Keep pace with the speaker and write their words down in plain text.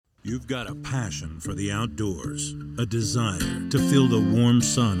You've got a passion for the outdoors, a desire to feel the warm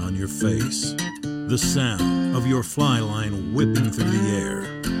sun on your face, the sound of your fly line whipping through the air,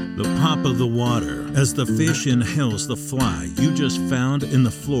 the pop of the water as the fish inhales the fly you just found in the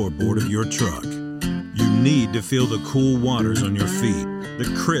floorboard of your truck. You need to feel the cool waters on your feet,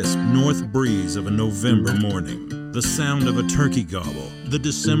 the crisp north breeze of a November morning, the sound of a turkey gobble, the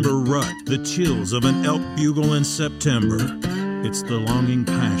December rut, the chills of an elk bugle in September. It's the longing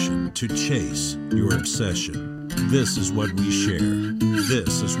passion to chase your obsession. This is what we share.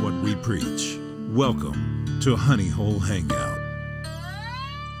 This is what we preach. Welcome to Honey Hole Hangout.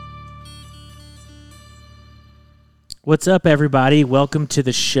 What's up, everybody? Welcome to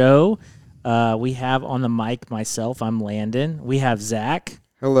the show. We have on the mic myself. I'm Landon. We have Zach.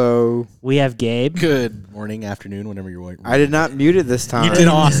 Hello. We have Gabe. Good morning, afternoon, whenever you're watching. I did not mute it this time. You did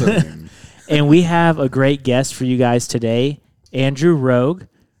awesome. And we have a great guest for you guys today, Andrew Rogue,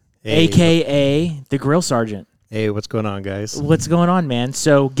 a.k.a. the Grill Sergeant. Hey, what's going on, guys? What's going on, man?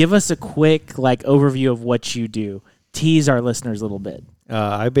 So give us a quick overview of what you do. Tease our listeners a little bit.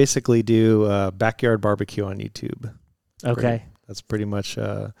 I basically do backyard barbecue on YouTube. Okay. That's pretty much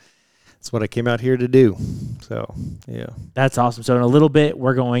that's what I came out here to do. So, yeah. That's awesome. So in a little bit,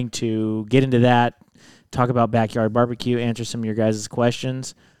 we're going to get into that, talk about backyard barbecue, answer some of your guys'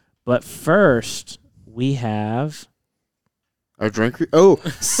 questions. But first, we have... Our drink.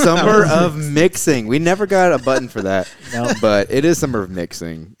 Summer of Mixing. We never got a button for that. No. But it is Summer of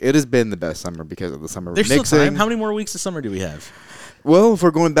Mixing. It has been the best summer because of the Summer There's of Mixing. still time. How many more weeks of summer do we have? Well, if we're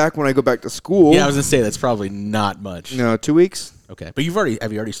going back when I go back to school. Yeah, I was going to say that's probably not much. No, 2 weeks. Okay. But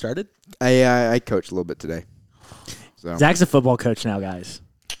have you already started? I coached a little bit today. So. Zach's a football coach now, guys.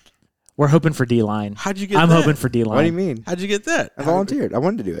 We're hoping for D-line. How'd you get I'm that? hoping for D-line. What do you mean? How'd you get that? I volunteered. I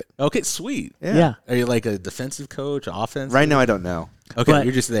wanted to do it. Okay, sweet. Yeah. Are you like a defensive coach, offense? Right now, I don't know. Okay, But-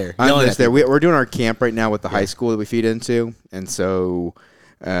 you're just there. I'm Yelling just at there. people. We're doing our camp right now with the high school that we feed into. And so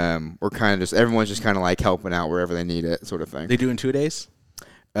we're kind of just, everyone's just kind of like helping out wherever they need it, sort of thing. They do in 2 days?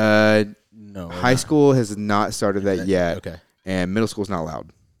 No. High school has not started that yet. Okay. And middle school's not allowed.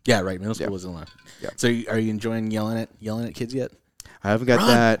 Yeah, right. Middle school Yeah. wasn't allowed. Yeah. So are you enjoying yelling at kids yet? I haven't got Run.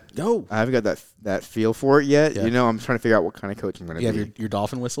 that. Go. I haven't got that feel for it yet. Yeah. You know, I'm trying to figure out what kind of coach I'm going to You be. have your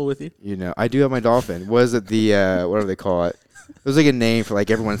dolphin whistle with you? You know, I do have my dolphin. What is it? The whatever they call it. There's like a name for like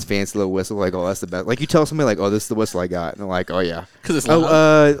everyone's fancy little whistle. Like, oh, that's the best. Like you tell somebody like, oh, this is the whistle I got, and they're like, oh yeah. Because it's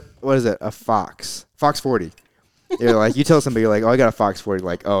loud. What is it? A Fox 40. You're like, you tell somebody, you're like, oh, I got a Fox 40.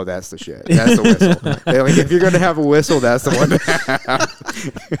 Like, oh, that's the shit. That's the whistle. They're like, if you're going to have a whistle, that's the one to have.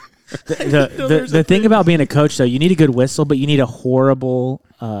 The thing about being a coach, though, you need a good whistle, but you need a horrible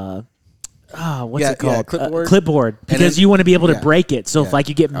what's it called? Clipboard. Clipboard. Because then- you want to be able to yeah. break it. So if like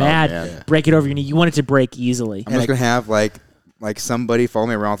you get mad, man. break it over your knee. You want it to break easily. I'm just going to have like somebody follow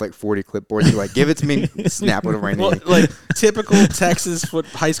me around with like 40 clipboards. You're like, give it to me, snap it over my knee. Well, like typical Texas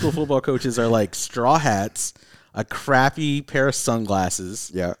high school football coaches are like straw hats, a crappy pair of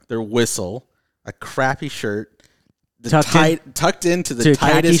sunglasses, Yeah. their whistle, a crappy shirt, Tucked into the to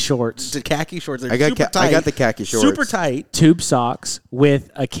tightest khaki shorts. To khaki shorts. They're I got super tight, I got the khaki shorts. super tight Tube socks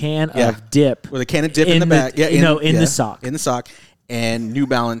with a can Yeah. of dip with a can of dip in In the the- back. Yeah, in the sock. In the sock, and New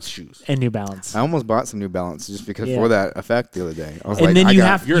Balance shoes. and New Balance. I almost bought some New Balance just because Yeah. for that effect the other day. I was And like, then I you got,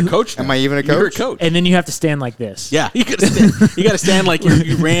 have- You're a coach. Am now. I even a You're a coach? coach. And then you have to stand like this. Yeah, you got to stand like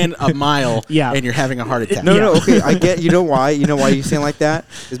you ran a mile. Yeah. and you're having a heart attack. No, Yeah. no, okay. I get. You know why? You know why you stand like that?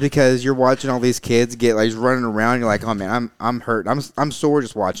 Is because you're watching all these kids get like just running around. You're like, oh man, I'm hurt. I'm sore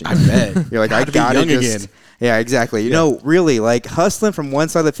just watching. I bet. You're like, I Gotta be got it. young Just again. yeah, exactly. You know, really, like hustling from one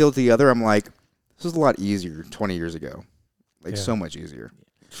side of the field to the other. I'm like, this was a lot easier 20 years ago. Like so much easier.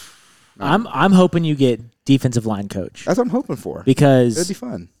 I'm hoping you get defensive line coach That's what I'm hoping for. It'd because be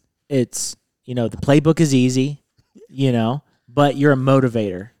fun. it's, the playbook is easy, but you're a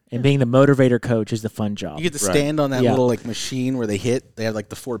motivator. And being the motivator coach is the fun job. You get to stand on that Yeah. little like machine where they hit. They have like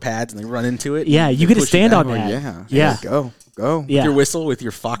the 4 pads and they run into it. Yeah, and you they get to push stand down. on that. Yeah. Yeah. Go. Yeah. Your whistle with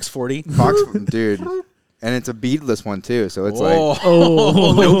your Fox 40. Fox, dude. And it's a beadless one too, so it's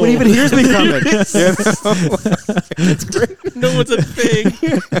Oh. nobody even hears me coming. It's great. No one's a thing.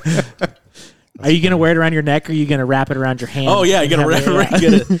 Are you gonna wear it around your neck, or are you gonna wrap it around your hand? Oh yeah, you gotta and wrap have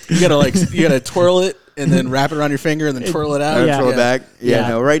it. You gotta twirl it and then wrap it around your finger and then twirl it out. Yeah. Throw it back. Yeah.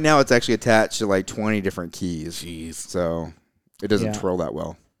 No. Right now, it's actually attached to like 20 different keys. Jeez, So it doesn't Yeah. twirl that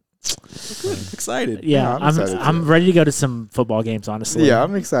well. excited. Yeah, I'm excited I'm too. ready to go to some football games. Honestly, Yeah,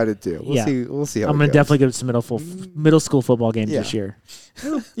 I'm excited too. Yeah. We'll see how I'm it gonna goes. definitely go to some middle school football games Yeah. this year.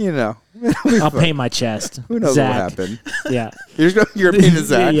 You know, I'll paint my chest. who knows Zach. what happened. Yeah, Your opinion is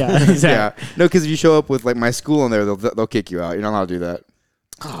that. Yeah, exactly. Yeah. No, because if you show up with like my school in there, they'll kick you out. You're not allowed to do that.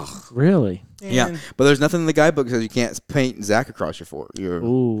 Really? Yeah, but there's nothing in the guidebook that says you can't paint Zach across your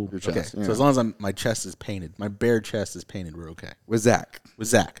Ooh. your Okay, chest. so as long as my chest is painted, my bare chest is painted, we're okay. with Zach, With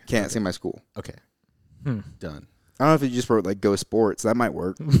Zach. can't see my school. Okay. Done. I don't know if you just wrote like Go Sports. That might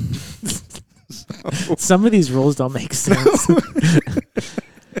work. Some of these rules don't make sense.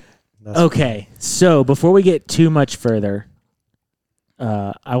 Okay, so before we get too much further,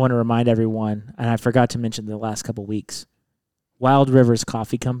 I want to remind everyone, and I forgot to mention the last couple weeks, Wild Rivers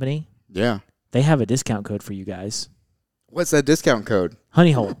Coffee Company, Yeah. they have a discount code for you guys. What's that discount code?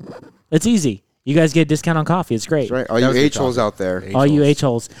 Honey Hole. It's easy. You guys get a discount on coffee. It's great. That's right. All That you was good H-holes talk. out there. All you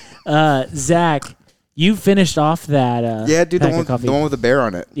H-holes. Zach, you finished off that Yeah, dude, the pack of coffee. one with the bear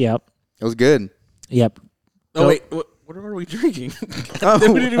on it. Yep. It was good. Yep. Oh, wait. What are we drinking? Oh,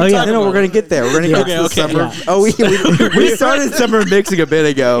 We didn't even yeah. talk no, about we're gonna get there. We're gonna Yeah. get to the Okay, summer. yeah. Oh, we started summer mixing a bit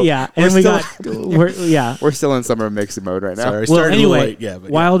ago. Yeah. We're And we still- got, We're still in summer mixing mode right now. Sorry, I Well, started a little anyway, late. Yeah,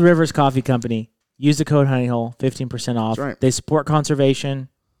 but Wild Rivers Coffee Company. Use the code HoneyHole, 15% off. That's right. They support conservation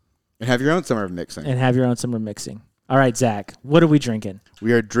And have your own summer mixing. and have your own summer mixing. All right, Zach, what are we drinking?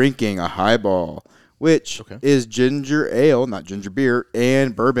 We are drinking a highball, which Okay. is ginger ale, not ginger beer,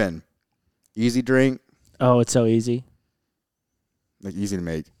 and bourbon. Easy drink, Oh, it's so easy. like easy to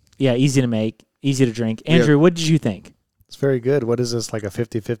make. Yeah, easy to make, easy to drink. Andrew, what did you think? It's very good. What is this, like a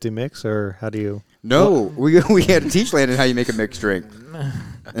 50-50 mix, or how do you? No, we had to teach Landon how you make a mixed drink.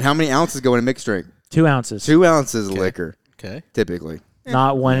 And how many ounces go in a mixed drink? 2 ounces, 2 ounces of liquor, okay. typically.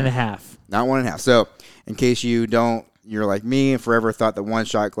 not 1.5. Not 1.5. So, in case you're like me and forever thought that 1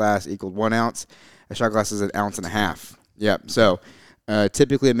 shot glass equaled 1 ounce. A shot glass is 1.5 ounces. Yep. So,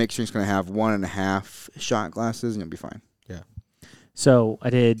 typically a mixed drink's going to have 1.5 shot glasses, and you'll be fine. So I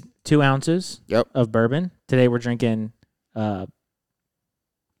did 2 ounces Yep. of bourbon. Today we're drinking, why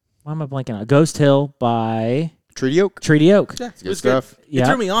am I blanking on? Ghost Hill by Treaty Oak. Treaty Oak. Yeah, it Good was stuff. good. Yeah. It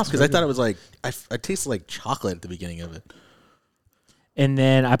threw me off because I thought it was like I tasted like chocolate at the beginning of it. And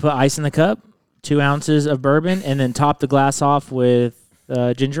then I put ice in the cup, 2 ounces of bourbon, and then top the glass off with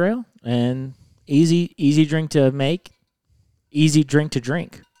ginger ale. And easy drink to make, easy drink to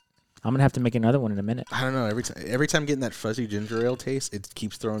drink. I'm gonna have to make another one in a minute. I don't know. Every time getting that fuzzy ginger ale taste, it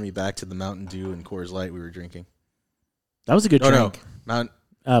keeps throwing me back to the Mountain Dew and Coors Light we were drinking. That was a good Oh drink.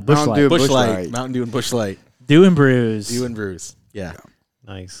 no, Bush Mountain Light. Dew. Bush Busch Light, Light. Mountain Dew and Bush Light, Dew and Brews. Dew and Brews. Yeah,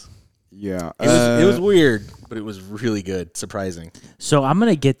 Nice. Yeah. it was weird, but it was really good, surprising. So I'm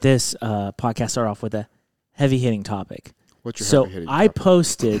gonna get this podcast started off with a heavy hitting topic. What's your So heavy-hitting I topic?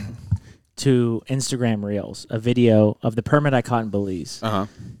 posted to Instagram Reels a video of the permit I caught in Belize Uh-huh.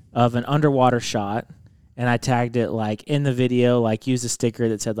 of an underwater shot, and I tagged it like in the video, like use a sticker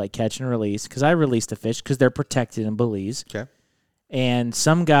that said like catch and release because I released the fish because they're protected in Belize. Okay. And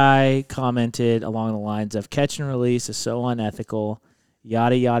some guy commented along the lines of catch and release is so unethical,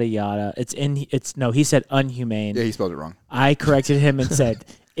 yada yada yada. He said unhumane. Yeah, he spelled it wrong. I corrected him and said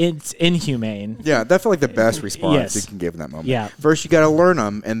it's inhumane. Yeah, that felt like the best response Yes. you can give in that moment. Yeah. First, you got to learn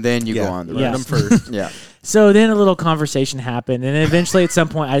them, and then you Yeah. go on the Yeah. rest. Them first. Yeah. So then a little conversation happened, and eventually at some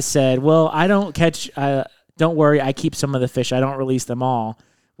point I said, "Well, I don't catch. Don't worry, I keep some of the fish. I don't release them all."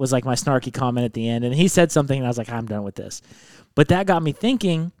 Was like my snarky comment at the end, and he said something, and I was like, "I'm done with this." But that got me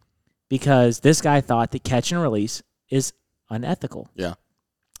thinking because this guy thought that catch and release is unethical, Yeah.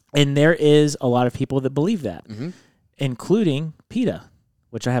 and there is a lot of people that believe that, Mhm. including PETA,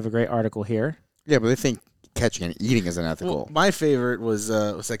 which I have a great article here. Yeah, but they think catching and eating is unethical. Well, my favorite was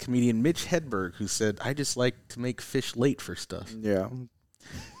that comedian Mitch Hedberg who said, "I just like to make fish late for stuff." Yeah.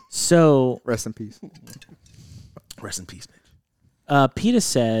 So Rest in peace. Rest in peace, Mitch. PETA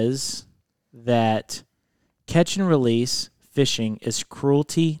says that catch and release fishing is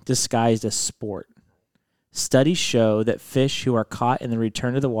cruelty disguised as sport. Studies show that fish who are caught and then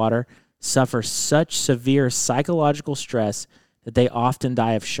returned to the water suffer such severe psychological stress that they often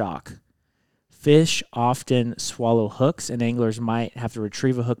die of shock. Fish often swallow hooks, and anglers might have to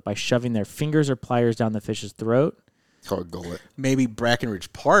retrieve a hook by shoving their fingers or pliers down the fish's throat. It's called gullet. Maybe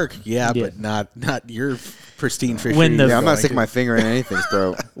Brackenridge Park, Yeah. but not your pristine fishery. When the- Yeah, I'm not Going sticking to- my finger in anything's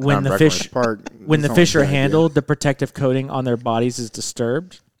throat. When Not the Breckenridge fish- Park. When the It's fish not are a good idea. handled, the protective coating on their bodies is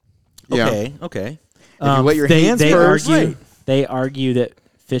disturbed. Yeah. Okay. If you wet your they, hands they first. argue, Right. they argue that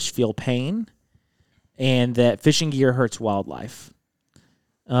fish feel pain and that fishing gear hurts wildlife.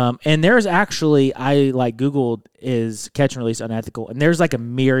 And there's actually, I like Googled is catch and release unethical, and there's like a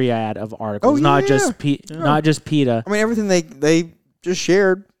myriad of articles, Oh, not yeah. just not just PETA. I mean, everything they just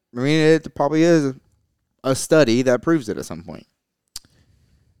shared. I mean, it probably is a study that proves it at some point.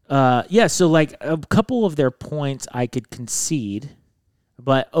 Yeah, so like a couple of their points I could concede,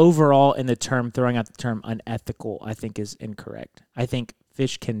 but overall in the term, throwing out the term unethical, I think is incorrect. I think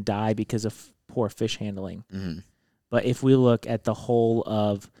fish can die because of poor fish handling. Mm-hmm. But if we look at the whole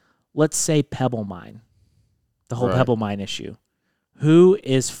of, let's say, Pebble Mine, the whole Right. Pebble Mine issue, who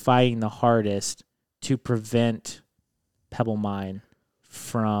is fighting the hardest to prevent Pebble Mine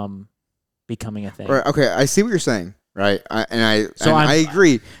from becoming a thing? Right. Okay. I see what you're saying. Right. I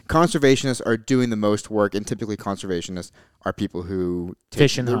agree. Conservationists are doing the most work, and typically conservationists are people who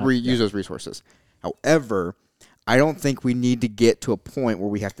Fish and hunt, use those resources. However, I don't think we need to get to a point where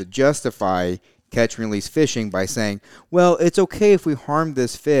we have to justify catch and release fishing by saying, well, it's okay if we harm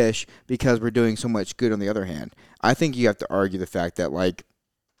this fish because we're doing so much good on the other hand. I think you have to argue the fact that, like,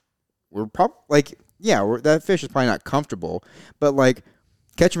 that fish is probably not comfortable, but, like,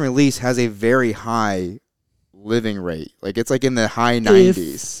 catch and release has a very high living rate. Like, it's like in the high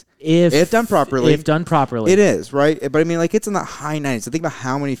 90s. If done properly. If done properly. It is, right? But I mean, like, it's in the high 90s. So think about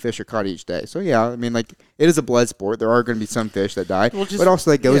how many fish are caught each day. So yeah, I mean, like, it is a blood sport. There are going to be some fish that die. But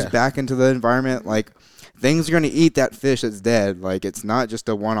also that goes back into the environment. Like, things are going to eat that fish that's dead. Like, it's not just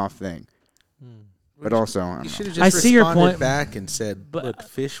a one-off thing. But also, I You don't should know. have just I see your responded point, back and said, but- look,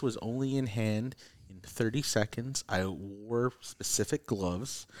 fish was only in hand in 30 seconds. I wore specific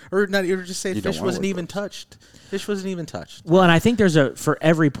gloves. Or not, or just say You don't fish wanna wasn't wear even touched. Fish wasn't even touched. Well, and I think for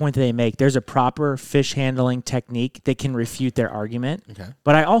every point that they make, there's a proper fish handling technique that can refute their argument. Okay.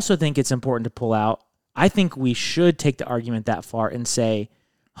 But I also think it's important to pull out, I think we should take the argument that far and say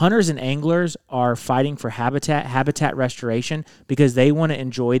hunters and anglers are fighting for habitat restoration because they want to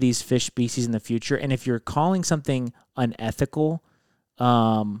enjoy these fish species in the future. And if you're calling something unethical, Did you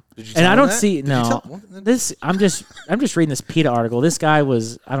and tell I him don't that? see Did you no tell- this. I'm just reading this PETA article. This guy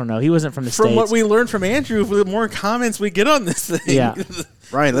was, I don't know, he wasn't from the From States. what we learned from Andrew, the more comments we get on this thing. Yeah.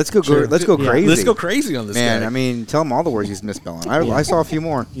 Ryan, let's go Yeah. crazy. Let's go crazy on this Man, guy. I mean, tell him all the words he's misspelling. I saw a few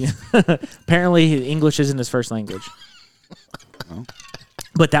more. Apparently, English isn't his first language.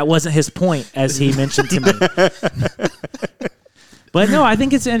 But that wasn't his point, as he mentioned to me. But no, I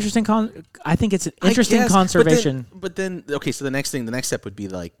think it's an interesting. I think it's an interesting guess, conservation. But then, okay, so the next step would be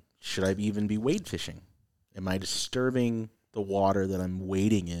like, should I even be wade fishing? Am I disturbing the water that I'm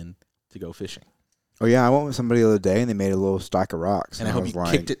wading in to go fishing? Oh yeah, I went with somebody the other day, and they made a little stack of rocks, And I hope was you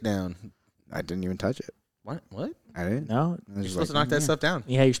like, kicked it down. I didn't even touch it. What? I didn't. No, I was You're just supposed to like, knock that yeah. stuff down.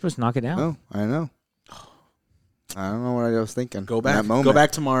 yeah, you're supposed to knock it down. Oh, I know. I don't know what I was thinking. Go in back. That moment. Go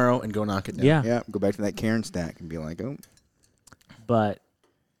back tomorrow and go knock it down. Yeah, Yeah, go back to that Karen stack and be like, oh, but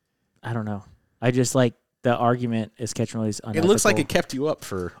I don't know. I just like the argument is catch and release It unethical. looks like it kept you up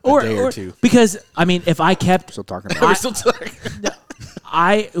for a day or two. because I mean, if I kept still talking about We're it. still talking.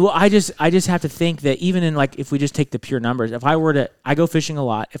 I just have to think that even in, like, if we just take the pure numbers, if I go fishing a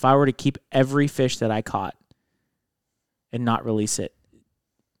lot, if I were to keep every fish that I caught and not release it,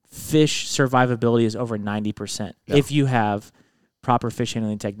 fish survivability is over 90% if you have proper fish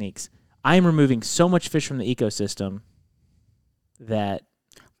handling techniques. I am removing so much fish from the ecosystem that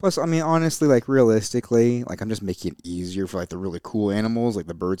Plus, I mean, honestly, like, realistically, like, I'm just making it easier for, like, the really cool animals, like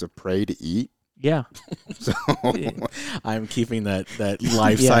the birds of prey, to eat. yeah, So I'm keeping that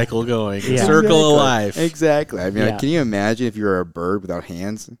life Yeah. cycle going. Yeah. Circle of life. Exactly. I mean, Yeah. like, can you imagine if you were a bird without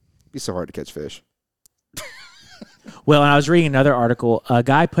hands? It'd be so hard to catch fish. Well, and I was reading another article. A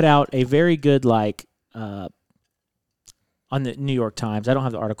guy put out a very good, like, on the New York Times. I don't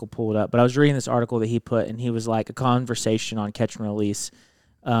have the article pulled up, but I was reading this article that he put, and he was like a conversation on catch and release.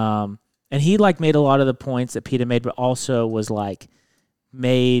 And he, like, made a lot of the points that PETA made, but also was like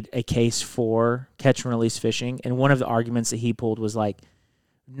made a case for catch and release fishing. And one of the arguments that he pulled was like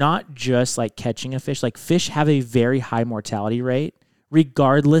not just like catching a fish. Like, fish have a very high mortality rate,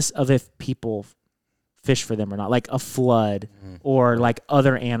 regardless of if people fish for them or not, like a flood or like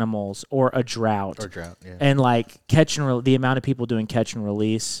other animals or a drought. Or drought. Yeah. And like the amount of people doing catch and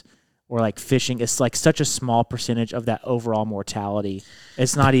release or like fishing is like such a small percentage of that overall mortality.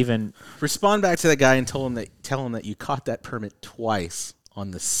 It's not even. Respond back to that guy and tell him that you caught that permit twice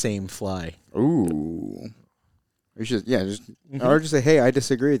on the same fly. Ooh. You should, or just say, hey, I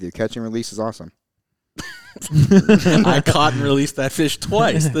disagree with you. Catch and release is awesome. I caught and released that fish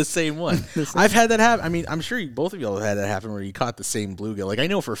twice, the same one. I've had that happen. I mean, I'm sure both of y'all have had that happen where you caught the same bluegill. Like, I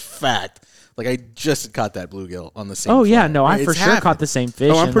know for a fact, like, I just caught that bluegill on the same Oh yeah, fly. no, I Right? for It's sure happened. caught the same fish.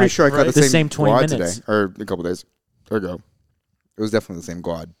 Oh, I'm in, pretty like, sure I caught the the same 20 quad minutes. today, or a couple days ago. It was definitely the same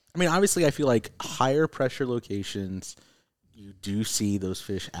quad. I mean, obviously, I feel like higher pressure locations, you do see those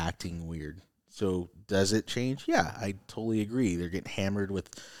fish acting weird. So does it change? Yeah, I totally agree. They're getting hammered with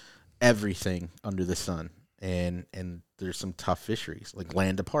everything under the sun, and there's some tough fisheries. Like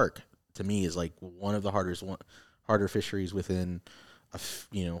Land Park, to me, is like one of the harder fisheries within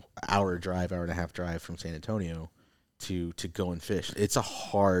hour and a half drive from San Antonio to go and fish. It's a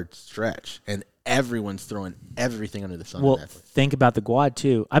hard stretch, and everyone's throwing everything under the sun. Well, in that thing. think about the Guad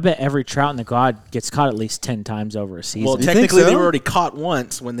too. I bet every trout in the Guad gets caught at least 10 times over a season. Well, You think technically, they so? were already caught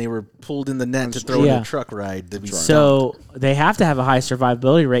once when they were pulled in the net to throw in Yeah. a truck ride. To be so they have to have a high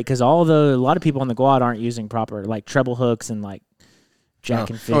survivability rate because a lot of people on the Guad aren't using proper like treble hooks and like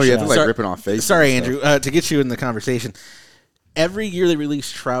jacking fish. Oh, yeah, they're up. like Sorry- ripping off faces. Sorry, and Andrew. stuff. To get you in the conversation, every year they release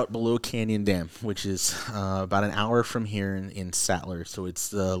trout below Canyon Dam, which is about an hour from here in Sattler. So it's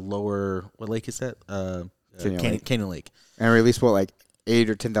the lower, what lake is that? Canyon Lake. And release what, like 8,000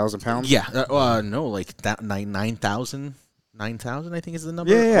 or 10,000 pounds? Yeah. No, like that 9,000. 9,000, I think, is the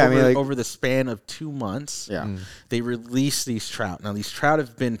number. Yeah, I mean, like- over the span of 2 months, Yeah. they release these trout. Now, these trout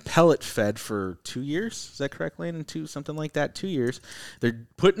have been pellet fed for 2 years. Is that correct, Landon? Something like that. 2 years. They're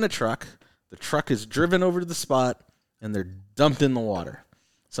put in a truck. The truck is driven over to the spot, and they're dumped in the water.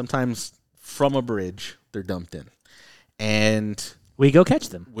 Sometimes from a bridge, they're dumped in, and We go catch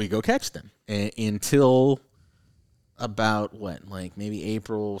them. we go catch them until about what, like maybe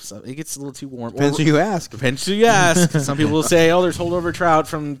April. So it gets a little too warm. Depends who you ask. Depends who you ask. Some people will say, "Oh, there's holdover trout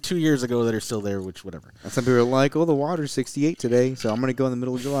from 2 years ago that are still there," which whatever. And some people are like, oh, the water's 68 today, so I'm going to go in the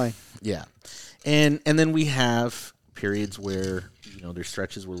middle of July. Yeah, and then we have periods where there's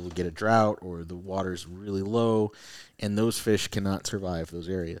stretches where we'll get a drought or the water's really low, and those fish cannot survive those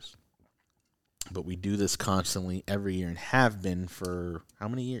areas. But we do this constantly every year and have been for how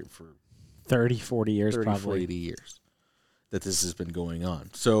many years? For 30, 40 years 30, probably. 40 years that this has been going on.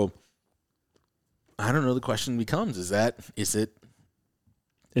 So I don't know. The question becomes: is that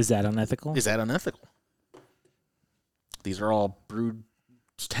unethical? unethical? These are all brood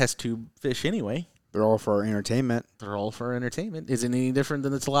test tube fish anyway. They're all for our entertainment. They're all for entertainment. Is it any different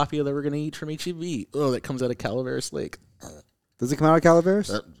than the tilapia that we're going to eat from HEB? Oh, that comes out of Calaveras Lake. Does it come out of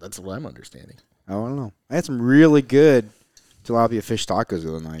Calaveras? That's what I'm understanding. Oh, I don't know. I had some really good tilapia fish tacos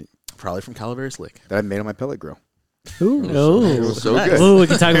the other night Probably from Calaveras Lake. that I made on my pellet grill. Ooh. It was so good. Ooh, we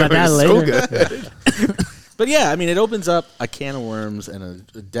can talk about that It was later. so good. But yeah, I mean, it opens up a can of worms and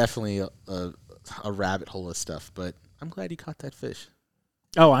definitely a rabbit hole of stuff. But I'm glad you caught that fish.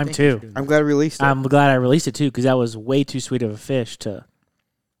 Oh, I'm Thank you for too. doing I'm glad I released it. I'm glad I released it too because that was way too sweet of a fish to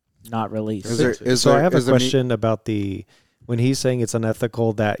not release. So I have a question about when he's saying it's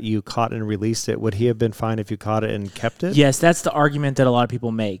unethical that you caught and released it. Would he have been fine if you caught it and kept it? Yes, that's the argument that a lot of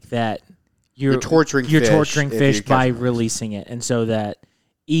people make that you're torturing you're fish torturing if you fish catch by them. releasing it, and so that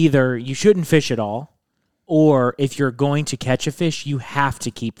either you shouldn't fish at all, or if you're going to catch a fish, you have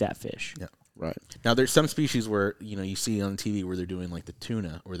to keep that fish. Yeah. Right. Now, there's some species where, you see on TV where they're doing like the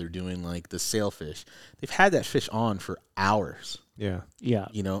tuna or they're doing like the sailfish. They've had that fish on for hours, Yeah. Yeah.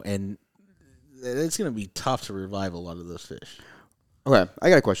 and it's going to be tough to revive a lot of those fish. Okay, I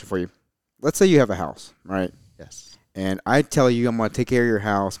got a question for you. Let's say you have a house, right? Yes. And I tell you I'm going to take care of your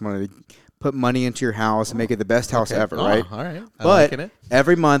house. I'm going to put money into your house and make it the best house ever, right? All right. But liking it.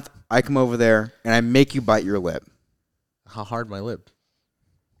 every month I come over there and I make you bite your lip. How hard my lip?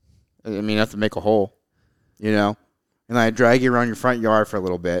 I mean, you have to make a hole, And I drag you around your front yard for a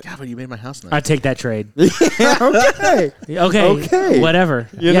little bit. God, but you made my house nice. I take that trade. Okay. Okay. Whatever.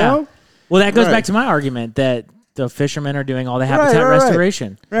 You know? Well, that goes Right. back to my argument that the fishermen are doing all the habitat right.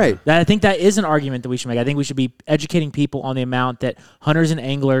 restoration. Right. I think that is an argument that we should make. I think we should be educating people on the amount that hunters and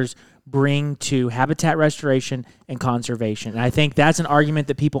anglers bring to habitat restoration and conservation. And I think that's an argument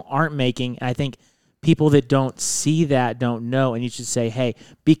that people aren't making. And I think people that don't see that don't know. And you should say, hey,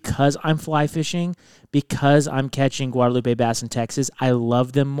 because I'm fly fishing, because I'm catching Guadalupe bass in Texas, I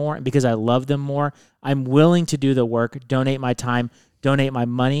love them more. And because I love them more, I'm willing to do the work, donate my time, donate my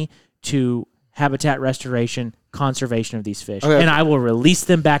money to habitat restoration, conservation of these fish. Okay. And I will release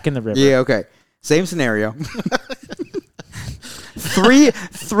them back in the river. Yeah, okay. Same scenario.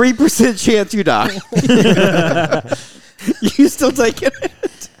 3% chance you die. You still taking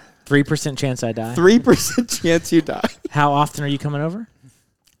it? 3% chance I die. 3% chance you die. How often are you coming over?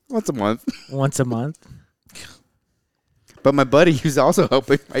 Once a month. Once a month. But my buddy, who's also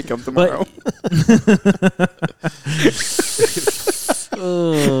helping, might come tomorrow.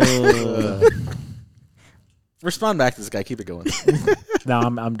 Respond back to this guy. Keep it going. No,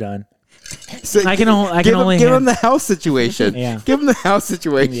 I'm done. So I can only give hand- him the house situation. Yeah. Give him the house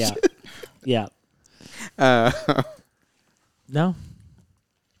situation. Yeah. Yeah. No.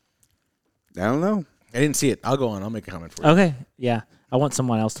 I don't know. I didn't see it. I'll go on. I'll make a comment for you. Okay. Yeah. I want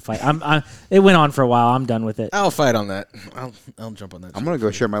someone else to fight. It went on for a while. I'm done with it. I'll fight on that. I'll jump on that. I'm gonna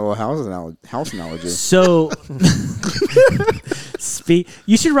go share my little house analogy. So,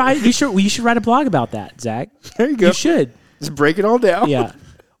 you should write a blog about that, Zach. There you go. You should. Just break it all down. Yeah.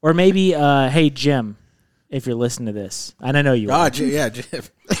 Or maybe, hey Jim, if you're listening to this, and I know you Ah, are, Jeff.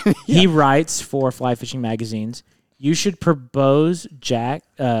 he writes for Fly Fishing magazines. You should propose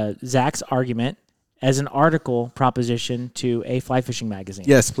Zach's argument as an article proposition to a fly fishing magazine.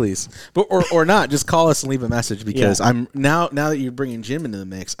 Yes, please. But or not. Just call us and leave a message because Yeah. I'm now that you're bringing Jim into the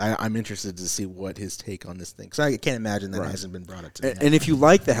mix, I'm interested to see what his take on this thing. Because I can't imagine that hasn't been brought up to me. And if you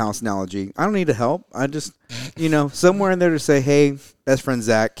like the house analogy, I don't need to help. I just, somewhere in there to say, hey, best friend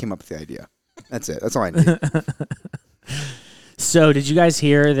Zach came up with the idea. That's it. That's all I need. So, did you guys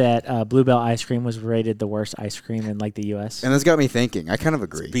hear that Bluebell ice cream was rated the worst ice cream in like the U.S.? And that's got me thinking. I kind of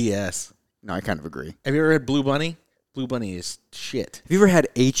agree. BS. No, I kind of agree. Have you ever had Blue Bunny? Blue Bunny is shit. Have you ever had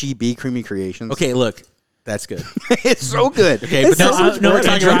HEB Creamy Creations? Okay, look, that's good. It's so good. Okay, It's but No, so much no, better.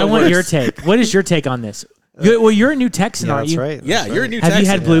 Andrew, I want your take. What is your take on this? You're a new Texan, Yeah, aren't that's you? right. Yeah, That's you're a right. new Have you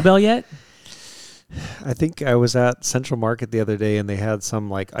Texan. had Bluebell yet? I think I was at Central Market the other day and they had some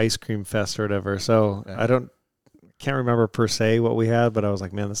like ice cream fest or whatever. So Yeah. can't remember per se what we had, but I was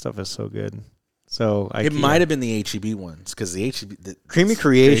like, man, this stuff is so good. So It might have been the HEB ones because the HEB Creamy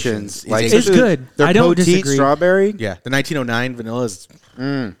Creations. Like, It's good. Their I don't Petite disagree. strawberry. Yeah, the 1909 vanilla is.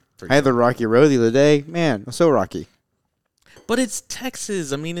 I had the Rocky Road the other day. Man, it was so rocky. But it's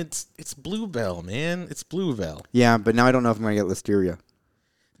Texas. I mean, it's Bluebell, man. It's Bluebell. Yeah, but now I don't know if I'm going to get listeria.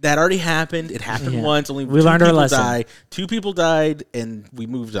 That already happened. It happened Yeah. once. Only We two learned our people lesson. died. 2 people died, and we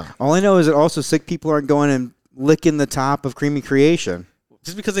moved on. All I know is that also sick people aren't going and licking the top of Creamy Creation.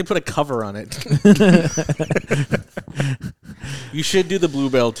 Just because they put a cover on it. You should do the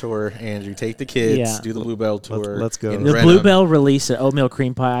Bluebell tour, Andrew. Take the kids. Yeah. Do the Bluebell tour. let's go. in The Brenham. Bluebell released an oatmeal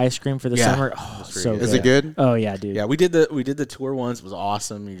cream pie ice cream for the Yeah. summer. Oh, That's pretty so good. Is it good? Oh yeah, dude. Yeah, we did the tour once. It was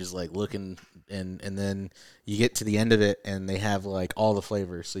awesome. You're just like looking, and then you get to the end of it, and they have like all the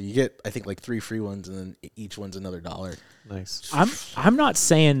flavors. So you get, I think, like 3 free ones, and then each one's another $1. nice. I'm not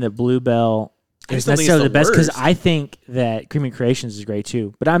saying that Bluebell I is just don't think it's necessarily the the best because worst. I think that Creamy Creations is great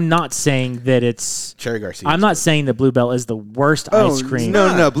too. But I'm not saying that it's. Cherry Garcia. I'm not saying that Bluebell is the worst ice cream.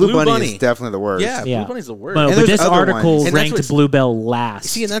 No, no, Blue, Blue Bunny, Bunny. is definitely the worst. Yeah, Yeah. Blue Bunny's the worst. No, And but there's this other article ones. And that's ranked what's- Bluebell last.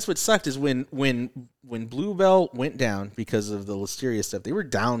 See, and that's what sucked is when Bluebell went down because of the listeria stuff. They were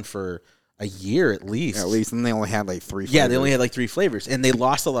down for a year at least. At least, and they only had like 3 Yeah, they flavors. only had like 3 flavors, and they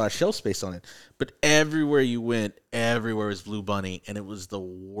lost a lot of shelf space on it. But everywhere you went, everywhere was Blue Bunny, and it was the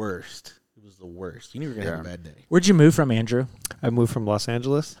worst. It was the worst. You knew you were gonna have a bad day. Where'd you move from, Andrew? I moved from Los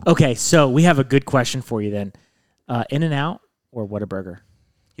Angeles. Okay, so we have a good question for you then. In-N-Out or Whataburger?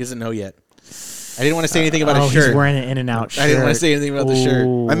 He doesn't know yet. I didn't want to say anything about Oh, his he's shirt. wearing an In-N-Out shirt. I didn't want to say anything about the shirt.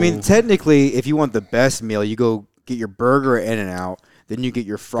 I mean, technically, if you want the best meal, you go get your burger at In-N-Out, then you get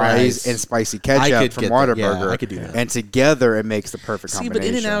your fries Fries. and spicy I ketchup could from get that. Yeah, Whataburger. I could do that. And together, it makes the perfect See, but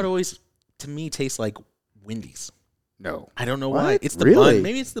combination. In-N-Out always, to me, tastes like Wendy's. No. I don't know What? why. It's the Really? bun.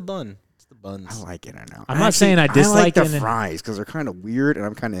 Maybe it's the bun. It's the buns. I like In-N-Out. I'm not saying I I like dislike the In-N- fries because they're kind of weird, and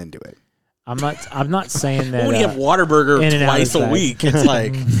I'm kind of into it. I'm not saying that. When you have Whataburger In-N-Out twice is a bad. week, it's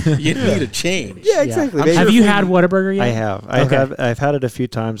like you need a change. Yeah, exactly. I'm Maybe Have if you we- had Whataburger yet? I have. Okay. I've had it a few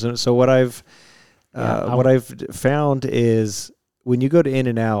times, and so what I've found is when you go to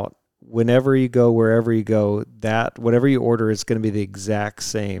In-N-Out, whenever you go, wherever you go, that whatever you order is going to be the exact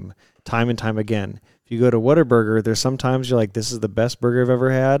same time and time again. If you go to Whataburger, there's sometimes you're like, this is the best burger I've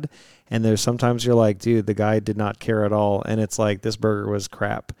ever had, and there's sometimes you're like, dude, the guy did not care at all, and it's like this burger was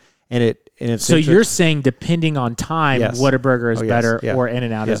crap. And it's So you're saying depending on time, Yes. Whataburger is Oh, yes. better Yeah. or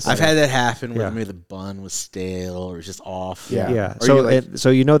In-N-Out Yes. is I've better. had that happen where Yeah. maybe the bun was stale or it's just off. Yeah. Yeah. Or So you like- so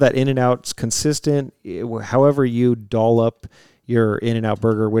you know that In-N-Out's consistent. However you doll up your In-N-Out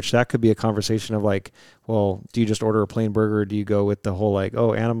burger, which that could be a conversation of like, well, do you just order a plain burger? Or do you go with the whole like,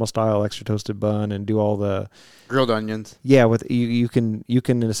 oh, animal style extra toasted bun and do all the grilled onions. yeah, with you can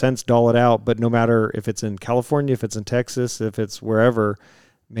in a sense doll it out, but no matter if it's in California, if it's in Texas, if it's wherever,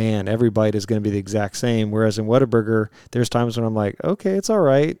 man, every bite is going to be the exact same. Whereas in Whataburger, there's times when I'm like, okay, it's all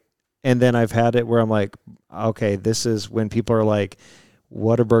right. And then I've had it where I'm like, okay, this is when people are like,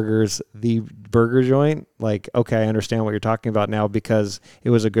 Whataburger's the burger joint. Like, okay, I understand what you're talking about now because it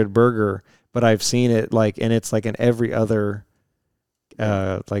was a good burger, but I've seen it like, and it's like in every other,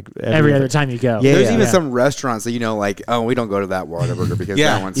 like every other time you go. Yeah, There's even yeah. some restaurants that like, oh, we don't go to that Whataburger because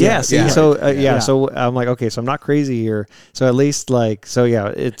Yeah. that one's Yeah, see, Yeah. so Yeah. so I'm like, okay, so I'm not crazy here. So at least like, so yeah,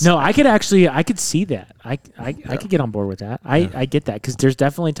 it's No, I could see that. I could get on board with that. I get that because there's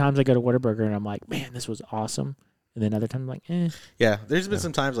definitely times I go to Whataburger and I'm like, man, this was awesome. And then other times I'm like, eh. Yeah, there's been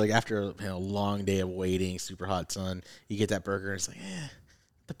some times like after a long day of waiting, super hot sun, you get that burger and it's like,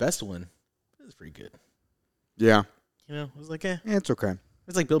 the best one. It was pretty good. Yeah. You know, it was like, Yeah, it's okay.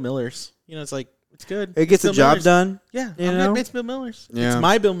 it's like Bill Miller's. You know, it's like It's good. It gets the Bill job Miller's. done. Yeah, You I'm know? good. It's Bill Miller's. Yeah. It's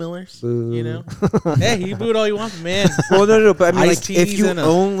my Bill Miller's. Boo. You know. Hey, you boo it all you want, man. Well, no, but I mean, Iced like, if teas you and a-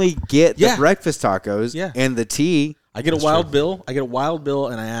 only get the Yeah. breakfast tacos Yeah. and the tea, I get a wild bill.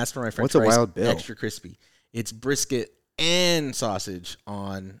 And I ask for my French What's a fries Wild Bill? extra crispy. It's brisket and sausage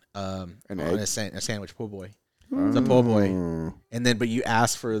on An on egg? a sandwich. Po' boy. It's a po' boy. And then, but you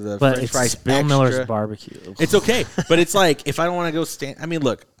ask for the But French it's fries Bill extra. Miller's barbecue. It's okay, but it's like if I don't want to go stand. I mean,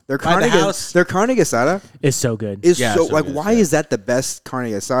 look, their by carne the house. their carne asada It's so good. is Yeah, so so like. good, Why yeah. is that the best carne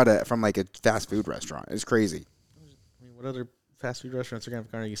asada from like a fast food restaurant? It's crazy. I mean, what other fast food restaurants are gonna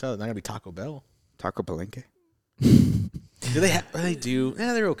have carne asada? Not gonna be Taco Bell. Taco Palenque, Do they? They do.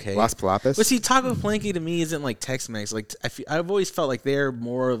 Yeah, they're okay. Las Palapas. But see, Taco Palenque to me isn't like Tex-Mex. Like I've always felt like they're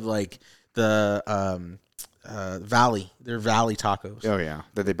more of like the Valley. They're Valley tacos. Oh yeah,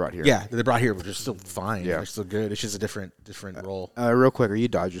 that they brought here. Yeah, that they brought here, but they're still fine. Yeah. They're still good. It's just a different role. Real quick, are you a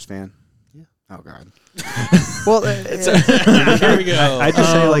Dodgers fan? Yeah. Oh God. Well, Here we go. I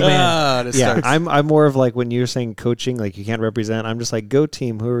just say like, yeah. I'm more of like when you're saying coaching, like you can't represent. I'm just like, go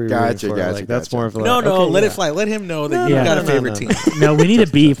team. Who are you Gotcha, rooting for? gotcha, Like that's gotcha. more of like, No, okay, let yeah. it fly. Let him know that No, you no, got a no, favorite no. team. No, we need a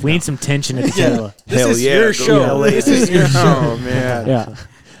beef. We need some tension at the table. This is yeah, your go show. LA. This is your show. Oh man. Yeah.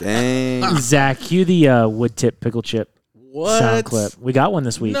 Dang. Zach, cue the wood tip pickle chip What? sound clip. We got one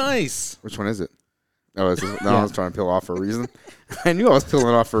this week. Nice. Which one is it? Oh, I was trying to peel off for a reason. I knew I was peeling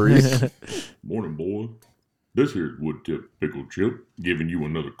off for a reason. Morning, boy. This here's Wood Tip Pickle Chip giving you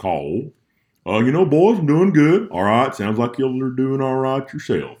another call. Boys, I'm doing good. All right, sounds like you're doing all right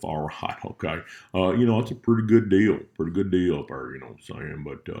yourself. All right, okay. It's a pretty good deal up there, you know what I'm saying?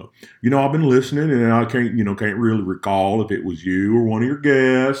 But, I've been listening and I can't really recall if it was you or one of your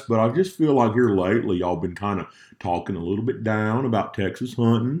guests, but I just feel like here lately y'all been kind of talking a little bit down about Texas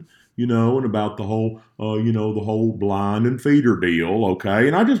hunting, and about the whole, the whole blind and feeder deal, okay?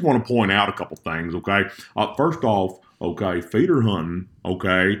 And I just want to point out a couple things, okay? First off, okay, feeder hunting,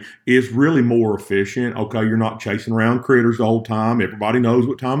 okay, is really more efficient, okay? You're not chasing around critters the whole time. Everybody knows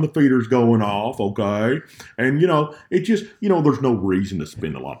what time the feeder's going off, okay? And, it just, there's no reason to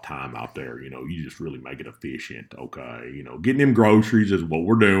spend a lot of time out there, you just really make it efficient, okay? Getting them groceries is what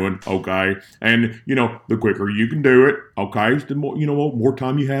we're doing, okay? And, the quicker you can do it, okay, the more, more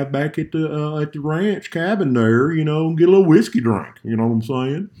time you have back at the ranch cabin there, get a little whiskey drink, you know what I'm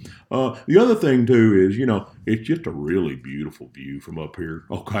saying? The other thing, too, is, it's just a really beautiful view from up here.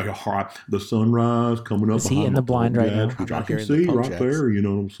 Okay, all right. The sunrise coming up. Is he behind in my the blind Plug right now? Jacks, which I'm I not can hearing the see Plug right Jacks. there. You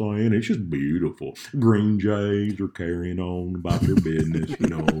know what I'm saying? It's just beautiful. Green Jays are carrying on about their business,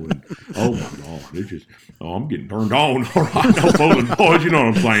 And, oh, my God. It's just, I'm getting turned on. All right. No fooling, boys. You know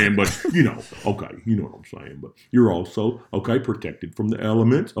what I'm saying? But, okay. You know what I'm saying? But you're also, okay, protected from the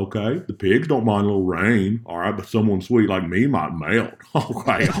elements. Okay. The pigs don't mind a little rain. All right. But someone sweet like me might melt.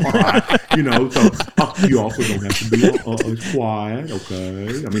 Okay. All right. So you also don't have to be as quiet,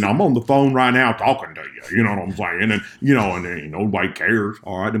 okay? I mean, I'm on the phone right now talking to you, you know what I'm saying? And, and nobody cares,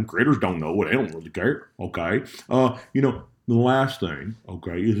 all right? Them critters don't know it. They don't really care, okay? The last thing,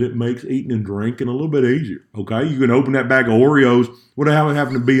 okay, is it makes eating and drinking a little bit easier, okay? You can open that bag of Oreos without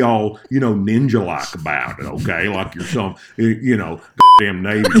having to be all, ninja-like about it, okay? Like you're some, goddamn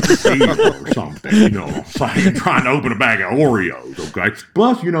Navy SEAL or something, you know what I'm saying? Trying to open a bag of Oreos, okay?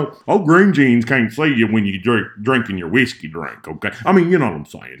 Plus, Green Jeans can't see you when you drinking your whiskey drink, okay? I mean, you know what I'm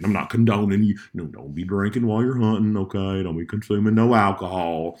saying? I'm not condoning you, don't be drinking while you're hunting, okay? Don't be consuming no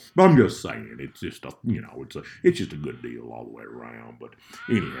alcohol. But I'm just saying, it's just a, it's just a good deal all the way around. But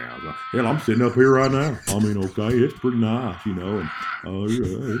anyhow, hell, I'm sitting up here right now. I mean, okay, it's pretty nice, and everybody's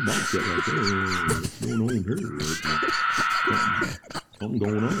got like, what's going on here? Something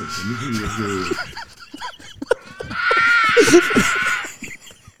going on. Let me see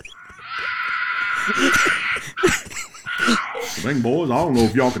Dang, boys, I don't know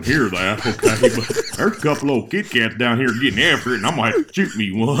if y'all can hear that, okay, but there's a couple old Kit Kats down here getting after it, and I'm like, shoot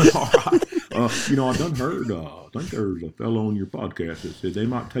me one, all right. I done heard, I think there's a fellow on your podcast that said they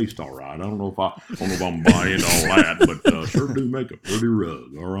might taste all right. I don't know if I'm buying all that, but sure do make a pretty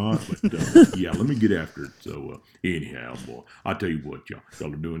rug, all right? But, yeah, let me get after it. So, anyhow, boy, I tell you what, y'all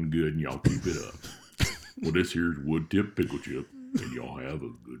are doing good, and y'all keep it up. Well, this here's Wood Tip Pickle Chip, and y'all have a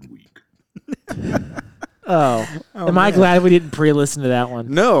good week. Oh, am I glad we didn't pre-listen to that one?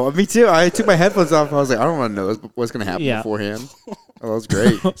 No, me too. I took my headphones off. I was like, I don't want to know what's going to happen Yeah. beforehand. Oh, that was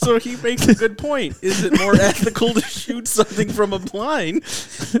great. So he makes a good point. Is it more ethical to shoot something from a blind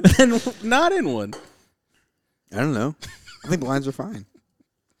than not in one? I don't know. I think blinds are fine.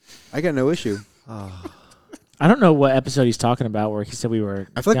 I got no issue. I I don't know what episode he's talking about where he said we were.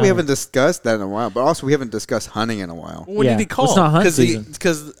 I feel like down we there. haven't discussed that in a while, but also we haven't discussed hunting in a while. When Yeah. did he call? Well, it's not hunt season.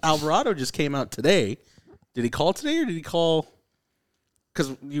 Because Alvarado just came out today. Did he call today or did he call?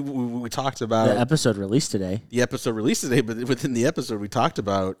 Because we talked about The episode released today. the episode released today, but within the episode we talked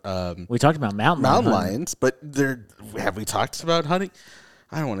about We talked about mountain mountain hunting. lions. But have we talked about hunting?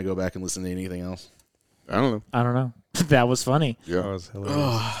 I don't want to go back and listen to anything else. I don't know. I don't know. That was funny. That was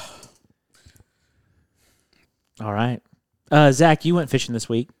hilarious. All right. Zach, you went fishing this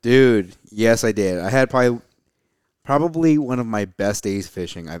week. Dude, yes, I did. I had probably one of my best days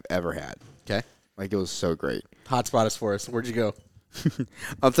fishing I've ever had. Okay, Like, it was so great. hotspot is for us. Where'd you go?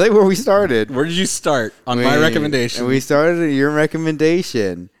 I'll tell you where we started. Where did you start on my recommendation? And we started at your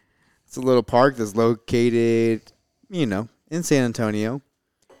recommendation. It's a little park that's located, in San Antonio.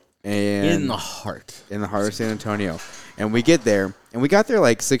 And in the heart. in the heart of San Antonio. And we get there, and we got there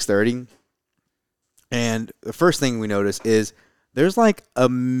like 6:30. And the first thing we notice is there's like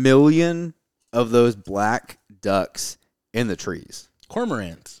 1 million of those black ducks in the trees.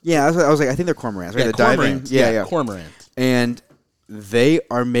 Cormorants. Yeah, I was like, I think they're cormorants, right? Yeah, The diving. cormorants. Yeah. Cormorants. And they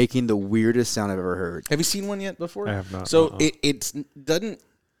are making the weirdest sound I've ever heard. Have you seen one yet before? I have not, So uh-uh. it doesn't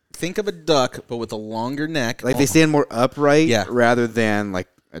think of a duck, but with a longer neck. Like they stand more upright Yeah. rather than like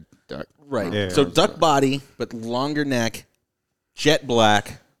a duck. Right. Yeah. So duck body, but longer neck, jet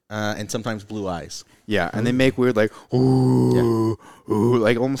black, and sometimes blue eyes. Yeah, and they make weird like ooh, ooh,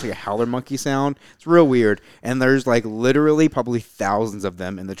 like almost like a howler monkey sound. It's real weird. And there's like literally probably thousands of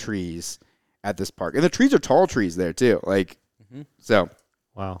them in the trees at this park. And the trees are tall trees there too. Like so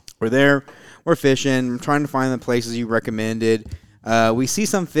Wow. we're there, we're fishing, trying to find the places you recommended. We see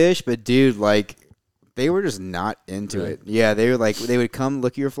some fish, but dude, like they were just not into it. Yeah, they were like they would come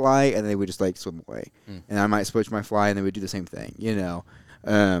look at your fly and they would just like swim away. And I might switch my fly and they would do the same thing,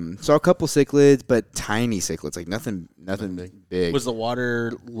 Saw a couple cichlids, but tiny cichlids, like nothing big. Was the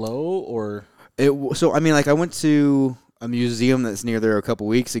water low or? So I mean, like I went to a museum that's near there a couple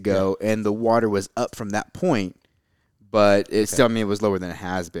weeks ago, and the water was up from that point, but it still, I mean, it was lower than it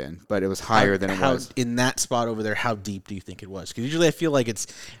has been, but it was higher than it was. In that spot over there, how deep do you think it was? Because usually I feel like it's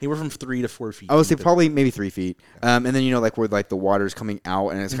anywhere from 3 to 4 feet. I would say deep. probably maybe 3 feet, and then like where like the water's coming out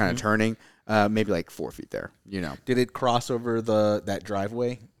and it's kind of turning, maybe like 4 feet there. Did it cross over that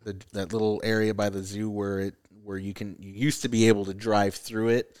driveway, that little area by the zoo where you used to be able to drive through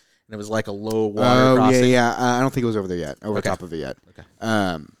it, and it was like a low water crossing? Yeah. I don't think it was over there yet, over top of it yet.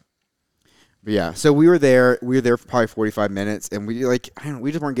 Okay. But yeah, so we were there. We were there for probably 45 minutes, and we we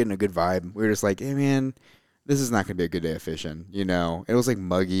just weren't getting a good vibe. We were just like, hey man, this is not gonna be a good day of fishing. It was like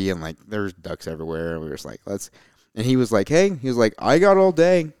muggy and like there's ducks everywhere. And we were just like, let's. And he was like, hey, I got all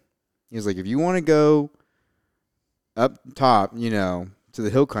day. He was like, if you want to go up top, to the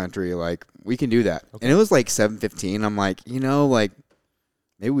hill country, like we can do that. And it was like 7:15. I'm like, like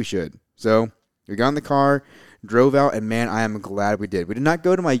maybe we should. So we got in the car, drove out, and man, I am glad we did. We did not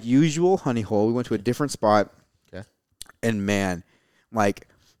go to my usual honey hole. We went to a different spot. Okay. And man, like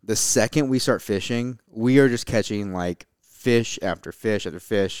the second we start fishing, we are just catching like fish after fish after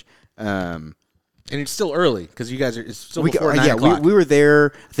fish. And it's still early because you guys are. It's still We before got, 9 o'clock. we were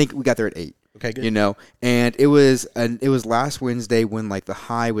there. I think we got there at 8. Okay, good. And it was last Wednesday when like the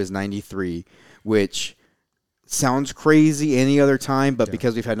high was 93, which sounds crazy any other time, but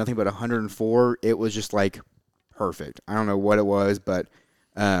because we've had nothing but 104, it was just like perfect. I don't know what it was, but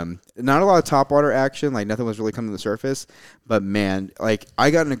not a lot of topwater action. Like nothing was really coming to the surface, but man, like I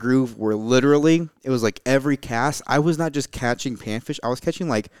got in a groove where literally it was like every cast, I was not just catching panfish, I was catching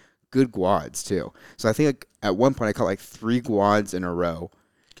like good guads too. So I think like, at one point I caught like 3 guads in a row.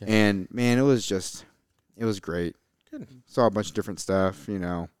 And man, it was great. Good. Saw a bunch of different stuff,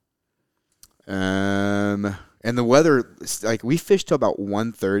 and the weather, like we fished till about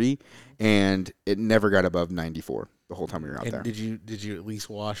 1:30, and it never got above 94 the whole time we were out And there. did you at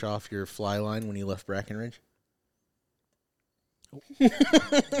least wash off your fly line when you left Brackenridge? I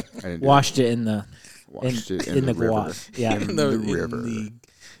didn't do Washed it in the that. Washed it in the river. Guad. Yeah. In the river.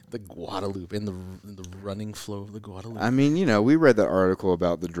 The Guadalupe, in the running flow of the Guadalupe. I mean, we read that article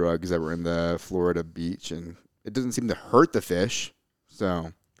about the drugs that were in the Florida beach, and it doesn't seem to hurt the fish.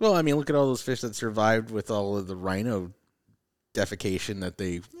 So Well, I mean, look at all those fish that survived with all of the rhino defecation that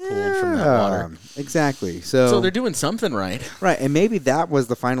they pulled from that water. Exactly. So they're doing something right. Right, and maybe that was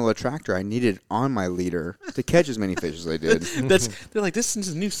the final attractor I needed on my leader to catch as many fish as I did. They're like, this is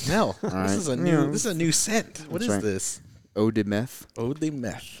a new smell. right. This is a new scent. What That's is right. this? Eau de meth. Eau de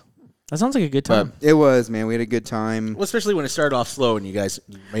meth. That sounds like a good time. But it was, man. We had a good time. Well, especially when it started off slow and you guys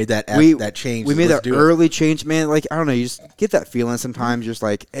made that change. We made Let's that do it. early change, man. Like I don't know, you just get that feeling sometimes. Just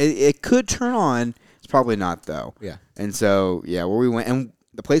like it could turn on, probably not though. Yeah. And so where we went, and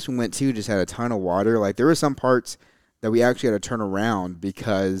the place we went to just had a ton of water. Like there were some parts that we actually had to turn around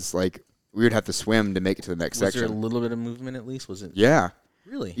because like we would have to swim to make it to the next Was section. there a little bit of movement at least? Was it? Yeah.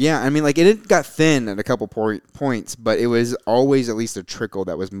 Really? Yeah, I mean, like it got thin at a couple points, but it was always at least a trickle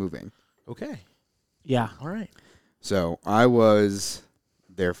that was moving. Okay. Yeah. All right. So I was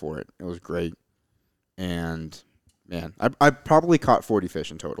there for it. It was great, and man, I probably caught 40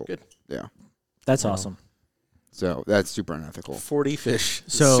 fish in total. Good. Yeah. That's awesome. So that's super unethical. 40 fish.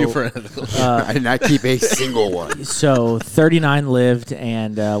 So- Super unethical. I did not keep a single one. So 39 lived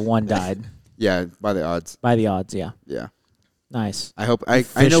and 1 died Yeah, by the odds. by the odds. Yeah. Yeah. Nice. I hope I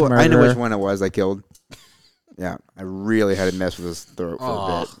Fish know murderer. which one it was I killed. Yeah, I really had to mess with his throat for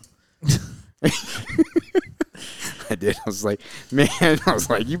a bit. I did. I was like, man,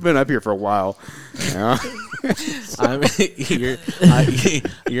 you've been up here for a while. Yeah. I mean,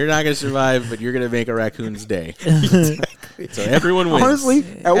 you're not going to survive, but you're going to make a raccoon's day. So everyone wins. Honestly,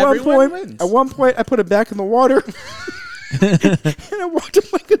 at one point, I put it back in the water, and I walked him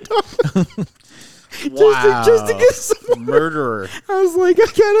like a dog. Wow. just to get some water. Murderer. I was like, I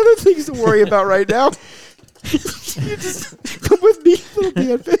got other things to worry about right now. You just come with me, little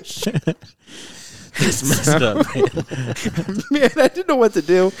damn fish. It's messed up, man. Man, I didn't know what to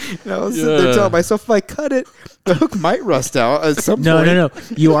do. And I was sitting there telling myself, if I cut it, the hook might rust out at some point. No.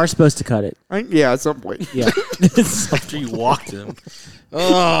 You are supposed to cut it. Yeah, at some point. Yeah. After you walked him.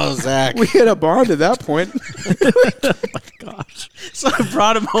 Oh, Zach. We had a bond at that point. Gosh. So I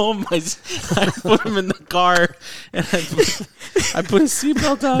brought him home. I put him in the car, and I put his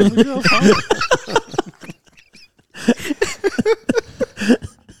seatbelt on. We drove home.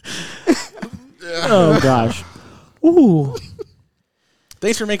 Oh gosh. Ooh.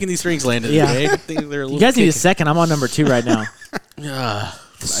 Thanks for making these strings, Landon. Yeah. Today. I think they're a little You guys need a kick- second. I'm on number 2 right now. I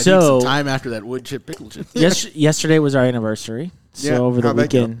need So some time after that wood chip pickle chip. yesterday was our anniversary. So Yeah, over the how'd that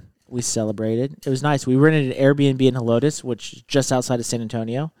go? weekend we celebrated. It was nice. We rented an Airbnb in Helotes, which is just outside of San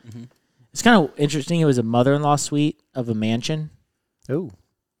Antonio. Mm-hmm. It's kind of interesting. It was a mother-in-law suite of a mansion. Oh,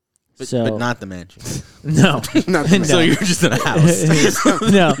 So But not the mansion. no, Not the So you're just in a house.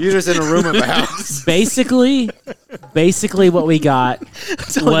 no. You're just in a room of a house. Basically, what we got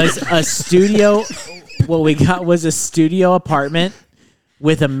was a studio. What we got was a studio apartment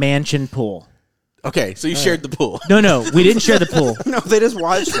with a mansion pool. Okay, so you shared the pool. No, we didn't share the pool. No, they just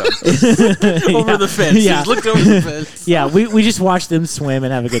watched them. Over the fence. Yeah. You just looked over the fence. Yeah, we just watched them swim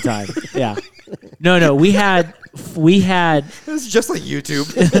and have a good time. Yeah. No, we had It's just like YouTube.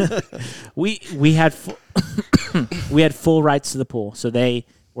 we had we had full rights to the pool. So they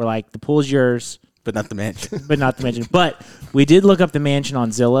were like, the pool's yours, But not the mansion. but not the mansion. But we did look up the mansion on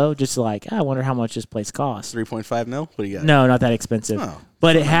Zillow just to like, I wonder how much this place costs. 3.5 mil? What do you got? No, not that expensive. Oh,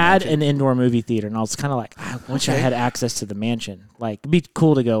 but it had an indoor movie theater, and I was kind of like, I wish I had access to the mansion. Like, it'd be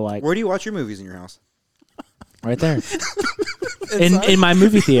cool to go like Where do you watch your movies in your house? right there in my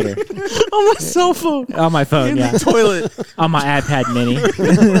movie theater On my cell phone. on my phone. Yeah, Toilet. on my iPad Mini.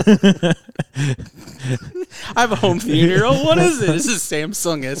 I have a home theater. Oh, what is it? This is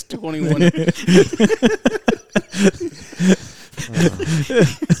Samsung S21.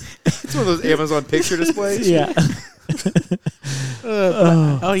 It's one of those Amazon picture displays. Yeah.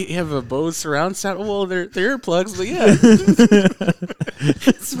 Oh, you have a Bose surround sound? Well, they're earplugs, but yeah,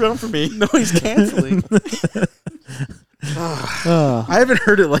 It's around for me. noise canceling. I haven't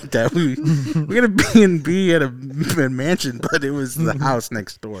heard it like that. We got a B&B at a mansion, but it was the house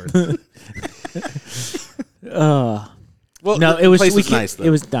next door. Well, No, the it was place we was could- nice though. It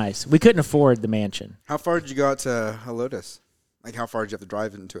was nice. We couldn't afford the mansion. How far did you go out to Helotes? Like, how far did you have to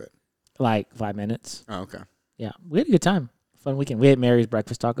drive into it? Like 5 minutes. Oh, okay. Yeah, we had a good time. Fun weekend. We had Mary's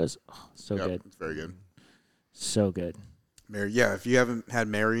breakfast tacos. Oh, so Yep, good, it's very good. so good. Mary, yeah, if you haven't had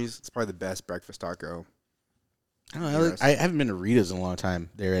Mary's, it's probably the best breakfast taco. I don't know, I haven't been to Rita's in a long time.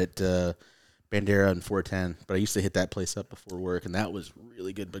 They're at Bandera and 410, but I used to hit that place up before work, and that was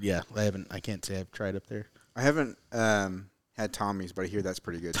really good. But yeah, I can't say I've tried up there. I haven't had Tommy's, but I hear that's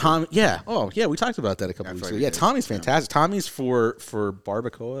pretty good. Tom, yeah. Oh, yeah. We talked about that a couple Yeah, I weeks feel ago. like Yeah, we did. Tommy's Yeah. fantastic. Tommy's for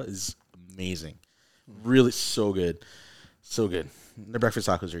barbacoa is amazing. Really, so good, so good. Their breakfast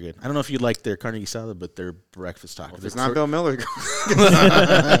tacos are good. I don't know if you like their Carnegie salad, but their breakfast tacos. If it's not Bill Miller,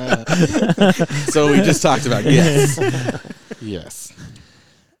 So we just talked about yes, yes.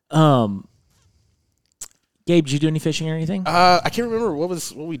 Gabe, did you do any fishing or anything? I can't remember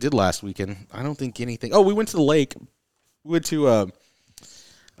what we did last weekend. I don't think anything. Oh, we went to the lake. We went to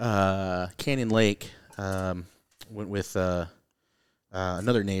Canyon Lake. Went with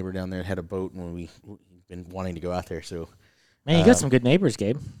another neighbor down there. Had a boat, and we've been wanting to go out there. So Man, you got some good neighbors,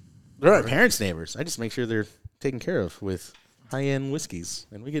 Gabe. They're our parents' neighbors. I just make sure they're taken care of with high-end whiskeys,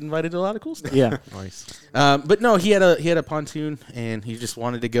 and we get invited to a lot of cool stuff. Yeah. Nice. But no, he had a pontoon, and he just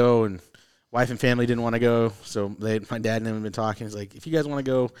wanted to go, and wife and family didn't want to go, so my dad and him have been talking. He's like, if you guys want to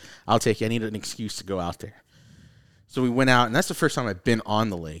go, I'll take you. I need an excuse to go out there. So we went out, and that's the first time I've been on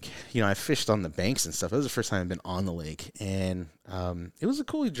the lake. You know, I fished on the banks and stuff. That was the first time I've been on the lake, and it was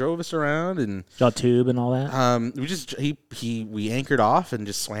cool. He drove us around, and Y'all tube and all that. we anchored off and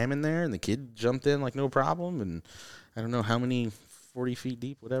just swam in there, and the kid jumped in like no problem. And I don't know how many 40 feet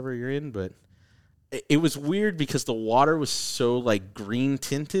deep, whatever you're in, but it was weird because the water was so like green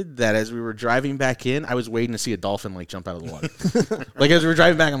tinted that as we were driving back in, I was waiting to see a dolphin like jump out of the water. Like as we were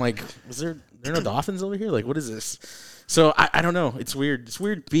driving back, I'm like, there are no dolphins over here? Like, what is this? So I don't know. It's weird. It's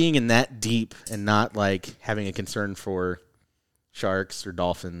weird being in that deep and not like having a concern for sharks or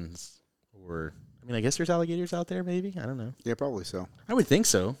dolphins or, I mean, I guess there's alligators out there maybe. I don't know. Yeah, probably so. I would think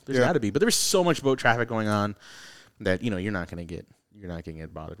so. There's got to be. But there was so much boat traffic going on that, you know, you're not going to get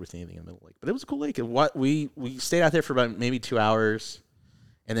bothered with anything in the middle of the lake. But it was a cool lake. We stayed out there for about maybe 2 hours,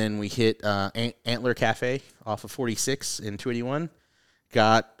 and then we hit Antler Cafe off of 46 in 281.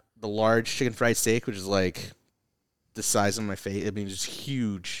 Got the large chicken fried steak, which is like the size of my face. I mean, it's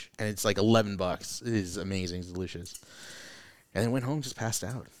huge, and it's like $11. It is amazing. It's delicious. And then went home, just passed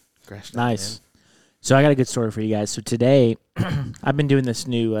out. Crashed out, Nice. man. So I got a good story for you guys. So today, I've been doing this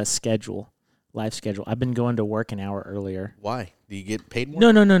new life schedule. I've been going to work an hour earlier. Why? Do you get paid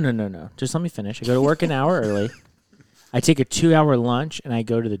more? No. Just let me finish. I go to work an hour early. I take a 2-hour lunch, and I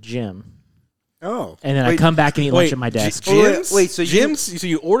go to the gym. Oh. And then I come back and eat lunch at my desk. Gyms? Wait, so gyms? So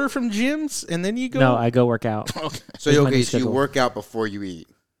you order from gyms and then you go? No, I go work out. Okay. So, Here's my okay, new so you schedule. work out before you eat.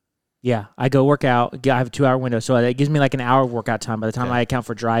 Yeah, I go work out. I have a 2-hour window, so it gives me like an hour of workout time by the time I account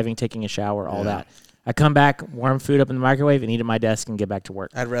for driving, taking a shower, all that. I come back, warm food up in the microwave, and eat at my desk and get back to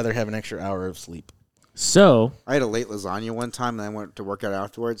work. I'd rather have an extra hour of sleep. So I had a late lasagna one time, and I went to work out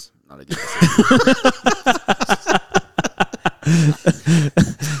afterwards. Not again.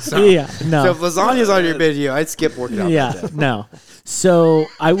 So if lasagna's on your video, I'd skip working out. Yeah, that day. no. So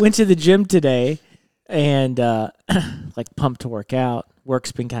I went to the gym today and like pumped to work out.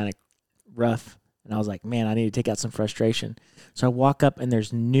 Work's been kind of rough. And I was like, man, I need to take out some frustration. So I walk up and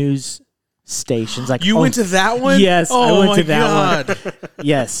there's news stations. Like, You went to that one? Yes, oh I went my to that God. one.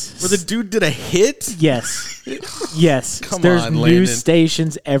 Yes. Where the dude did a hit? Yes. Yes. Come There's on, news Landon.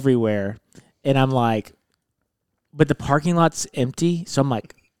 stations everywhere. And I'm like, but the parking lot's empty. So I'm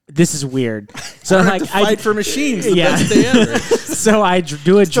like, this is weird. So I like, have to fight for machines. The Yeah. best day ever. so I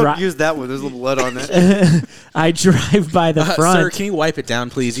do a Don't drive. use that one. There's a little blood on it. I drive by the front. Sir, can you wipe it down,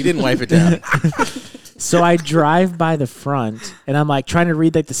 please? You didn't wipe it down. So I drive by the front, and I'm like trying to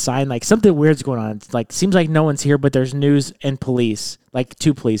read like the sign, like something weird's going on. It's like seems like no one's here, but there's news and police, like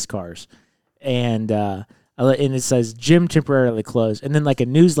 2 police cars, and it says gym temporarily closed. And then like a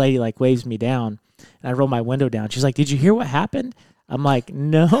news lady like waves me down, and I roll my window down. She's like, "Did you hear what happened?" I'm like,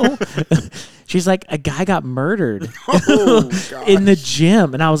 "No." She's like, "A guy got murdered in the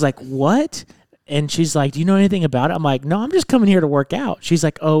gym," and I was like, "What?" And she's like, "Do you know anything about it?" I'm like, "No, I'm just coming here to work out." She's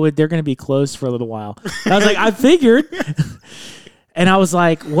like, "Oh, they're going to be closed for a little while." And I was like, "I figured." And I was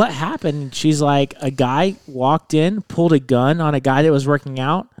like, "What happened?" She's like, "A guy walked in, pulled a gun on a guy that was working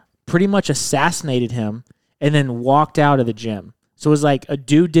out, pretty much assassinated him, and then walked out of the gym." So it was like a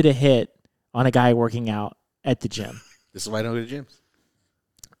dude did a hit on a guy working out at the gym. This is why I don't go to gyms.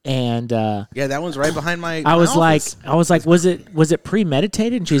 And Yeah, that one's right behind my I was office. like, was it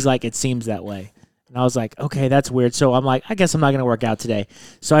premeditated? And she's like, "It seems that way." And I was like, "Okay, that's weird." So I'm like, I guess I'm not going to work out today.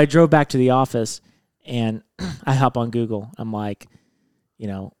 So I drove back to the office, and I hop on Google. I'm like,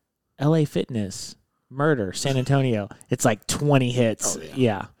 LA Fitness, murder, San Antonio. It's like 20 hits. Oh,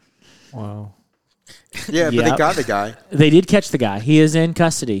 yeah. Wow. Yeah, but they Yep. got the guy. They did catch the guy. He is in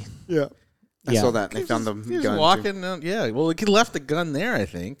custody. Yeah. I Yeah. saw that. They found the He was gun. too. walking. Yeah, well, he left the gun there, I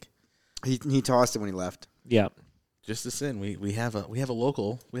think. He tossed it when he left. Yeah. Just a sin. We have a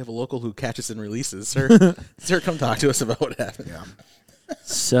local who catches and releases. Sir, sir, come talk to us about what happened. Yeah.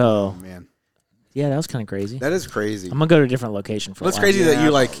 So, Oh man, yeah, that was kind of crazy. that is crazy. I'm going to go to a different location for Well, it's a while. crazy that you I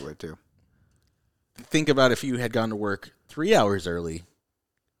like probably would too. think about if you had gone to work 3 hours early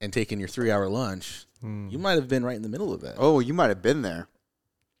and taken your 3-hour lunch. You might have been right in the middle of that. Oh, you might have been there.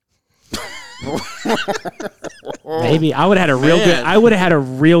 Maybe I would have had a real good. Man. I would have had a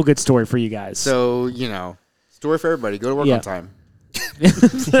real good story for you guys. So story for everybody. Go to work Yeah. on time.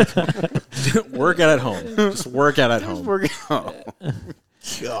 Work out at home. Just work out at Just home. work out.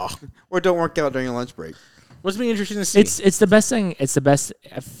 Or don't work out during your lunch break. What's be interesting to see? It's the best thing. It's the best.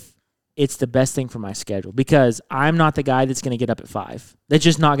 it's the best thing for my schedule because I'm not the guy that's going to get up at 5. That's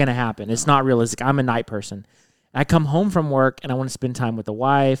just not going to happen. It's not realistic. I'm a night person. I come home from work and I want to spend time with the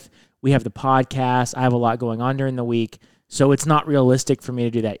wife. We have the podcast. I have a lot going on during the week. So it's not realistic for me to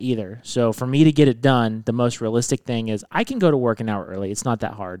do that either. So for me to get it done, the most realistic thing is I can go to work an hour early. It's not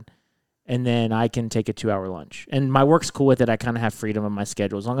that hard. And then I can take a 2-hour lunch. And my work's cool with it. I kind of have freedom in my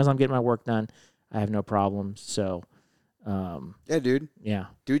schedule. As long as I'm getting my work done, I have no problems. So, Yeah, dude. yeah.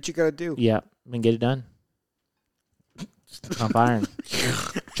 Do what you got to do. Yeah. And get it done. Pump iron.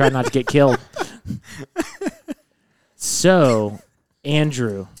 Try not to get killed. So,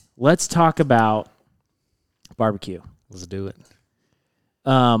 Andrew, let's talk about barbecue. Let's do it.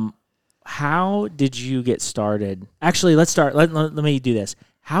 How did you get started? Actually, let's start. Let me do this.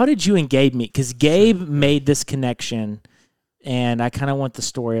 How did you and Gabe meet? Because Gabe made this connection, and I kind of want the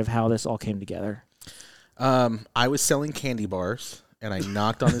story of how this all came together. I was selling candy bars, and I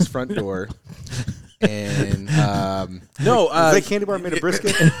knocked on his front door. And Is that candy bar made of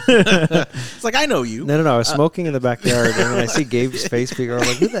brisket? it's like, I know you. No. I was smoking in the backyard, and then I see Gabe's face figure. I'm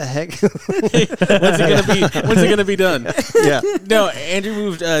like, who the heck? When's it gonna be done? Yeah. No, Andrew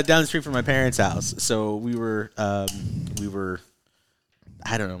moved down the street from my parents' house, so we were.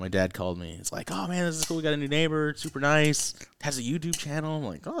 I don't know. My dad called me. It's like, oh man, this is cool. We got a new neighbor. It's super nice. Has a YouTube channel. I'm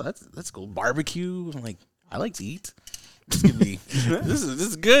like, oh, that's cool. Barbecue. I'm like, I like to eat. This could be. this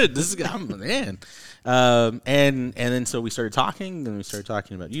is good. This is good. I'm man. And then so we started talking. Then we started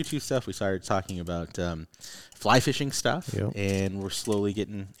talking about YouTube stuff. We started talking about fly fishing stuff, Yep. and we're slowly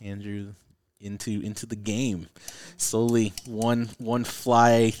getting Andrew into the game. Slowly, one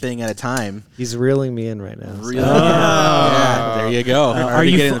fly thing at a time. He's reeling me in right now. Really? Yeah, there you go. Are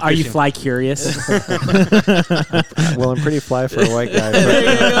you fly curious? Well, I'm pretty fly for a white guy. There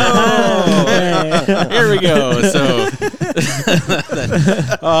you go. Here we go. So,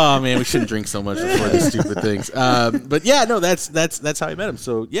 oh man, we shouldn't drink so much before these stupid things. But yeah, no, that's how I met him.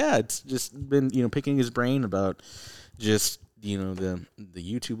 So yeah, it's just been picking his brain about just the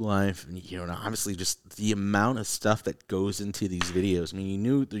YouTube life, and obviously just the amount of stuff that goes into these videos. I mean, you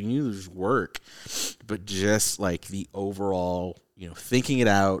knew there's work, but just like the overall, thinking it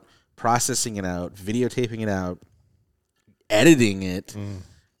out, processing it out, videotaping it out, editing it,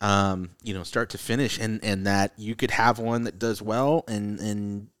 start to finish, and that you could have one that does well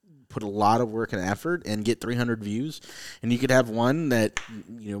and put a lot of work and effort and get 300 views, and you could have one that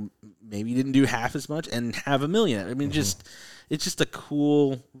maybe didn't do half as much and have 1 million. I mean, it's just a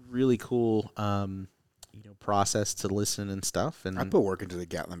cool, really cool process to listen and stuff. And I put work into the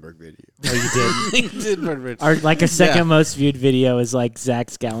Gatlinburg video. Oh, you did. you did. Our second most viewed video is like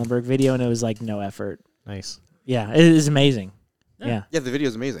Zach's Gallenberg video, and it was like no effort. Nice. Yeah, it is amazing. Yeah. Yeah, the video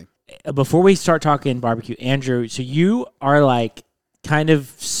is amazing. Before we start talking barbecue, Andrew, so you are like kind of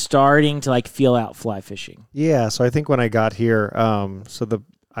starting to like feel out fly fishing. Yeah. So I think when I got here,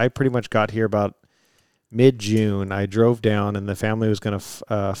 I pretty much got here about mid-June. I drove down, and the family was going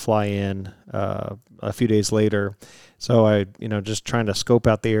to fly in a few days later. So I, just trying to scope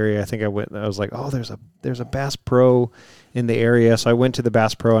out the area. I think I was like, oh, there's a Bass Pro in the area. So I went to the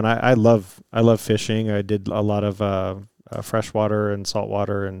Bass Pro, and I love fishing. I did a lot of freshwater and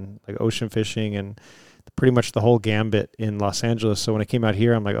saltwater and like ocean fishing and pretty much the whole gambit in Los Angeles. So when I came out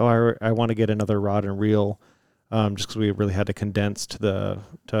here, I'm like, oh, I want to get another rod and reel, just because we really had to condense to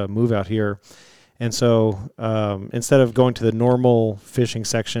move out here. And so instead of going to the normal fishing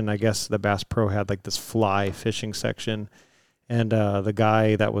section, I guess the Bass Pro had like this fly fishing section. And the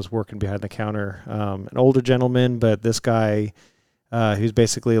guy that was working behind the counter, an older gentleman, but this guy, he's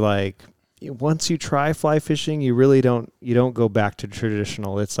basically like, once you try fly fishing, you really don't go back to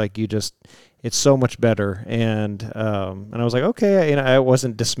traditional. It's like it's so much better. And I was like, okay, I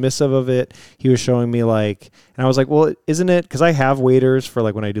wasn't dismissive of it. He was showing me and I was like, well, isn't it? Because I have waders for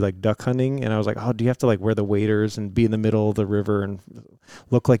like when I do like duck hunting, and I was like, oh, do you have to like wear the waders and be in the middle of the river and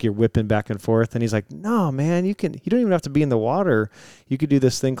look like you're whipping back and forth? And he's like, no, man, you don't even have to be in the water. You could do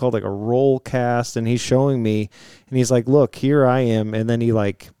this thing called like a roll cast. And he's showing me, and he's like, look, here I am. And then he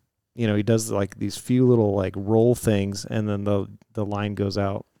he does like these few little like roll things, and then the line goes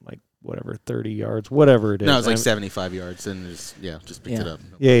out like whatever 30 yards, whatever it is. No, it's like 75 yards, and just picked it up.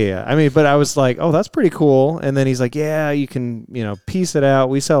 Yeah. I mean, but I was like, oh, that's pretty cool. And then he's like, yeah, you can piece it out.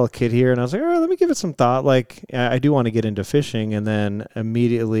 We sell a kit here, and I was like, all right, let me give it some thought. Like, I do want to get into fishing. And then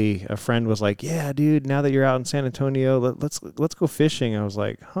immediately a friend was like, yeah, dude, now that you're out in San Antonio, let's go fishing. I was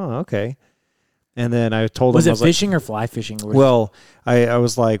like, huh, okay. And then I told him, was it fishing or fly fishing? Well, I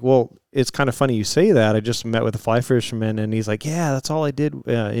was like, well, it's kind of funny you say that. I just met with a fly fisherman, and he's like, yeah, that's all I did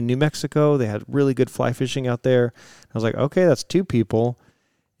in New Mexico. They had really good fly fishing out there. I was like, okay, that's 2 people.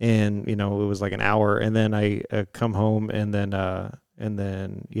 and it was like an hour, and then I come home, and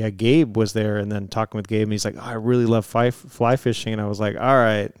then Gabe was there, and then talking with Gabe, and he's like, I really love fly fishing, and I was like, all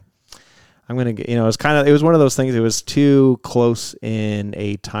right, I'm gonna get, it was one of those things. It was too close in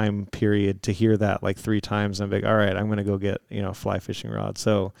a time period to hear that like 3 times. I'm like, all right, I'm gonna go get a fly fishing rod.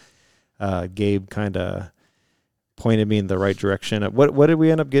 So Gabe kind of pointed me in the right direction. What did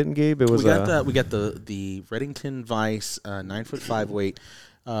we end up getting, Gabe? It was we got the Redington Vice 9'5" weight,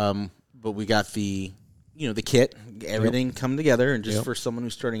 but we got the the kit, everything come together, and just for someone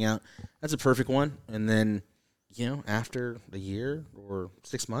who's starting out, that's a perfect one. And then after a year or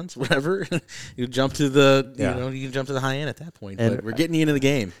 6 months, whatever, you jump to the you can jump to the high end at that point. And but we're getting you into the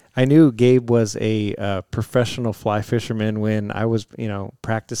game. I knew Gabe was a professional fly fisherman when I was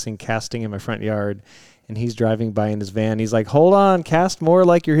practicing casting in my front yard. And he's driving by in his van. He's like, hold on, cast more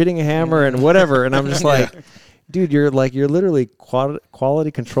like you're hitting a hammer and whatever. And I'm just like, dude, you're literally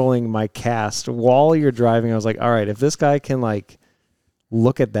quality controlling my cast while you're driving. I was like, all right, if this guy can like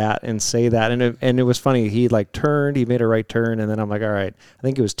look at that and say that. And it was funny. He like turned, he made a right turn. And then I'm like, all right, I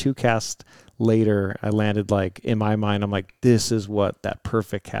think it was 2 casts later, I landed like, in my mind, I'm like, this is what that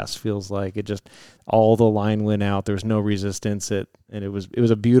perfect cast feels like. It just, all the line went out. There was no resistance. And it was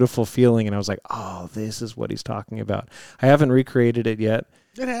a beautiful feeling. And I was like, oh, this is what he's talking about. I haven't recreated it yet.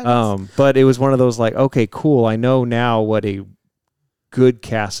 It happens. But it was one of those like, okay, cool. I know now what a good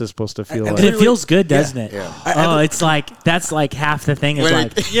cast is supposed to feel like. And it feels good, doesn't it? Yeah. It's like, that's like half the thing is When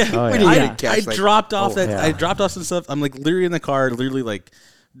like, it- Yeah, when I, you Yeah. get cast, like, dropped off yeah. I dropped off some stuff. I'm like literally in the car, literally like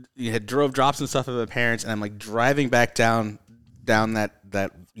dropped some stuff at my parents, and I'm like driving back down that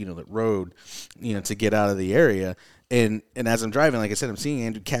that road, to get out of the area. And as I'm driving, like I said, I'm seeing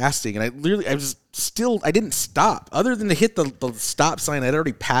Andrew casting, and I didn't stop other than to hit the stop sign. I'd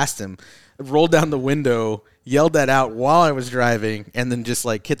already passed him, rolled down the window, yelled that out while I was driving, and then just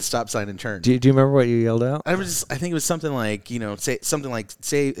like hit the stop sign and turned. Do you remember what you yelled out? I think it was something like, say something like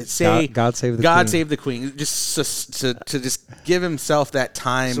say God save the God Queen. save the Queen, just to just give himself that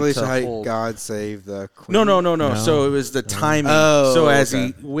time So to how hold. God save the Queen. No. So it was the timing. Oh, so as okay.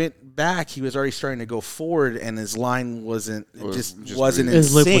 he went back, he was already starting to go forward, and his line wasn't just wasn't in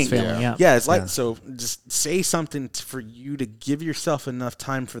his loop was sync. failing, yeah. Yeah, it's like so. Just say something for you to give yourself enough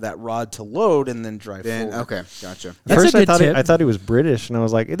time for that rod to load, and then drive Then forward. okay, gotcha. At That's first, a good tip. I thought he was British, and I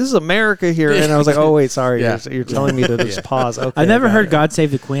was like, "This is America here." And I was like, "Oh wait, sorry, Yeah. you're telling me to just pause." Okay, I've never I got heard it. God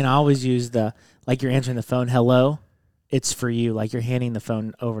Save the Queen. I always use like you're answering the phone, hello, it's for you. Like you're handing the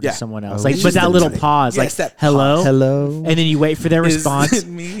phone over Yeah. to someone else. Oh. Like, It's but just that the little timing. pause, Yes, like that hello, Hello. and then you wait for their Is response. it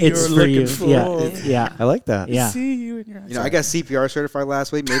me It's you're for you. looking for? Yeah. I like that. Yeah. See you in your eyes. I got CPR certified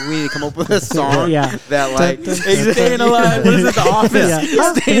last week. Maybe we need to come up with a song Yeah. that like Staying alive. What is it? The Office.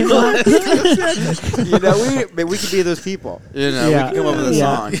 Yeah. Staying alive. we could be those people. We Yeah. can come up with a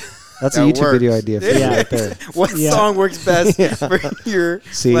Yeah. song. That's a That YouTube video works. idea for you Yeah. right there. What Yeah. song works best for your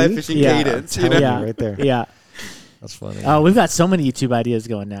See? fly fishing Yeah. cadence? Telling Yeah. you right there. Yeah. That's funny. Oh, we've got so many YouTube ideas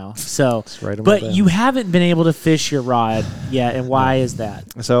going now. So, Just write 'em but down. you haven't been able to fish your rod yet, and why is that?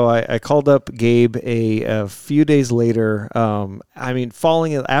 So I called up Gabe a few days later.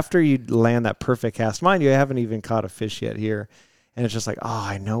 Falling after you land that perfect cast. Mind you, I haven't even caught a fish yet here. And it's just like, oh,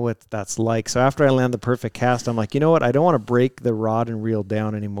 I know what that's like. So after I land the perfect cast, I'm like, you know what? I don't want to break the rod and reel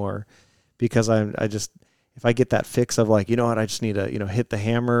down anymore, because if I get that fix of like, you know what, I just need to, hit the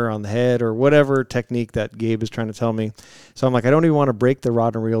hammer on the head or whatever technique that Gabe is trying to tell me. So I'm like, I don't even want to break the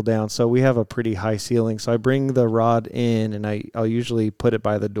rod and reel down. So we have a pretty high ceiling. So I bring the rod in, and I'll usually put it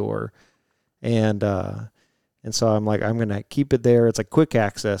by the door. And so I'm like, I'm going to keep it there. It's like quick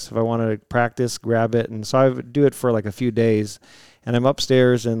access. If I want to practice, grab it. And so I would do it for like a few days. And I'm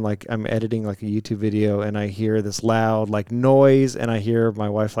upstairs, and like I'm editing like a YouTube video, and I hear this loud like noise, and I hear my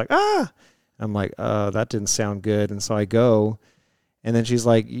wife like, ah. I'm like, that didn't sound good. And so I go, and then she's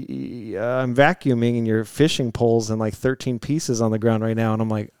like, I'm vacuuming, and your fishing pole's in like 13 pieces on the ground right now. And I'm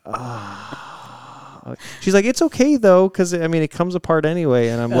like, She's like, it's okay though, because it comes apart anyway.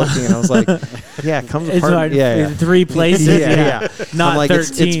 And I'm looking, and I was like, yeah, it comes It's apart. like Yeah. in 3 places. Yeah. Not I'm like,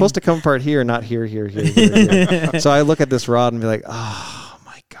 13. it's supposed to come apart here, not here. So I look at this rod and be like, oh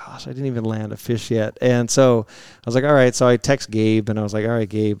my gosh, I didn't even land a fish yet. And so I was like, all right. So I text Gabe, and I was like, all right,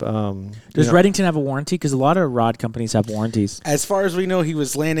 Gabe. Does Redington have a warranty? Because a lot of rod companies have warranties. As far as we know, he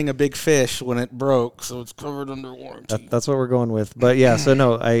was landing a big fish when it broke, so it's covered under warranty. That's what we're going with. But yeah, so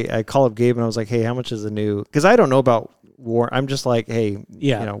no, I call up Gabe, and I was like, hey, how much is the new? Because I don't know about I'm just like, hey,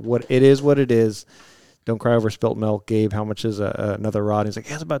 Yeah. what it is. Don't cry over spilt milk, Gabe. How much is another rod? He's like,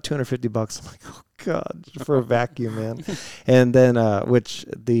 yeah, it's about $250. I'm like, oh God, for a vacuum, man. And then,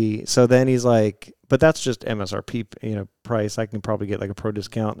 so then he's like, but that's just MSRP, price. I can probably get like a pro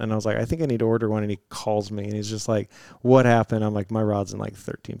discount. And I was like, I think I need to order one. And he calls me and he's just like, what happened? I'm like, my rod's in like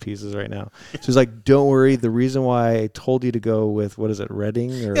 13 pieces right now. So he's like, don't worry. The reason why I told you to go with, what is it,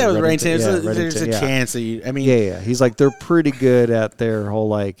 Redding? Or Yeah, with Reddington? Reddington. There's a yeah. chance that you, I mean. Yeah. He's like, they're pretty good at their whole,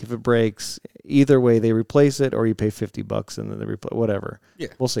 like, if it breaks, either way they replace it or you pay $50 and then they replace, whatever. Yeah.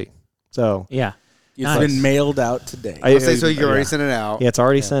 We'll see. So Yeah. It's Nice. been mailed out today. I'll say so. You already sent it out. yeah, it's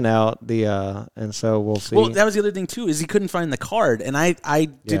already sent out. And so we'll see. Well, that was the other thing too, is he couldn't find the card, and I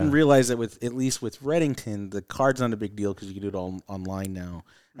didn't Yeah. realize that at least with Reddington, the card's not a big deal because you can do it all online now.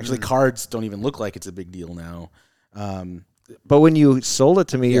 Actually, Mm-hmm. cards don't even look like it's a big deal now. But when you sold it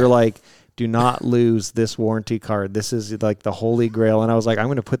to me, Yeah. you're like, do not lose this warranty card. This is like the holy grail. And I was like, I'm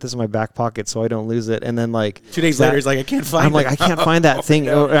going to put this in my back pocket so I don't lose it. And then like 2 days later, he's like, I can't find. I'm like, I can't find that thing.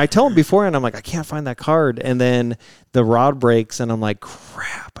 Or I tell him beforehand, I'm like, I can't find that card. And then the rod breaks, and I'm like,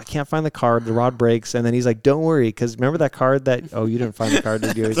 crap, I can't find the card. The rod breaks, and then he's like, don't worry, because remember that card that? Oh, you didn't find the card,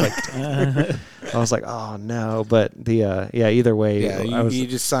 did you? He's like, I was like, oh no. But either way, Yeah, I was. you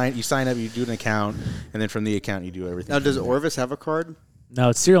just sign up, you do an account, and then from the account you do everything. Now, does Orvis have a card? No,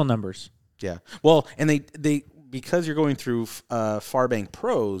 it's serial numbers. Yeah. Well, and they because you're going through Farbank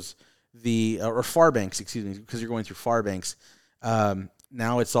Pros, or Farbanks, excuse me, because you're going through Farbanks.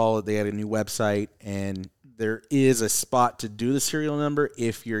 Now it's all, they had a new website, and there is a spot to do the serial number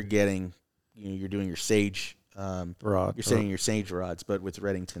if you're getting, you're doing your Sage Rod. You're saying your Sage rods, but with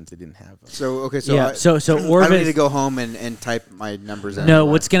Reddingtons they didn't have them. So okay, so yeah. So I don't Orvis. need to go home and type my numbers in. No,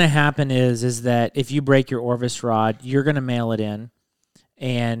 what's going to happen is that if you break your Orvis rod, you're going to mail it in,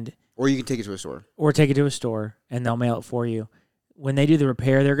 or you can take it to a store. or take it to a store, and they'll mail it for you. When they do the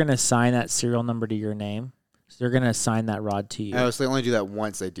repair, they're going to assign that serial number to your name. So they're going to assign that rod to you. Oh, so they only do that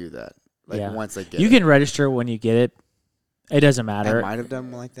once they do that. Like Yeah. once they get You it. can register when you get it. It doesn't I matter. might have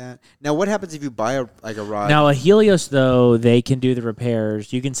done one like that. Now, what happens if you buy a rod? Now, a Helios, though, they can do the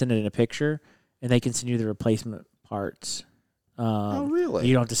repairs. You can send it in a picture, and they can send you the replacement parts. Oh, really?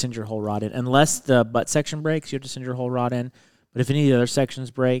 You don't have to send your whole rod in. Unless the butt section breaks, you have to send your whole rod in. But if any of the other sections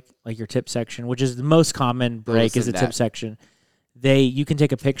break, like your tip section, which is the most common break is the send tip that. section, you can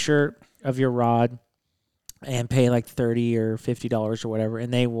take a picture of your rod and pay like $30 or $50 or whatever,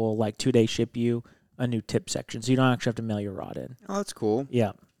 and they will like 2 days ship you a new tip section. So you don't actually have to mail your rod in. Oh, that's cool.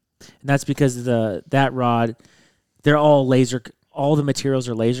 Yeah. And that's because that rod, they're all all the materials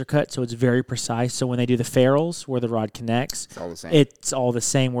are laser cut, so it's very precise. So when they do the ferrules where the rod connects, It's all the same. it's all the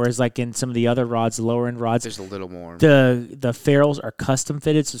same. Whereas like in some of the other rods, the lower end rods, There's a little more. the ferrules are custom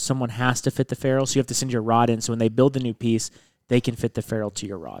fitted, so someone has to fit the ferrule. So you have to send your rod in. So when they build the new piece, they can fit the ferrule to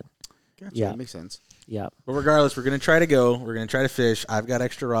your rod. Gotcha, yeah. that makes sense. Yeah. But regardless, we're going to try to go. We're going to try to fish. I've got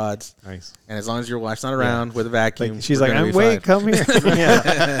extra rods. Nice. And as long as your wife's not around with a vacuum, Like, she's we're like, gonna I'm be wait, fine. come here.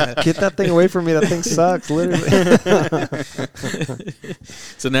 Yeah. Get that thing away from me. That thing sucks, literally.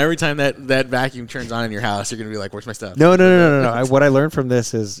 So now every time that vacuum turns on in your house, you're going to be like, where's my stuff? No. What I learned from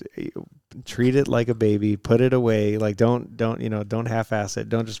this is treat it like a baby. Put it away. Like don't half-ass it.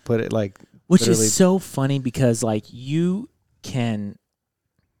 Don't just put it like. Which literally- is so funny because like you can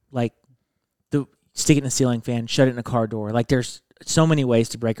like stick it in a ceiling fan, shut it in a car door. Like there's so many ways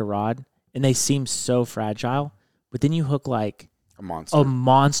to break a rod, and they seem so fragile. But then you hook like A monster. a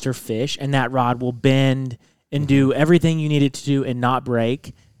monster fish, and that rod will bend and do everything you need it to do and not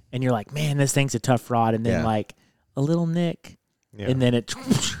break. And you're like, man, this thing's a tough rod. And then Yeah. like a little nick, Yeah. and then it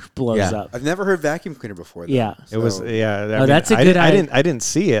blows Yeah. up. I've never heard vacuum cleaner before. Though. Yeah. It was So- yeah. that's a I good I didn't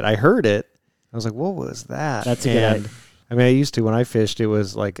see it. I heard it. I was like, what was that? That's a good And, idea. I mean, I used to when I fished. It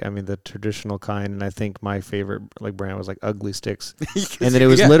was like the traditional kind, and I think my favorite like brand was like Ugly Sticks. And then it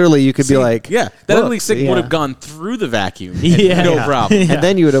was Yeah. literally you could See, be like, yeah, that look, ugly stick see? would Yeah. have gone through the vacuum. And Yeah. No Yeah. problem. Yeah. and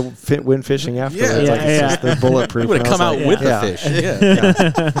then you would have went fishing afterwards. Yeah. Like, it's Yeah. just the bulletproof. It would and have I come was out like, with yeah. the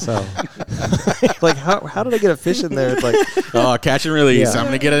fish. Yeah. So, like, how did I get a fish in there? It's like, Oh, catch and release. Yeah. I'm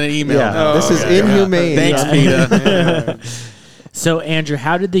going to get an email. yeah, Oh, this is okay. inhumane. Thanks, Yeah. Peter. So Andrew,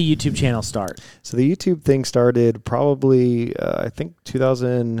 how did the YouTube channel start? So the YouTube thing started probably, I think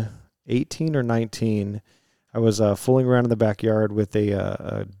 2018 or 19. I was fooling around in the backyard with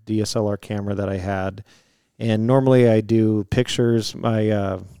a DSLR camera that I had. And normally I do pictures.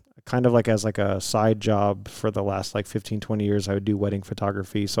 My kind of like as like a side job for the last like 15, 20 years, I would do wedding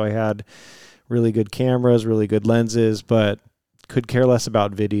photography. So I had really good cameras, really good lenses, but could care less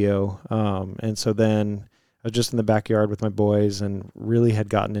about video. And so then I was just in the backyard with my boys and really had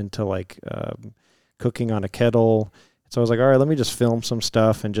gotten into like cooking on a kettle. So I was like, all right, let me just film some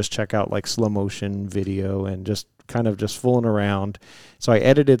stuff and just check out like slow motion video and just kind of just fooling around. So I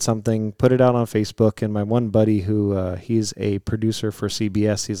edited something, put it out on Facebook, and my one buddy who he's a producer for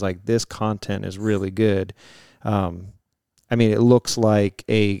CBS, he's like, this content is really good. I mean, it looks like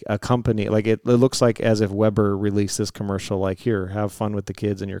a company, like it looks like as if Weber released this commercial, like, here, have fun with the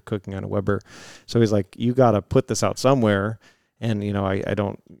kids and you're cooking on a Weber. So he's like, you got to put this out somewhere. And, you know,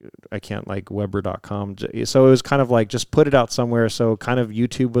 I can't like Weber.com. So it was kind of like, just put it out somewhere. So kind of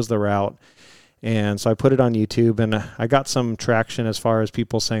YouTube was the route. And so I put it on YouTube, and I got some traction as far as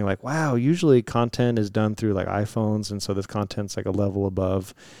people saying like, wow, usually content is done through like iPhones. And so this content's like a level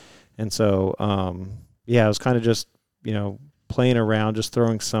above. And so, yeah, it was kind of just, you know, playing around, just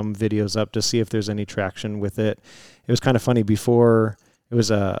throwing some videos up to see if there's any traction with it. It was kind of funny. Before, it was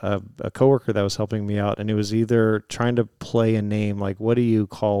a coworker that was helping me out, and it was either trying to play a name, like what do you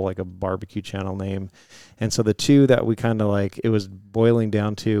call like a barbecue channel name? And so the two that we kind of like, it was boiling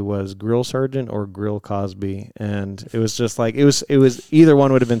down to was Grill Sergeant or Grill Cosby. And it was just like, it was either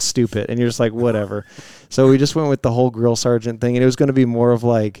one would have been stupid, and you're just like, whatever. So we just went with the whole Grill Sergeant thing, and it was going to be more of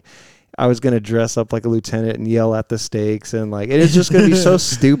like, I was going to dress up like a lieutenant and yell at the steaks, and like, it is just going to be so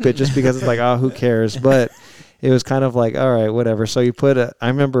stupid just because it's like, oh, who cares? But it was kind of like, all right, whatever. So you put I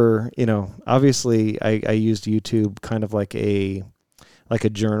remember, you know, obviously I used YouTube kind of like a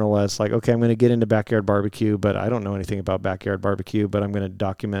journalist, like, okay, I'm going to get into backyard barbecue, but I don't know anything about backyard barbecue, but I'm going to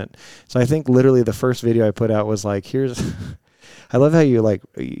document. So I think literally the first video I put out was like, here's, I love how you like,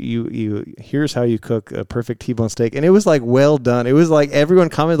 here's how you cook a perfect T-bone steak. And it was like, well done. It was like, everyone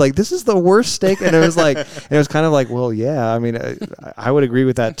commented like, this is the worst steak. And it was like, and it was kind of like, well, yeah, I mean, I would agree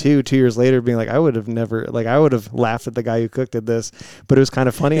with that too. 2 years later being like, I would have never, like, I would have laughed at the guy who cooked at this, but it was kind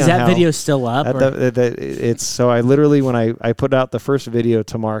of funny. Is that video still up? It's so I literally, when I put out the first video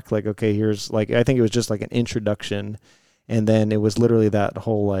to Mark, like, okay, here's like, I think it was just like an introduction. And then it was literally that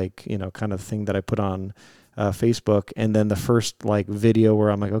whole like, you know, kind of thing that I put on Facebook, and then the first like video where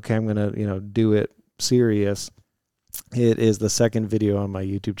I'm like, okay, I'm gonna, you know, do it serious. It is the second video on my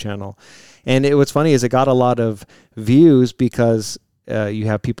YouTube channel, and what's funny is it got a lot of views because you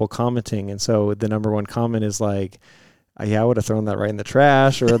have people commenting, and so the number one comment is like, yeah, I would have thrown that right in the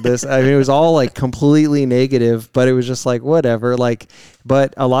trash, or this. I mean, it was all like completely negative, but it was just like whatever. Like,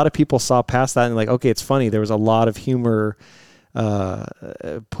 but a lot of people saw past that and like, okay, it's funny. There was a lot of humor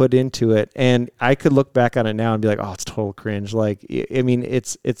put into it, and I could look back on it now and be like, oh, it's total cringe. Like, I mean,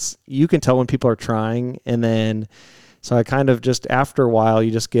 it's you can tell when people are trying, and then so I kind of just, after a while,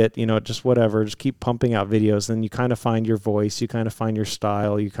 you just get, you know, just whatever, just keep pumping out videos, and you kind of find your voice, you kind of find your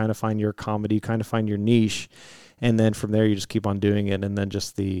style, you kind of find your comedy, you kind of find your niche, and then from there you just keep on doing it, and then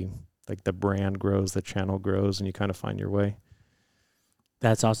just the brand grows, the channel grows, and you kind of find your way.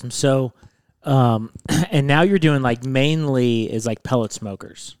 That's awesome. So and now you're doing like mainly is like pellet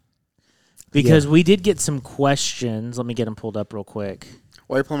smokers, because we did get some questions. Let me get them pulled up real quick.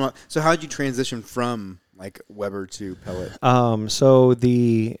 While you're pulling up, so how did you transition from like Weber to pellet? So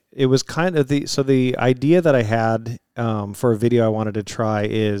it was kind of the idea that I had for a video I wanted to try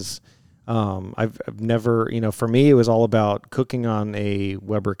is I've never, you know, for me it was all about cooking on a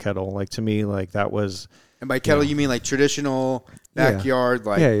Weber kettle. Like, to me, like, that was. And by kettle, you mean like traditional backyard,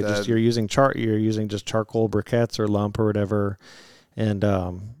 like you're using just charcoal briquettes or lump or whatever, and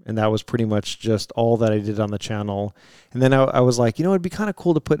that was pretty much just all that I did on the channel. And then I was like, you know, it'd be kind of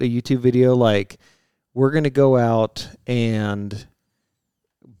cool to put a YouTube video like, we're gonna go out and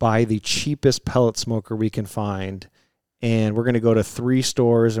buy the cheapest pellet smoker we can find, and we're gonna go to 3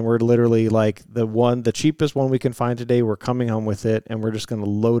 stores, and we're literally like the cheapest one we can find today. We're coming home with it, and we're just gonna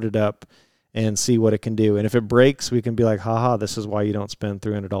load it up and see what it can do. And if it breaks, we can be like, haha, this is why you don't spend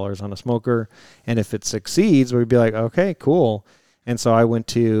 $300 on a smoker. And if it succeeds, we'd be like, okay, cool. And so I went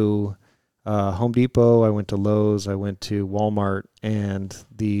to Home Depot, I went to Lowe's, I went to Walmart, and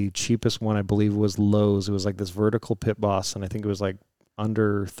the cheapest one I believe was Lowe's. It was like this vertical Pit Boss, and I think it was like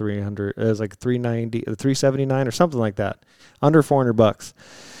under 300. It was like 390, 379 or something like that, under $400.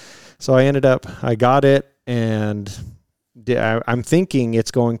 So I got it, and I'm thinking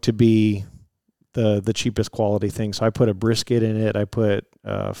it's going to be the cheapest quality thing. So I put a brisket in it. I put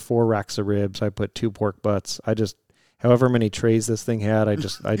 4 racks of ribs. I put 2 pork butts. I just, however many trays this thing had, I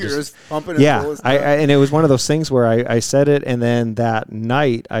just pumping yeah. And it was one of those things where I said it, and then that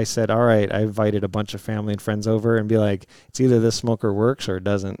night I said, all right, I invited a bunch of family and friends over and be like, it's either this smoker works or it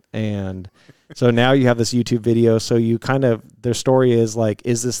doesn't. And So now you have this YouTube video. So you kind of, their story is like,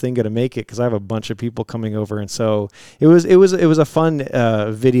 is this thing going to make it? Because I have a bunch of people coming over, and so it was a fun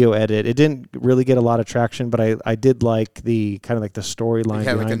video edit. It didn't really get a lot of traction, but I did like the kind of like the storyline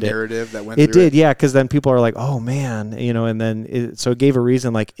Had behind like a it. narrative that went It through did, yeah, because then people are like, oh man, and then so it gave a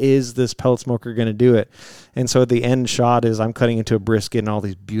reason, like, is this pellet smoker going to do it? And so the end shot is I'm cutting into a brisket, and all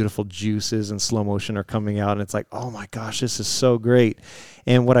these beautiful juices in slow motion are coming out, and it's like, oh my gosh, this is so great.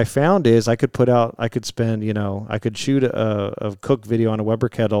 And what I found is I could shoot a cook video on a Weber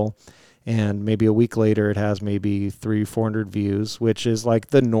kettle, and maybe a week later it has maybe 300-400 views, which is like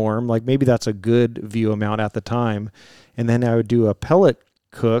the norm. Like maybe that's a good view amount at the time. And then I would do a pellet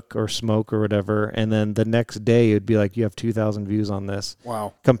cook or smoke or whatever, and then the next day it'd be like, you have 2,000 views on this.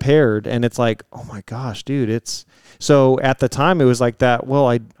 Wow. Compared, and it's like, oh my gosh, dude, it's so at the time it was like that. Well,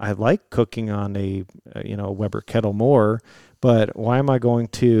 I like cooking on a Weber kettle more, but why am I going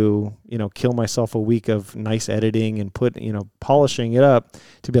to kill myself a week of nice editing and polishing it up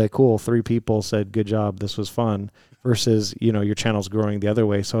to be like, cool, 3 people said good job, this was fun, versus your channel's growing the other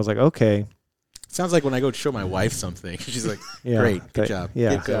way. So I was like, okay. Sounds like when I go show my wife something, she's like, Yeah, great, good job.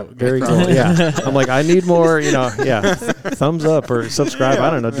 Yeah, Good job. very cool. Yeah, I'm like, I need more, thumbs up or subscribe. I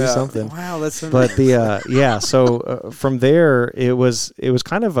don't know, do something. Wow, that's so But nice. so from there, it was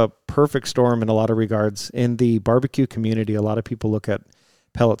kind of a perfect storm in a lot of regards. In the barbecue community, a lot of people look at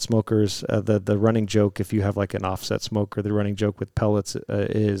pellet smokers. The running joke, if you have like an offset smoker, the running joke with pellets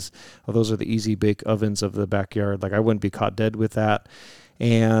is, those are the easy bake ovens of the backyard. Like I wouldn't be caught dead with that.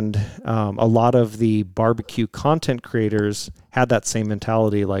 And a lot of the barbecue content creators had that same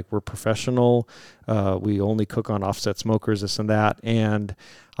mentality, like we're professional, we only cook on offset smokers, this and that. And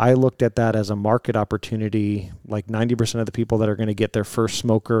I looked at that as a market opportunity. Like 90% of the people that are going to get their first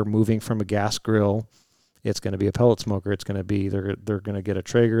smoker moving from a gas grill, it's going to be a pellet smoker. It's going to be, they're going to get a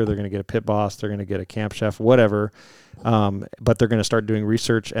Traeger, they're going to get a Pit Boss, they're going to get a Camp Chef, whatever. But they're going to start doing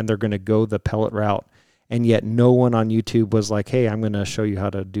research, and they're going to go the pellet route. And yet no one on YouTube was like, hey, I'm going to show you how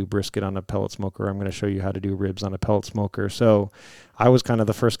to do brisket on a pellet smoker. I'm going to show you how to do ribs on a pellet smoker. So I was kind of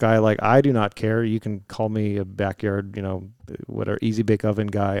the first guy, like, I do not care. You can call me a backyard, whatever, easy bake oven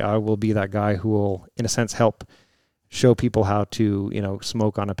guy. I will be that guy who will, in a sense, help show people how to,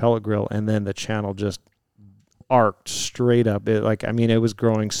 smoke on a pellet grill. And then the channel just arced straight up. It was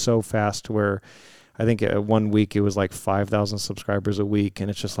growing so fast where I think 1 week it was like 5,000 subscribers a week,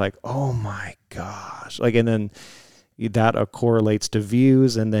 and it's just like, oh my gosh! And then that correlates to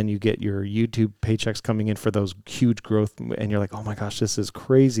views, and then you get your YouTube paychecks coming in for those huge growth, and you're like, oh my gosh, this is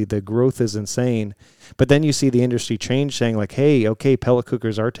crazy. The growth is insane. But then you see the industry change, saying like, hey, okay, pellet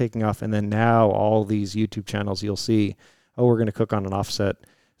cookers are taking off, and then now all these YouTube channels you'll see, oh, we're going to cook on an offset.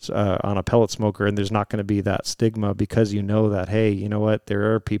 On a pellet smoker, and there's not going to be that stigma, because that, hey, you know what,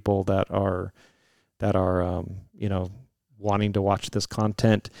 there are people that are wanting to watch this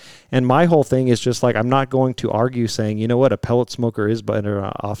content. And my whole thing is just like, I'm not going to argue saying, you know what, a pellet smoker is better than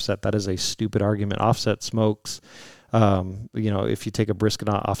an offset. That is a stupid argument. Offset smokes, if you take a brisket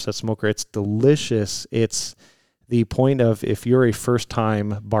on offset smoker, it's delicious. It's the point of, if you're a first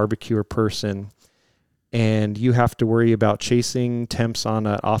time barbecuer person and you have to worry about chasing temps on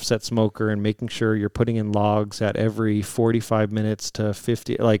an offset smoker and making sure you're putting in logs at every 45 minutes to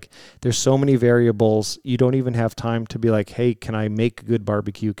 50. Like, there's so many variables. You don't even have time to be like, hey, can I make good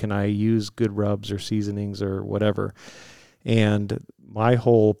barbecue? Can I use good rubs or seasonings or whatever? And my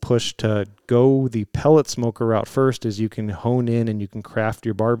whole push to go the pellet smoker route first is you can hone in and you can craft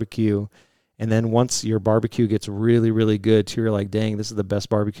your barbecue. And then once your barbecue gets really, really good, to you're like, dang, this is the best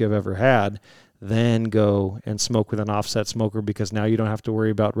barbecue I've ever had, then go and smoke with an offset smoker, because now you don't have to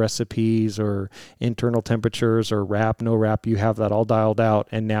worry about recipes or internal temperatures or wrap, no wrap. You have that all dialed out,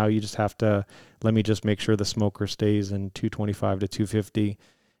 and now you just have to, let me just make sure the smoker stays in 225 to 250,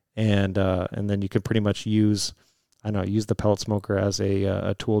 and then you can pretty much use the pellet smoker as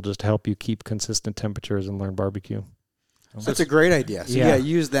a tool just to help you keep consistent temperatures and learn barbecue. That's a great idea. So Yeah.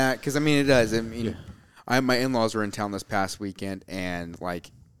 use that, because it does. My in-laws were in town this past weekend, and like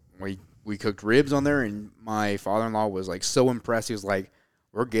we cooked ribs on there, and my father-in-law was like so impressed. He was like,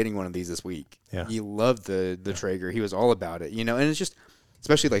 we're getting one of these this week. Yeah. He loved the Traeger. He was all about it, and it's just,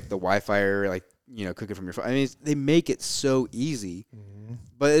 especially like the Wi-Fi, or like, cooking from your phone. I mean, they make it so easy,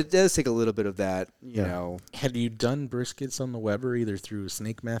 but it does take a little bit of that, you know. Had you done briskets on the Weber either through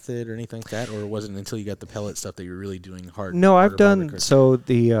snake method or anything like that, or was it until you got the pellet stuff that you were really doing hard? No, I've harder done, barbecue? so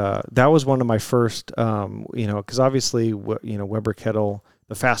that was one of my first, because obviously, Weber kettle,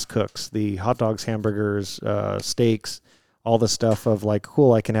 the fast cooks, the hot dogs, hamburgers, steaks, all the stuff of like,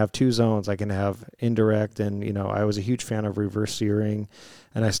 cool, I can have 2 zones, I can have indirect, and I was a huge fan of reverse searing,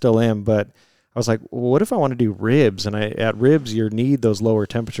 and I still am, but I was like, well, what if I want to do ribs? And at ribs, you need those lower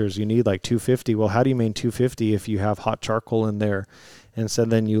temperatures. You need like 250. Well, how do you maintain 250 if you have hot charcoal in there? And so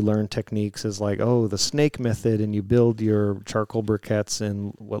then you learn techniques as like, the snake method, and you build your charcoal briquettes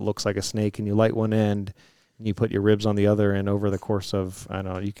in what looks like a snake, and you light one end, and you put your ribs on the other, and over the course of, I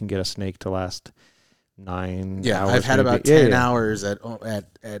don't know, you can get a snake to last 9 Yeah, hours. I've had maybe. about 10 hours at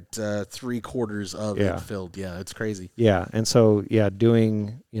 3/4 of Yeah. it filled. Yeah, it's crazy. Yeah, and so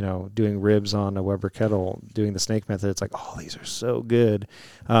doing ribs on a Weber kettle, doing the snake method, it's like, these are so good.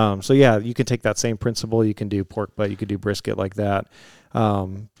 So yeah, you can take that same principle. You can do pork butt, you could do brisket like that.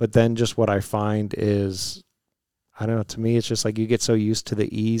 But then just what I find is, I don't know, to me, it's just like you get so used to the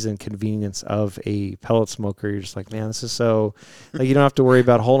ease and convenience of a pellet smoker. You're just like, man, this is so, like, you don't have to worry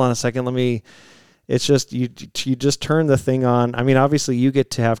about, hold on a second, it's just, you just turn the thing on. I mean, obviously you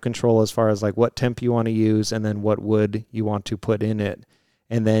get to have control as far as like what temp you want to use and then what wood you want to put in it.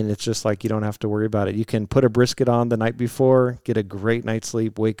 And then it's just like, you don't have to worry about it. You can put a brisket on the night before, get a great night's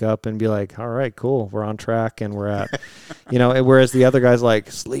sleep, wake up and be like, all right, cool, we're on track and we're at, whereas the other guy's like,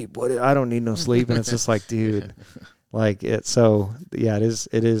 sleep, I don't need no sleep. And it's just like, dude, like it. So yeah, it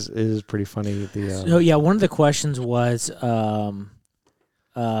is pretty funny. One of the questions was,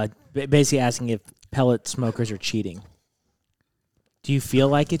 basically asking if pellet smokers are cheating. Do you feel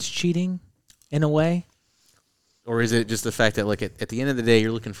like it's cheating in a way? Or is it just the fact that, like, at the end of the day,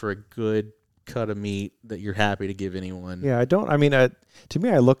 you're looking for a good cut of meat that you're happy to give anyone? Yeah, to me,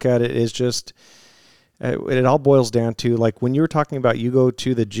 I look at it as just, it all boils down to, like, when you were talking about you go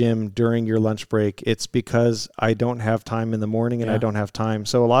to the gym during your lunch break, it's because I don't have time in the morning and I don't have time.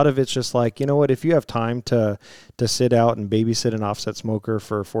 So a lot of it's just like, you know what, if you have time to sit out and babysit an offset smoker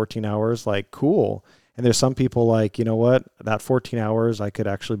for 14 hours, like, cool. And there's some people like, you know what, that 14 hours, I could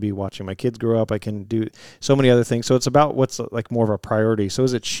actually be watching my kids grow up. I can do so many other things. So it's about what's like more of a priority. So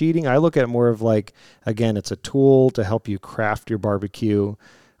is it cheating? I look at it more of like, again, it's a tool to help you craft your barbecue.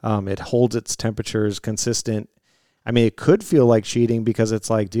 It holds its temperatures consistent. I mean, it could feel like cheating because it's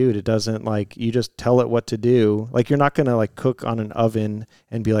like, dude, it doesn't, like, you just tell it what to do. Like, you're not going to like cook on an oven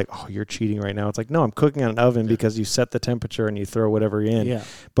and be like, oh, you're cheating right now. It's like, no, I'm cooking on an oven because you set the temperature and you throw whatever in. Yeah.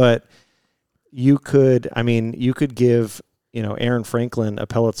 But you could give, Aaron Franklin a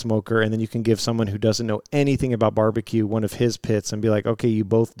pellet smoker, and then you can give someone who doesn't know anything about barbecue one of his pits and be like, okay, you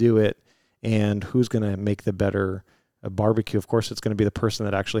both do it. And who's going to make the better barbecue? Of course, it's going to be the person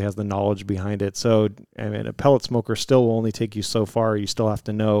that actually has the knowledge behind it. So, I mean, a pellet smoker still will only take you so far. You still have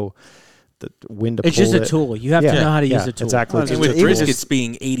to know when to pull it. It's just a tool. You have to know how to use the tool. Exactly. And with briskets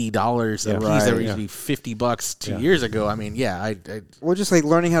being $80 a piece, that used to be $50 2 years ago. I mean, Well, just like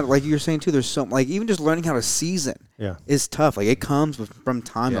learning how to, like you were saying too, there's so, like, even just learning how to season is tough. Like, it comes from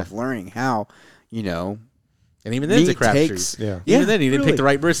time of learning how, and even then, it's a crapshoot. Even then, you didn't pick the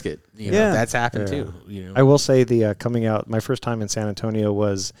right brisket. That's happened too. I will say coming out, my first time in San Antonio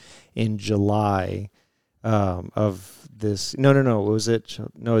was in July of this. No.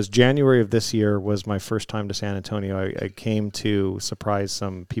 It was January of this year was my first time to San Antonio. I came to surprise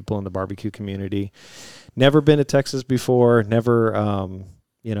some people in the barbecue community. Never been to Texas before. Never,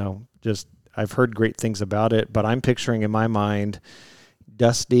 just I've heard great things about it. But I'm picturing in my mind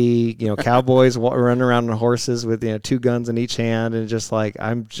dusty, cowboys running around on horses with, 2 guns in each hand. And just like,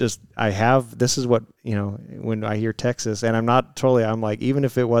 this is what, when I hear Texas, and I'm like, even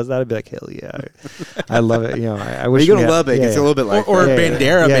if it was that, I'd be like, hell yeah. I love it. I wish you go to Lubbock, it's a little bit like or that.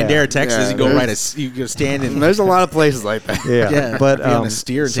 Bandera, Texas, you go stand in. There's a lot of places like that. Yeah. But on a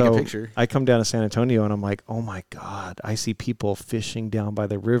steer and take a picture. I come down to San Antonio and I'm like, oh my God, I see people fishing down by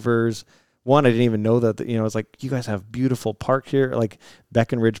the rivers. One, I didn't even know that, it's like, you guys have beautiful park here, like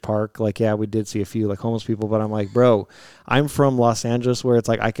Breckenridge Park. Like, yeah, we did see a few like homeless people, but I'm like, bro, I'm from Los Angeles where it's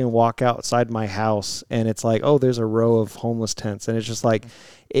like, I can walk outside my house and it's like, oh, there's a row of homeless tents. And it's just like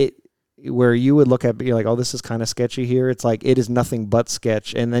where you would look at, you're like, oh, this is kind of sketchy here. It's like, it is nothing but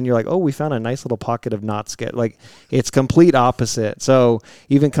sketch. And then you're like, oh, we found a nice little pocket of not sketch. Like, it's complete opposite. So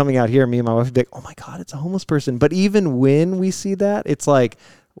even coming out here, me and my wife would be like, oh my God, it's a homeless person. But even when we see that, it's like,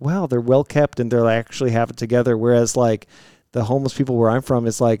 wow, they're well kept and they're actually have it together. Whereas like the homeless people where I'm from,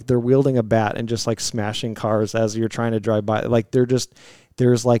 it's like they're wielding a bat and just like smashing cars as you're trying to drive by. Like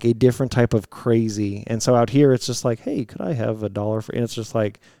there's like a different type of crazy. And so out here, it's just like, hey, could I have $1 for? And it's just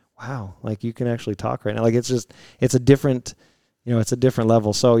like, wow, like you can actually talk right now. Like it's a different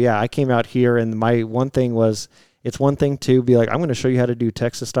level. So yeah, I came out here and my one thing was, it's one thing to be like, I'm going to show you how to do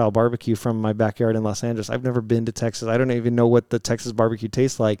Texas style barbecue from my backyard in Los Angeles. I've never been to Texas. I don't even know what the Texas barbecue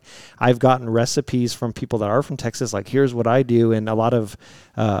tastes like. I've gotten recipes from people that are from Texas. Like, here's what I do. And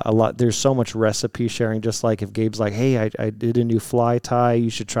there's so much recipe sharing. Just like if Gabe's like, hey, I did a new fly tie,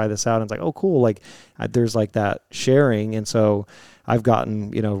 you should try this out. And it's like, oh, cool. Like there's like that sharing. And so I've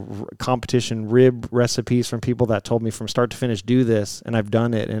gotten, competition rib recipes from people that told me from start to finish, do this. And I've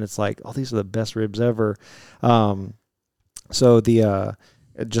done it. And it's like, oh, these are the best ribs ever. So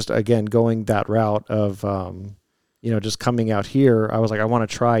just again, going that route of, just coming out here, I was like, I want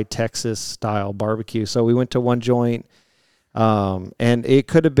to try Texas style barbecue. So we went to one joint, and it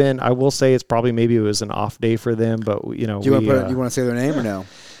could have been, I will say maybe it was an off day for them, but do you want to say their name or no?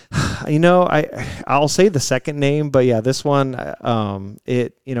 I'll say the second name, but yeah, this one,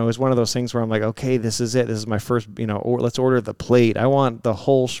 it is one of those things where I'm like, okay, this is it. This is my first, let's order the plate. I want the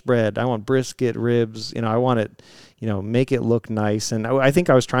whole spread. I want brisket, ribs. I want it, make it look nice. And I think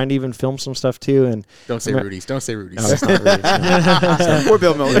I was trying to even film some stuff too. And don't say Rudy's. Don't say Rudy's. No, it's not Rudy's. Or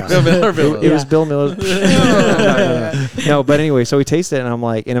Bill Miller. Yeah. It was Bill Miller. No, but anyway, so we tasted it, and I'm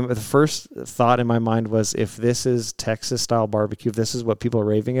like, and the first thought in my mind was, if this is Texas style barbecue, if this is what people are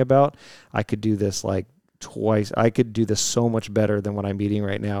raving about, I could do this like twice. I could do this so much better than what I'm eating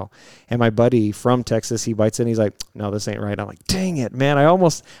right now. And my buddy from Texas, he bites it and he's like, no, this ain't right. I'm like, dang it, man. I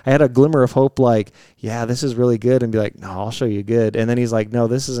had a glimmer of hope, like, yeah, this is really good. And be like, no, I'll show you good. And then he's like, no,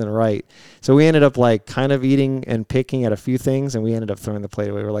 this isn't right. So we ended up like kind of eating and picking at a few things, and we ended up throwing the plate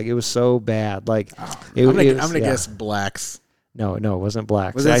away. We're like, it was so bad. Like, I'm gonna guess Black's. No, it wasn't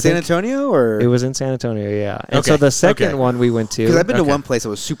Black. Was it San Antonio or? It was in San Antonio, yeah. And okay. so the second one we went to. Because I've been to one place that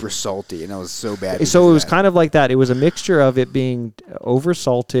was super salty, and it was so bad. So it was kind of like that. It was a mixture of it being over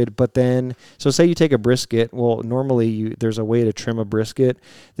salted, but then, so say you take a brisket. Well, normally there's a way to trim a brisket.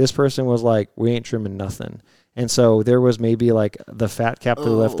 This person was like, we ain't trimming nothing. And so there was maybe like the fat cap that they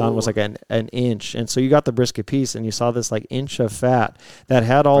left on was like an inch. And so you got the brisket piece and you saw this like inch of fat that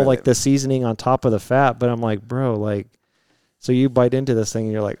had all like the seasoning on top of the fat. But I'm like, bro, like, so you bite into this thing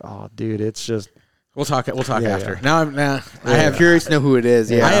and you're like, oh, dude, it's just. We'll talk after. Yeah. I'm curious to know who it is.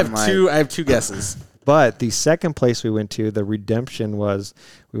 Yeah, I have two guesses. But the second place we went to, the redemption was,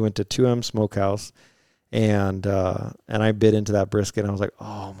 we went to 2M Smokehouse, and I bit into that brisket, and I was like,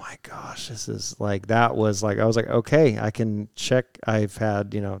 oh my gosh, this is like, that was like, I was like, okay, I can check. I've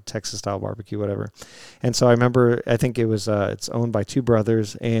had, Texas style barbecue, whatever. And so I remember, I think it was, it's owned by two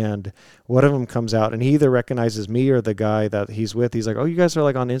brothers, and one of them comes out and he either recognizes me or the guy that he's with. He's like, oh, you guys are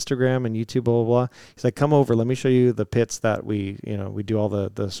like on Instagram and YouTube, blah, blah, blah. He's like, come over, let me show you the pits that we do all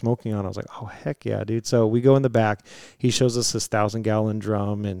the smoking on. I was like, oh, heck yeah, dude. So we go in the back. He shows us this 1,000-gallon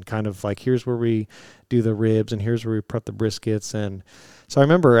drum and kind of like, here's where we do the ribs and here's where we prep the briskets. And so I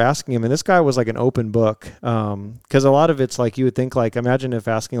remember asking him, and this guy was like an open book, because a lot of it's like, you would think, like, imagine if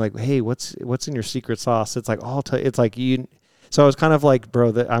asking like, hey, what's in your secret sauce? It's like, oh, I'll tell you. It's like you. So I was kind of like,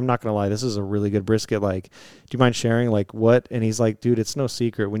 bro, I'm not gonna lie, this is a really good brisket. Like, do you mind sharing like what? And he's like, dude, it's no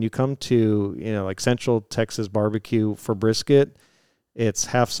secret. When you come to like Central Texas barbecue for brisket, it's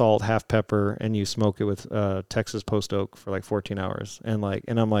half salt, half pepper, and you smoke it with Texas post oak for like 14 hours. And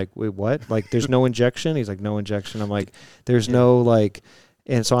I'm like, wait, what? Like, there's no injection? He's like, no injection. I'm like, there's no like,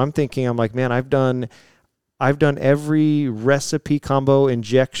 and so I'm thinking, I'm like, man, I've done every recipe combo,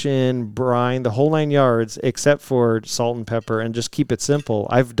 injection, brine, the whole 9 yards, except for salt and pepper, and just keep it simple.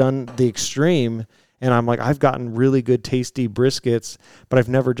 I've done the extreme. And I'm like, I've gotten really good, tasty briskets, but I've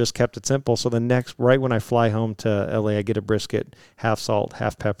never just kept it simple. So right when I fly home to LA, I get a brisket, half salt,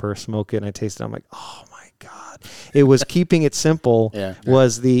 half pepper, smoke it, and I taste it. I'm like, oh my God. It was keeping it simple.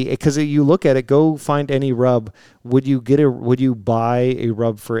 Because you look at it, go find any rub. Would you buy a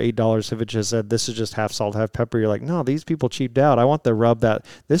rub for $8 if it just said, this is just half salt, half pepper? You're like, no, these people cheaped out. I want the rub that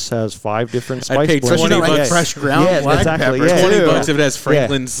this has 5 different spice blends. I'd pay $20 fresh ground black exactly, pepper. yeah. $20 if it has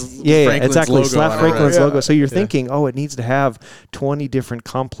Franklin's exactly. logo Slap on Franklin's it. logo. So you're thinking, oh, it needs to have 20 different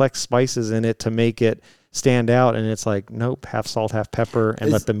complex spices in it to make it stand out, and it's like, nope, half salt, half pepper,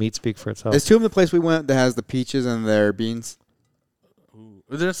 and let the meat speak for itself. Is 2M the place we went that has the peaches and their beans?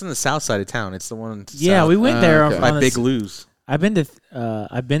 That's in the south side of town. It's the one. Yeah, south, we went there okay. by Big Lou's. I've been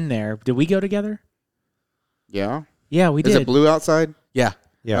there. Did we go together? Yeah. Yeah, we did. Is it blue outside? Yeah.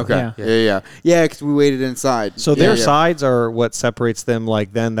 Yeah. Okay. Yeah. Yeah, because we waited inside. So their sides are what separates them.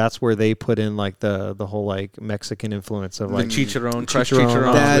 Like, then that's where they put in like the whole like Mexican influence of like the chicharron, crushed chicharron.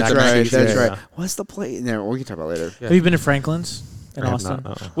 chicharron. That's mac and right. cheese. That's Yeah. right. What's the place? No, we can talk about it later. Have you been to Franklin's? in I have Austin.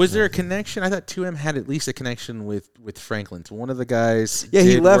 not, Was there a connection? I thought 2M had at least a connection with Franklin's. One of the guys. Yeah,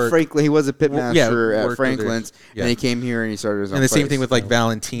 he did left work- Franklin. He was a Well, yeah, pitmaster at worked with Franklin's, yeah. and he came here and he started his own And the same place. thing with like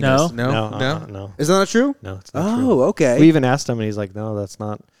Valentina's. No. No. Is that not true? No, it's not true. Oh, okay. We even asked him, and he's like, "No, that's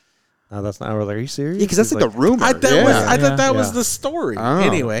not. No, that's not." We're like, "Are you serious?" Yeah, because that's He's like a rumor. I thought that was Yeah. the story. Oh.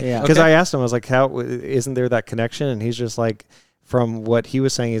 Anyway, Yeah. Because okay. I asked him, I was like, "How isn't there that connection?" And he's just like, from what he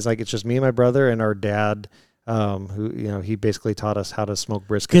was saying, he's like, "It's just me and my brother and our dad, who he basically taught us how to smoke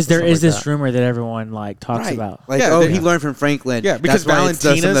brisket." Because there and is stuff like this that. rumor that everyone like talks Right. about. Like, Yeah, he they- learned from Franklin. Yeah, because That's why it's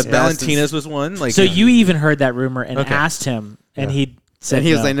some of the Valentina's best. was one. Like So you even heard that rumor and Okay. asked him, and Yeah. he said And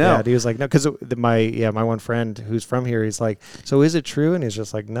he was no. like, no. Yeah, and he was like, "No," because my one friend who's from here, he's like, "So is it true?" And he's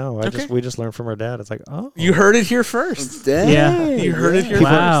just like, "No, Okay. we just learned from our dad." It's like, "Oh, you heard it here first. Dang. Yeah. You heard it here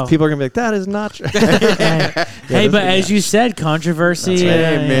People, Wow. people are gonna be like, "That is not true." Hey, but as you said, controversy. That's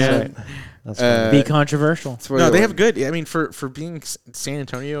right. Hey, man. That's right. That's right. Be controversial. That's what No, it they was. have good. I mean, for being San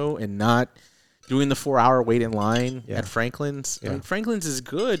Antonio and not doing the 4-hour wait in line Yeah. at Franklin's. I Yeah. mean, Franklin's is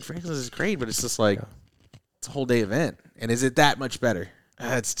good. Franklin's is great, but it's just like it's a whole day event. And is it that much better?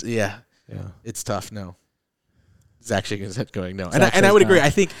 It's Yeah. it's tough. No. Zach shaking his head going no. Zach And I says would no. agree. I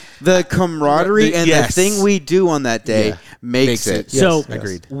think The camaraderie and Yes. the thing we do on that day Yeah. makes it. So Yes.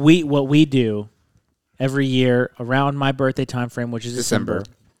 agreed. what we do every year around my birthday time frame, which is December,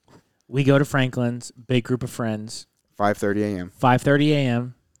 we go to Franklin's, big group of friends, 5:30 a.m. 5:30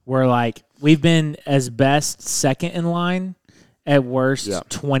 a.m. We're like, we've been as best second in line, at worst Yeah.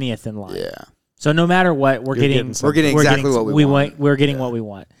 20th in line. Yeah. So no matter what, we're You're getting getting something. We're getting exactly what we want. We're getting what we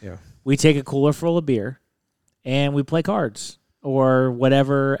want. Yeah. We take a cooler full of beer, and we play cards or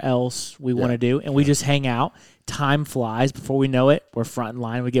whatever else we want to do, and we just hang out. Time flies before we know it. We're front in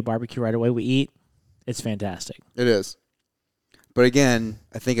line. We get barbecue right away. We eat. It's fantastic. It is. But again,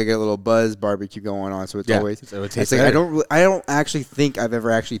 I think I get a little buzz barbecue going on, so it's always. So it It's tastes like I better. don't actually think I've ever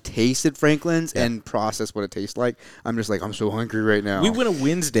actually tasted Franklin's and processed what it tastes like. I'm just like, I'm so hungry right now. We went a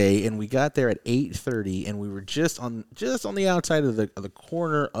Wednesday and we got there at 8:30 and we were just on the outside of the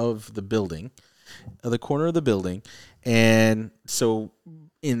corner of the building, and so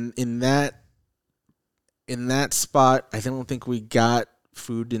in that spot, I don't think we got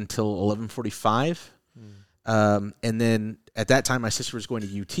food until 11:45. And then at that time, my sister was going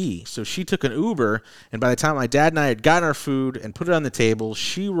to UT, so she took an Uber. And by the time my dad and I had gotten our food and put it on the table,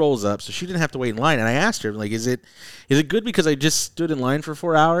 she rolls up, so she didn't have to wait in line. And I asked her, like, "Is it good because I just stood in line for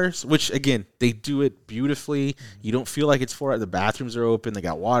 4 hours?" Which again, they do it beautifully. You don't feel like it's 4 hours. The bathrooms are open. They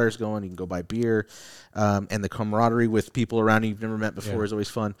got waters going. You can go buy beer, and the camaraderie with people around you you've never met before is always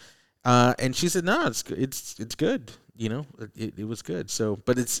fun. And she said, "No, it's good. You know, it was good." So,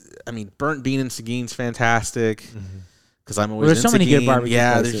 but Burnt Bean and Seguin's fantastic because I'm always There's in so many good Seguin. barbecue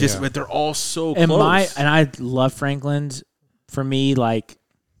Yeah, places. there's just but they're all so And close. I love Franklin's. For me, like,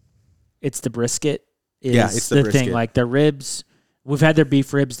 it's the brisket. Yeah, it's the thing. brisket. Like their ribs, we've had their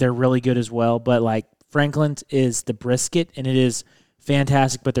beef ribs. They're really good as well. But like Franklin's is the brisket, and it is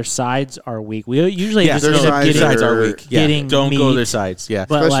fantastic. But their sides are weak. We usually just their end up sides getting sides are weak. Yeah, getting don't go to meat. their sides. Yeah,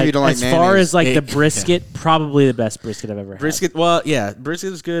 But Especially if you like, don't like as far mayonnaise. as like the brisket, probably the best brisket I've ever had. brisket. Well, yeah,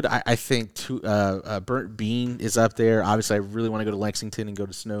 brisket is good. I think Burnt Bean is up there. Obviously, I really want to go to Lexington and go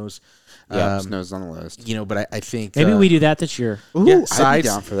to Snow's. Snow's on the list. You know, but I think Maybe we do that this year. Ooh, Yeah, I'd be sides.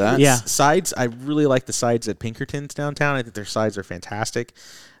 down for that. Yeah. Sides. I really like the sides at Pinkerton's downtown. I think their sides are fantastic.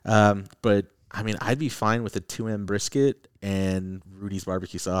 But I mean, I'd be fine with a 2M brisket and Rudy's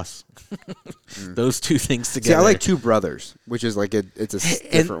barbecue sauce. Those two things See, together. I like Two Brothers, which is like it's a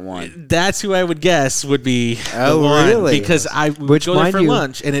And different one. That's who I would guess would be Oh, the one, really? because I would Which, go there mind for you-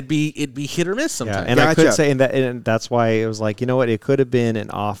 lunch and it'd be hit or miss sometimes. And I Gotcha. could say, and that's why it was like, you know what, it could have been an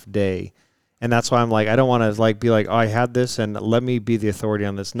off day. And that's why I'm like, I don't want to like be like, oh, I had this and let me be the authority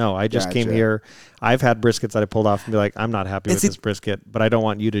on this. No, I just came Gotcha. here. I've had briskets that I pulled off and be like, I'm not happy And with see- this brisket, but I don't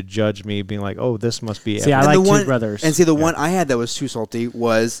want you to judge me being like, oh, this must be. See, I And like the Two one, Brothers. And see, the one I had that was too salty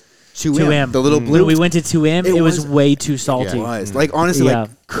was 2M. 2M. The little blue. We went to 2M. It was way too salty. It was. Like, honestly, Yeah.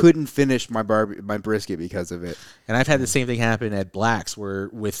 like, couldn't finish my brisket because of it. And I've had the same thing happen at Black's, where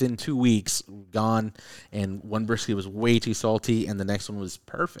within 2 weeks, gone, and one brisket was way too salty, and the next one was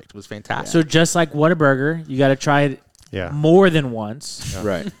perfect. It was fantastic. So just like Whataburger, you got to try it Yeah. more than once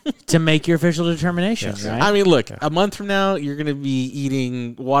Right. to make your official determination, right? I mean, look, a month from now, you're going to be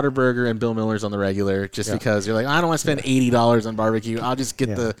eating Whataburger and Bill Miller's on the regular, just because you're like, I don't want to spend $80 on barbecue. I'll just get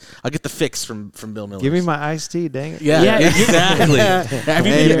I'll get the fix from Bill Miller's. Give me my iced tea, dang it. Yeah, Yeah. exactly.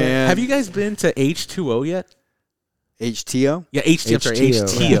 Hey, man. Have you guys been to H2O yet? HTO? Yeah, HTO. I'm sorry,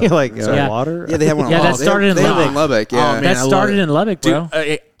 HTO. Like Yeah. water? Yeah, they have one. Yeah, that they started have, in they have one Lubbock. Lubbock. Yeah. man. that I love started it. in Lubbock, Dude,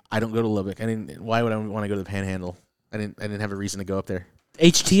 bro. I don't go to Lubbock. Why would I want to go to the Panhandle? I didn't have a reason to go up there.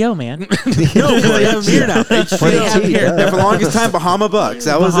 HTO, man. No, because I have them here now. HTO. Yeah, for the longest time, Bahama Bucks.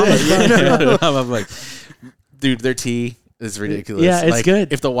 That was it. I'm like, dude, their tea is ridiculous. Yeah, it's like,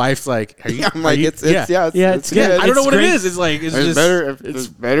 good. If the wife's like, are you, I'm like, are you, it's good. good. I don't know what great. it is. It's like it's There's just better. There's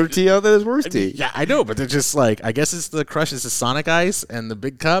better tea out there. There's worse tea. Yeah, I know, but they're just like, I guess it's the Crush is the Sonic Ice and the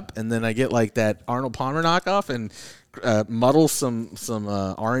big cup, and then I get like that Arnold Palmer knockoff and muddle some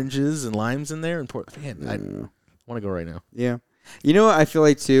oranges and limes in there and pour. Man, I want to go right now. Yeah. You know what I feel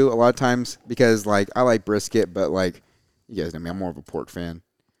like too? A lot of times because like I like brisket, but like you guys know me, I'm more of a pork fan.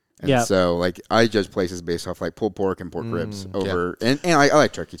 And Yeah. so like I judge places based off like pulled pork and pork ribs over, and I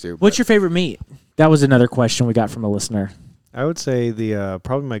like turkey too. What's your favorite meat? That was another question we got from a listener. I would say the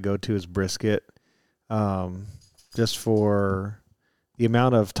probably my go-to is brisket, just for the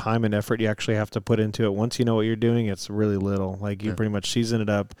amount of time and effort you actually have to put into it. Once you know what you're doing, it's really little. Like you pretty much season it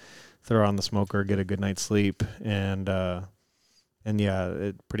up, throw it on the smoker, get a good night's sleep, and yeah,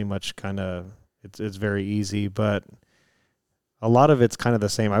 it pretty much kind of it's very easy. But a lot of it's kind of the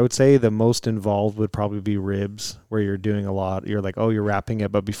same. I would say the most involved would probably be ribs, where you're doing a lot. You're like, oh, you're wrapping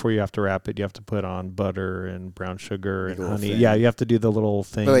it, but before you have to wrap it, you have to put on butter and brown sugar and honey. thing. Yeah, you have to do the little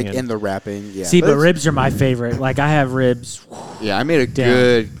thing. But like and in the wrapping, yeah. See, but it's- ribs are my favorite. Like I have ribs, Yeah, I made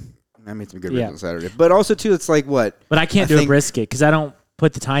Down. I made some good Yeah. ribs on Saturday. But also too, it's like what but I can't I do a think- brisket because I don't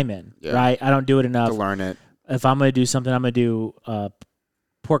put the time in. Yeah. Right? I don't do it to enough. learn it. If I'm gonna do something, I'm gonna do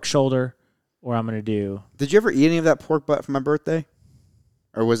pork shoulder, or I'm gonna do. Did you ever eat any of that pork butt for my birthday,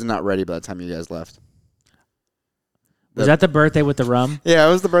 or was it not ready by the time you guys left? Was that the birthday with the rum? Yeah,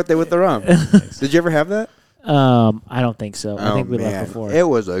 it was the birthday with the rum. Did you ever have that? I don't think so. I think we man. left before. It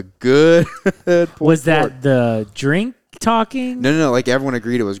was a good pulled Was that pork. the drink talking? No. Like everyone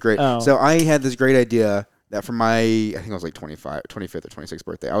agreed it was great. Oh. So I had this great idea that for my, I think it was like 25th or 26th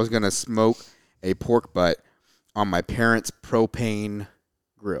birthday, I was going to smoke a pork butt on my parents' propane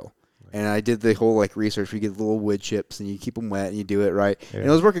grill. And I did the whole like research. We get little wood chips and you keep them wet and you do it right. Yeah. And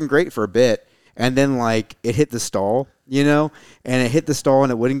it was working great for a bit. And then like it hit the stall, and it hit the stall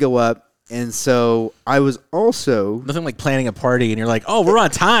and it wouldn't go up. And so I was also Nothing like planning a party and you're like, oh, we're on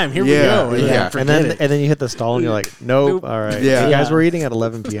time. Here Yeah, we go. yeah. and then you hit the stall and you're like, nope, all right. Yeah. You guys were eating at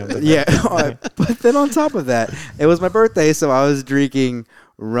 11 p.m. Yeah, but then on top of that, it was my birthday, so I was drinking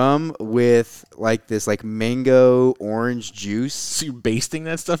rum with like this like mango orange juice. So you're basting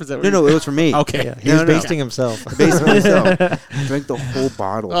that stuff? Is that what No, it was for me. Okay. Yeah, he No, was no. basting himself. Based on myself. Drank the whole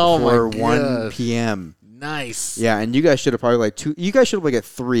bottle Oh my before God. 1 p.m. Nice. Yeah, and you guys should have probably like two. You guys should have like at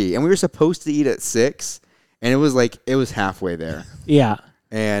 3, and we were supposed to eat at 6, and it was halfway there, Yeah,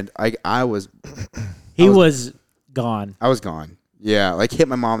 and I was he was gone. I was gone. Yeah, like hit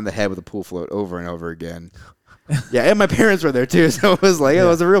my mom in the head with a pool float over and over again. Yeah, and my parents were there too, so it was like it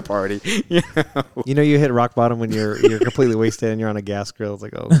was a real party. You know? You know, you hit rock bottom when you're completely wasted and you're on a gas grill. It's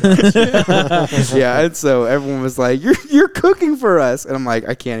like, oh, gosh. Yeah, and so everyone was like, "You're cooking for us," and I'm like,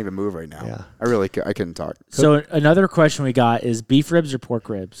 "I can't even move right now. Yeah. I couldn't talk." So another question we got is beef ribs or pork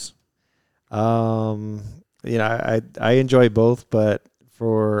ribs? I enjoy both, but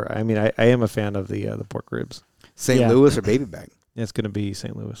I am a fan of the pork ribs. St. Yeah. Louis or baby back? It's going to be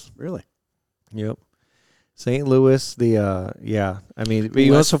St. Louis. Really? Yep. St. Louis,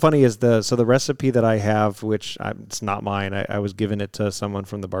 what's so funny is the recipe that I have, which it's not mine. I was given it to someone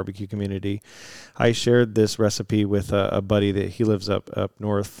from the barbecue community. I shared this recipe with a buddy that he lives up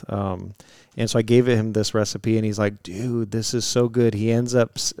north. And so I gave him this recipe, and he's like, dude, this is so good. He ends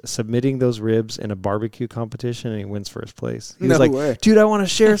up submitting those ribs in a barbecue competition, and he wins first place. He was No like, way. dude, I want to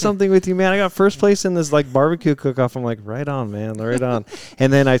share something with you, man. I got first place in this like barbecue cook-off. I'm like, right on, man, right on.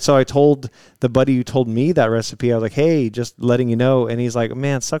 And then I told the buddy who told me that recipe, I was like, hey, just letting you know. And he's like,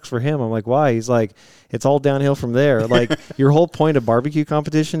 man, sucks for him. I'm like, why? He's like, it's all downhill from there. Like, your whole point of barbecue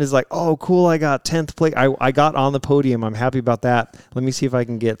competition is like, oh, cool, I got 10th place. I got on the podium. I'm happy about that. Let me see if I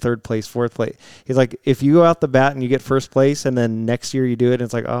can get 3rd place, 4th place. He's like, if you go out the bat and you get 1st place and then next year you do it, and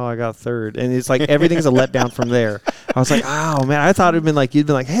it's like, oh, I got 3rd. And it's like everything's a letdown from there. I was like, oh, man, I thought it'd been like, you'd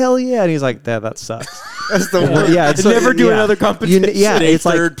been like, hell yeah. And he's like, that sucks. That's the worst. Yeah, it's never do another competition. It's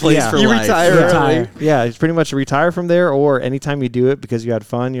like third place for you life. retire early. Yeah, it's pretty much retire from there, or anytime you do it because you had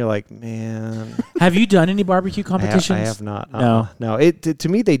fun, you're like, man. Have you done any barbecue competitions? I have not. No. No. To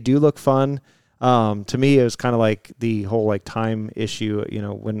me, they do look fun. To me, it was kind of like the whole like time issue. You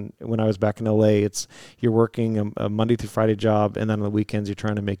know, when I was back in LA, it's you're working a Monday through Friday job, and then on the weekends you're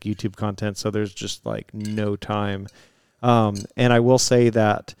trying to make YouTube content. So there's just like no time. And I will say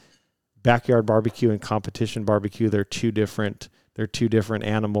that backyard barbecue and competition barbecue, they're two different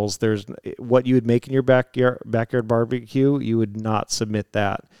animals. There's what you would make in your backyard barbecue, you would not submit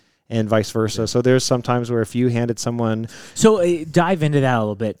that. and vice versa. So there's some times where if you handed someone, So dive into that a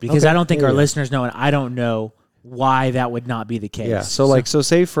little bit, because Okay. I don't think Yeah, our yeah. listeners know, and I don't know why that would not be the case. yeah. So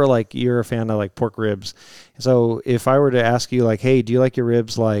say for like you're a fan of like pork ribs. So if I were to ask you like, hey, do you like your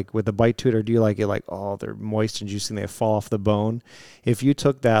ribs like with a bite to it, or do you like it like, oh, they're moist and juicy and they fall off the bone? If you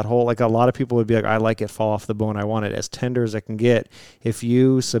took that whole, like a lot of people would be like, I like it fall off the bone. I want it as tender as I can get. If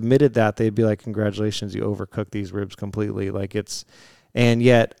you submitted that, they'd be like, congratulations, you overcooked these ribs completely. Like and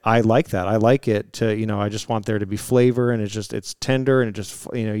yet I like that. I like it to, I just want there to be flavor, and it's tender, and it just,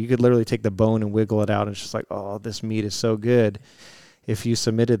 you could literally take the bone and wiggle it out, and it's just like, oh, this meat is so good. If you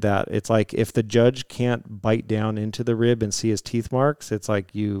submitted that, it's like if the judge can't bite down into the rib and see his teeth marks, it's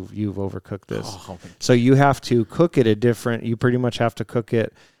like you've overcooked this. Oh, So you have to cook it you pretty much have to cook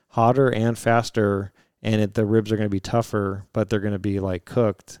it hotter and faster, and the ribs are going to be tougher, but they're going to be like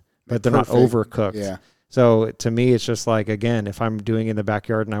cooked, but they're Perfect. not overcooked. Yeah. So to me, it's just like, again, if I'm doing it in the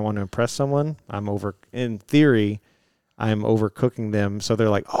backyard and I want to impress someone, in theory, I'm overcooking them. So they're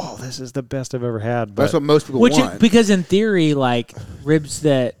like, oh, this is the best I've ever had. But That's what most people want. Because in theory, like ribs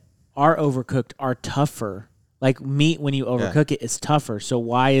that are overcooked are tougher. Like meat, when you overcook it, is tougher. So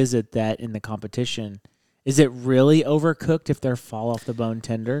why is it that in the competition, is it really overcooked if they're fall off the bone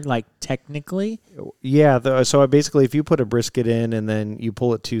tender? Like technically? yeah, so basically, if you put a brisket in and then you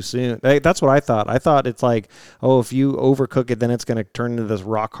pull it too soon, that's what I thought. I thought it's like, oh, if you overcook it, then it's going to turn into this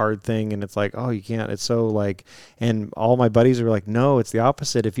rock hard thing, and it's like, oh, you can't. It's so like, and all my buddies were like, no, it's the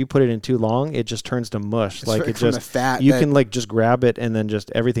opposite. If you put it in too long, it just turns to mush. It's like from it the just fat you that- can like just grab it and then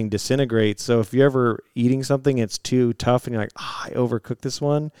just everything disintegrates. So if you're ever eating something, it's too tough, and you're like, I overcooked this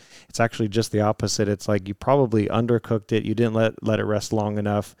one. It's actually just the opposite. It's like you probably undercooked it. You didn't let it rest long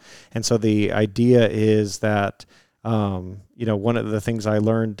enough. And so the idea is that, one of the things I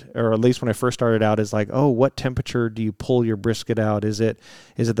learned, or at least when I first started out, is like, oh, what temperature do you pull your brisket out? Is it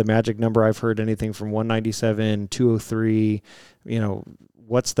the magic number? I've heard anything from 197, 203,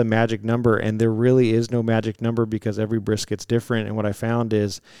 what's the magic number? And there really is no magic number, because every brisket's different. And what I found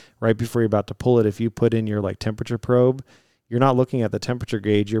is right before you're about to pull it, if you put in your like temperature probe, you're not looking at the temperature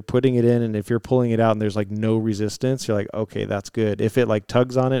gauge, you're putting it in, and if you're pulling it out and there's like no resistance, you're like, okay, that's good. If it like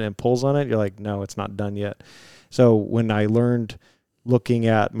tugs on it and pulls on it, you're like, no, it's not done yet. So when I learned looking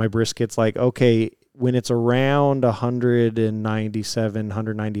at my briskets, like, okay, when it's around 197,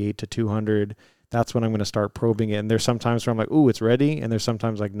 198 to 200, that's when I'm going to start probing it. And there's sometimes where I'm like, ooh, it's ready. And there's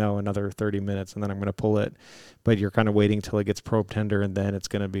sometimes like, no, another 30 minutes, and then I'm going to pull it. But you're kind of waiting till it gets probe tender, and then it's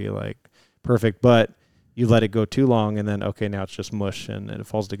going to be like perfect. But you let it go too long, and then, okay, now it's just mush, and it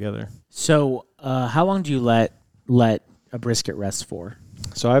falls together. So how long do you let a brisket rest for?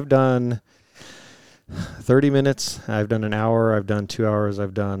 So I've done 30 minutes. I've done an hour. I've done 2 hours.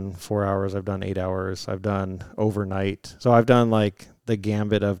 I've done 4 hours. I've done 8 hours. I've done overnight. So I've done like the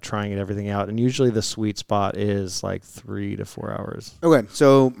gambit of trying everything out. And usually the sweet spot is like 3 to 4 hours. Okay,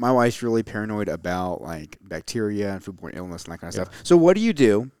 so my wife's really paranoid about like bacteria and foodborne illness and that kind of stuff. So what do?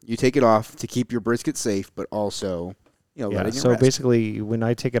 You take it off to keep your brisket safe, but also, letting it So rest. basically, when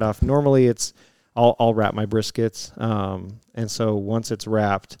I take it off, normally I'll wrap my briskets. And so once it's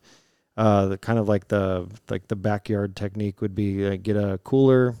wrapped, the kind of like the backyard technique would be get a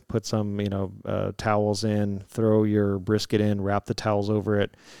cooler, put some towels in, throw your brisket in, wrap the towels over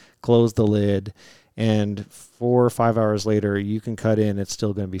it, close the lid, and 4 or 5 hours later you can cut in. It's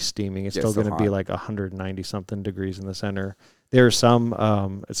still going to be steaming. It's still going to be like 190 something degrees in the center. There are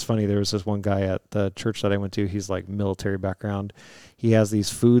some. It's funny. There was this one guy at the church that I went to. He's like military background. He has these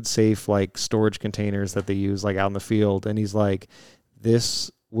food safe like storage containers that they use like out in the field, and he's like,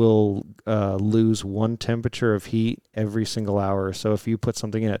 this will lose 1 temperature of heat every single hour. So if you put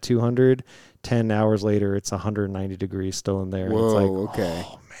something in at 200, 10 hours later, it's 190 degrees still in there. Whoa, it's like, okay.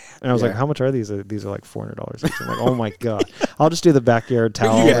 oh, man. And I was like, how much are these? These are like $400 each. I'm like, oh my God. I'll just do the backyard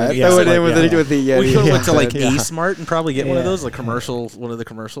towel. Yeah, and- throw it so in with like, it with the We could have went to yeah. like Yeah. A-Smart and probably get one of Yeah. those, one of the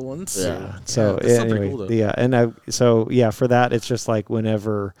commercial ones. Yeah. So that sounds pretty anyway, cool, though. yeah, and for that, it's just like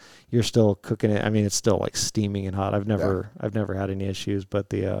whenever you're still cooking it. I mean, it's still like steaming and hot. I've never had any issues,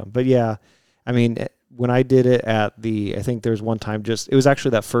 but yeah, I mean, when I did it I think there's one time it was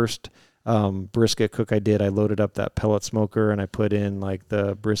actually that first brisket cook I did. I loaded up that pellet smoker and I put in like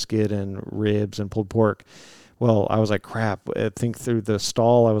the brisket and ribs and pulled pork. Well, I was like, crap. I think through the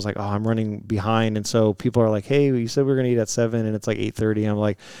stall, I was like, oh, I'm running behind. And so people are like, hey, you said we were going to eat at 7 and it's like 8:30. I'm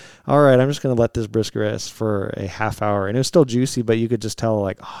like, all right, I'm just going to let this brisket rest for a half hour. And it was still juicy, but you could just tell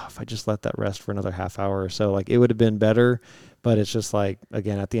like, oh, if I just let that rest for another half hour or so, like it would have been better. But it's just like,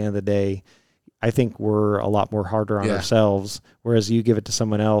 again, at the end of the day, I think we're a lot more harder on ourselves, whereas you give it to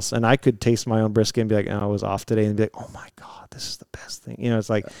someone else. And I could taste my own brisket and be like, oh, I was off today, and be like, oh my God, this is the best thing. It's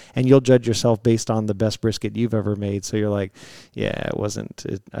like, and you'll judge yourself based on the best brisket you've ever made. So you're like, yeah, it wasn't,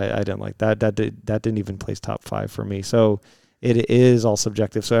 I didn't like that. That didn't even place top 5 for me. So it is all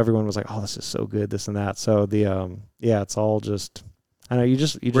subjective. So everyone was like, oh, this is so good, this and that. So it's all just, I know you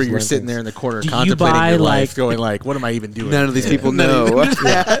just where you're sitting there in the corner contemplating your life, going like, "What am I even doing?" None of these people know.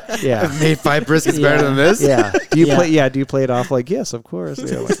 I've made 5 briskets better than this. Yeah. Do you play it off like, yes, of course.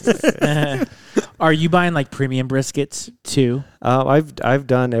 Are you buying like premium briskets too? I've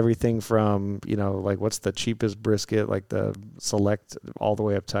done everything from like what's the cheapest brisket, like the select, all the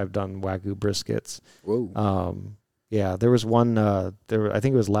way up to I've done Wagyu briskets. Whoa. There was one. I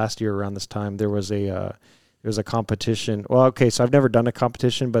think it was last year around this time. There was a competition. Well, okay, so I've never done a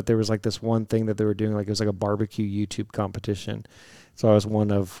competition, but there was like this one thing that they were doing, like it was like a barbecue YouTube competition. So I was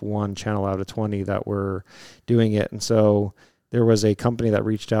one of one channel out of 20 that were doing it. And so there was a company that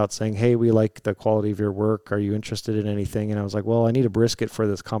reached out saying, hey, we like the quality of your work. Are you interested in anything? And I was like, well, I need a brisket for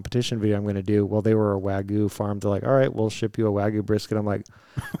this competition video I'm going to do. Well, they were a Wagyu farm. They're like, all right, we'll ship you a Wagyu brisket. I'm like,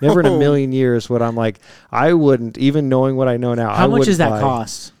 never in a million years would I'm like, I wouldn't, even knowing what I know now. How much does that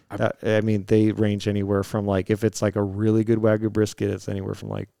cost? They range anywhere from like, if it's like a really good Wagyu brisket, it's anywhere from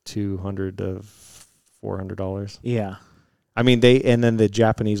like $200 to $400. Yeah. I mean, and then the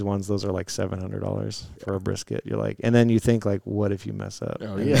Japanese ones, those are like $700 for a brisket. You're like, and then you think like, what if you mess up?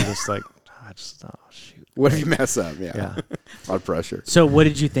 Oh, and yeah. you're just like, shoot. What if you mess up? Yeah. Yeah. A lot of pressure. So what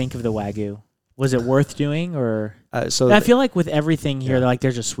did you think of the Wagyu? Was it worth doing, or? So I feel like with everything here, like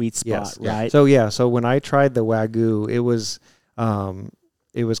there's a sweet spot, right? So when I tried the Wagyu, it was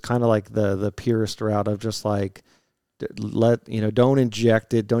kind of like the purest route of just like, don't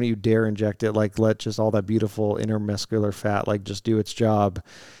inject it. Don't you dare inject it. Like, let just all that beautiful intermuscular fat, like, just do its job.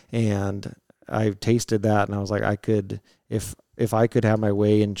 And I tasted that, and I was like, I could, if I could have my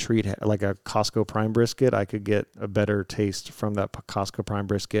way and treat like a Costco Prime brisket, I could get a better taste from that Costco Prime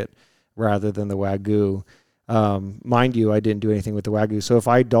brisket rather than the Wagyu. Mind you, I didn't do anything with the Wagyu. So if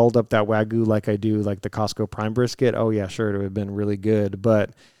I dolled up that Wagyu like I do like the Costco Prime brisket, oh yeah, sure, it would have been really good.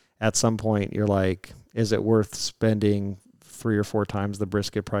 But at some point, you're like, is it worth spending 3 or 4 times the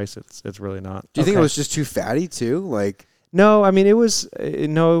brisket price? It's really not. Do you think it was just too fatty too? Like, no, I mean it was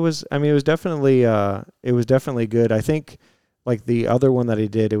definitely good. I think like the other one that I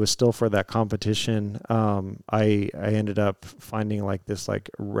did, it was still for that competition. I ended up finding like this like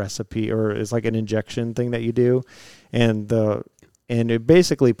recipe, or it's like an injection thing that you do, and it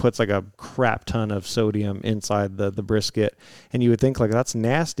basically puts like a crap ton of sodium inside the brisket. And you would think like that's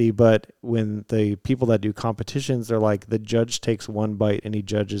nasty, but when the people that do competitions, they're like, the judge takes one bite and he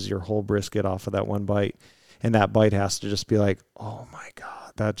judges your whole brisket off of that one bite. And that bite has to just be like, oh my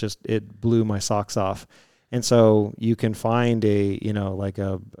God, it blew my socks off. And so you can find like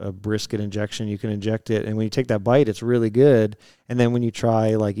a brisket injection, you can inject it. And when you take that bite, it's really good. And then when you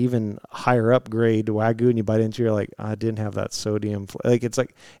try like even higher up grade Wagyu and you bite into it, you're like, I didn't have that sodium.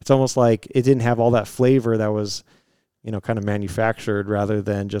 It's almost like it didn't have all that flavor that was, kind of manufactured rather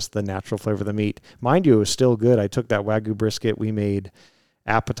than just the natural flavor of the meat. Mind you, it was still good. I took that Wagyu brisket. We made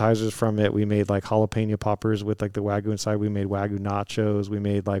appetizers from it. We made like jalapeno poppers with like the Wagyu inside. We made Wagyu nachos. We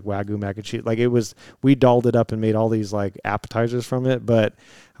made like Wagyu mac and cheese. Like we dolled it up and made all these like appetizers from it. But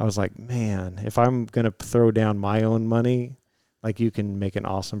I was like, man, if I'm going to throw down my own money, like you can make an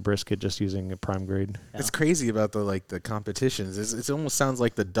awesome brisket just using a prime grade. Yeah. It's crazy about the competitions. It almost sounds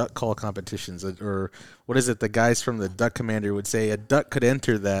like the duck call competitions, or what is it? The guys from the Duck Commander would say a duck could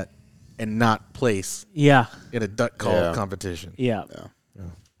enter that and not place in a duck call competition. Yeah.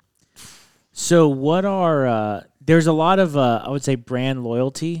 So what are there's a lot of I would say brand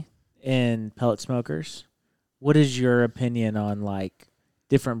loyalty in pellet smokers. What is your opinion on like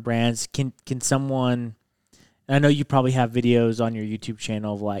different brands? Can someone, and I know you probably have videos on your YouTube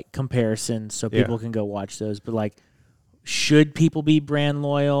channel of like comparisons so people can go watch those, but like should people be brand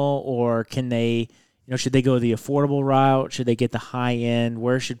loyal, or can they, should they go the affordable route? Should they get the high end?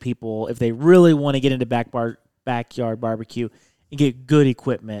 Where should people, if they really want to get into backyard barbecue and get good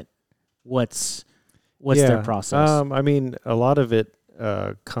equipment, what's their process? I mean, a lot of it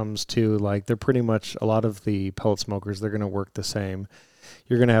comes to like they're pretty much, a lot of the pellet smokers, they're going to work the same.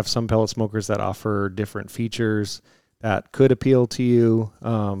 You're going to have some pellet smokers that offer different features that could appeal to you.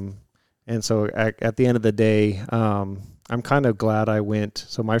 And so at the end of the day, I'm kind of glad I went.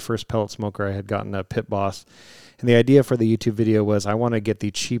 So my first pellet smoker, I had gotten a Pit Boss. And the idea for the YouTube video was I want to get the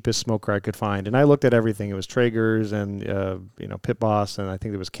cheapest smoker I could find. And I looked at everything. It was Traeger's and, Pit Boss, and I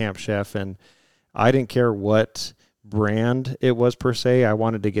think it was Camp Chef. And I didn't care what brand it was per se. I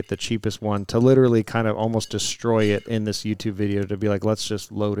wanted to get the cheapest one to literally kind of almost destroy it in this YouTube video, to be like, let's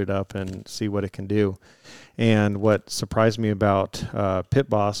just load it up and see what it can do. And what surprised me about Pit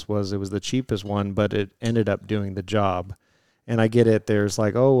Boss was it was the cheapest one, but it ended up doing the job. And I get it. There's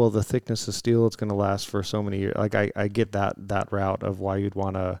like, oh, well, the thickness of steel, it's going to last for so many years. Like I get that route of why you'd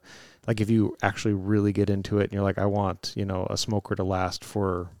want to, like if you actually really get into it and you're like, I want, a smoker to last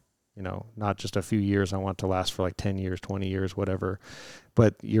for, not just a few years. I want to last for like 10 years, 20 years, whatever.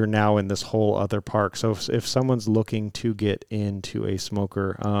 But you're now in this whole other park. So if someone's looking to get into a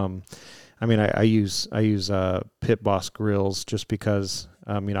smoker, I use Pit Boss grills just because,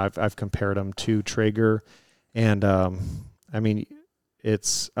 I've compared them to Traeger, and I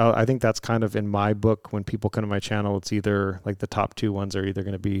think that's kind of in my book. When people come to my channel, it's either like the top two ones are either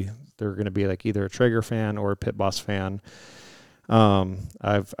going to be like either a Traeger fan or a Pit Boss fan.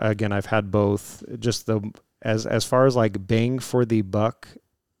 I've had both. Just as far as like bang for the buck,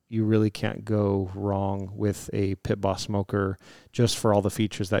 you really can't go wrong with a Pit Boss smoker just for all the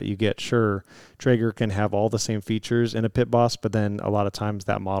features that you get. Sure, Traeger can have all the same features in a Pit Boss, but then a lot of times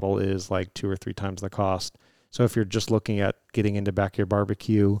that model is like 2 or 3 times the cost. So if you're just looking at getting into backyard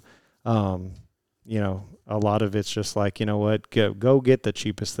barbecue, a lot of it's just like, go get the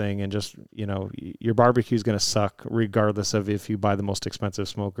cheapest thing, and just, your barbecue is going to suck regardless of if you buy the most expensive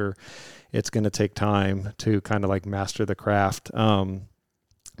smoker. It's going to take time to kind of like master the craft.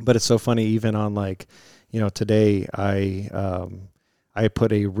 But it's so funny, even on like, today I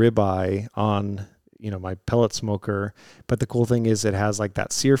put a ribeye on, my pellet smoker, but the cool thing is it has like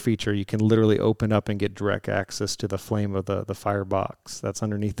that sear feature. You can literally open up and get direct access to the flame of the firebox that's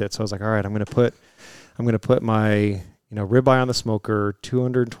underneath it. So I was like, all right, I'm going to put my, ribeye on the smoker,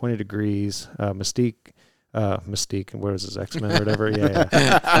 220 degrees, Mystique, what is this, X-Men or whatever?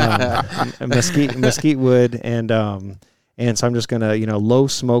 Mesquite wood. And so I'm just going to, low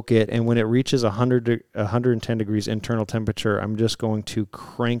smoke it. And when it reaches 110 degrees internal temperature, I'm just going to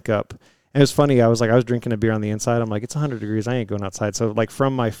crank up. And it was funny. I was drinking a beer on the inside. I'm like, it's 100 degrees. I ain't going outside. So like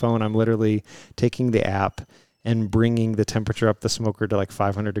from my phone, I'm literally taking the app and bringing the temperature up the smoker to like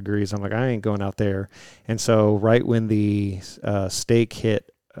 500 degrees. I'm like, I ain't going out there. And so right when the steak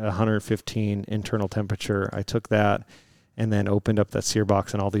hit 115 internal temperature, I took that and then opened up that sear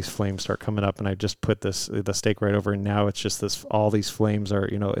box, and all these flames start coming up, and I just put the steak right over, and now it's just all these flames are,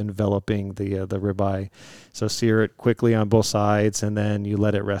 enveloping the ribeye. So sear it quickly on both sides, and then you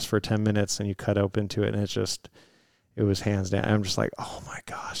let it rest for 10 minutes, and you cut open to it, and it was hands down. I'm just like, oh my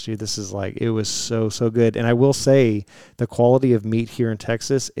gosh, dude, this is like, it was so good. And I will say the quality of meat here in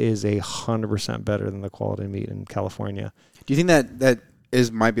Texas is 100% better than the quality of meat in California. Do you think that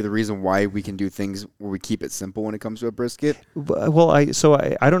might be the reason why we can do things where we keep it simple when it comes to a brisket? Well, I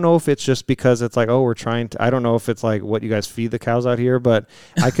don't know if it's just because it's like, oh, we're trying to, I don't know if it's like what you guys feed the cows out here, but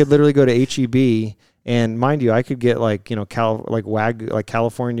I could literally go to HEB, and mind you, I could get like, Wagyu, like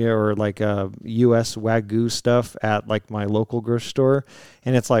California or like US Wagyu stuff at like my local grocery store.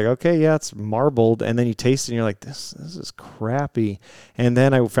 And it's like, okay, yeah, it's marbled. And then you taste it and you're like, this is crappy. And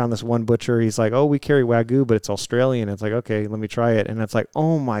then I found this one butcher. He's like, oh, we carry Wagyu, but it's Australian. It's like, okay, let me try it. And it's like,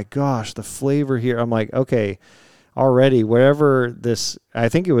 oh my gosh, the flavor here. I'm like, okay, already wherever this, I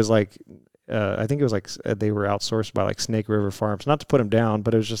think it was like they were outsourced by like Snake River Farms, not to put them down,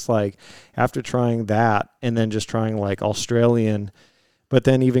 but it was just like after trying that and then just trying like Australian, but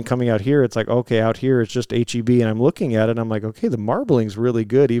then even coming out here, it's like, okay, out here it's just HEB, and I'm looking at it and I'm like, okay, the marbling's really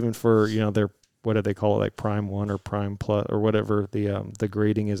good even for, their, what do they call it, like Prime 1 or Prime Plus or whatever the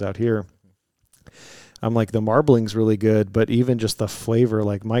grading is out here. I'm like, the marbling's really good, but even just the flavor,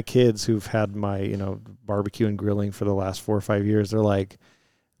 like my kids who've had my, barbecue and grilling for the last 4 or 5 years, they're like,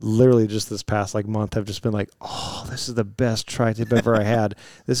 literally just this past like month have just been like, oh, this is the best tri-tip ever I had.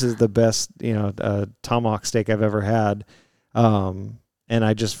 This is the best, tomahawk steak I've ever had. And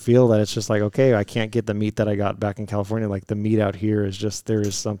I just feel that it's just like, okay, I can't get the meat that I got back in California. Like the meat out here is just, there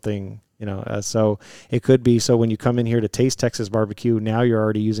is something, so it could be. So when you come in here to taste Texas barbecue, now you're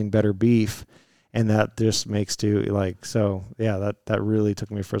already using better beef, and that just makes to like, so yeah, that really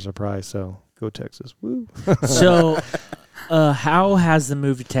took me for a surprise. So go Texas. Woo. So, how has the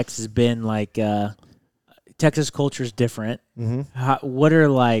move to Texas been? Like, Texas culture is different. Mm-hmm. What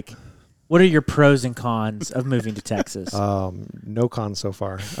are your pros and cons of moving to Texas? No cons so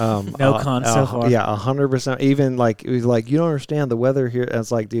far. No cons so far. Yeah, 100%. Even like, it was like, you don't understand the weather here. And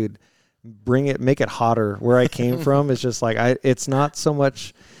it's like, dude, make it hotter. Where I came from, it's just like, it's not so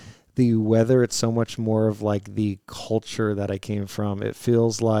much the weather. It's so much more of like the culture that I came from. It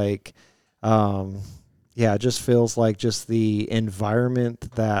feels like, yeah, it just feels like just the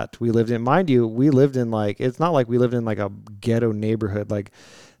environment that we lived in. Mind you, we lived in like, it's not like we lived in like a ghetto neighborhood. Like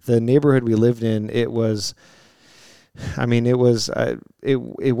the neighborhood we lived in, it was, I mean, it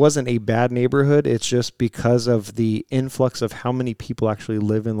wasn't a bad neighborhood. It's just because of the influx of how many people actually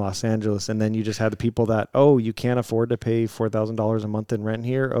live in Los Angeles. And then you just had the people that, oh, you can't afford to pay $4,000 a month in rent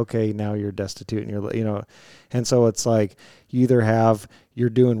here. Okay, now you're destitute and you're, and so it's like you either you're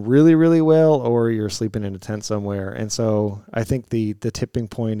doing really, really well or you're sleeping in a tent somewhere. And so I think the tipping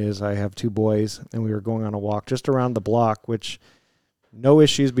point is I have 2 boys and we were going on a walk just around the block, which no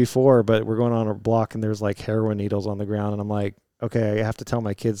issues before, but we're going on a block and there's like heroin needles on the ground. And I'm like, okay, I have to tell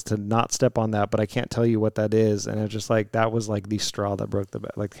my kids to not step on that, but I can't tell you what that is. And it's just like, that was like the straw that broke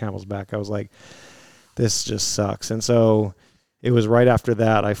the camel's back. I was like, this just sucks. And so it was right after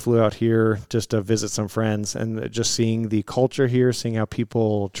that I flew out here just to visit some friends and just seeing the culture here, seeing how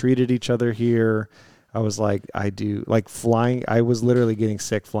people treated each other here. I was like, flying. I was literally getting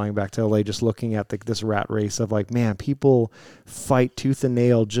sick flying back to LA, just looking at this rat race of like, man, people fight tooth and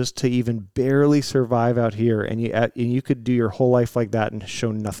nail just to even barely survive out here. And you could do your whole life like that and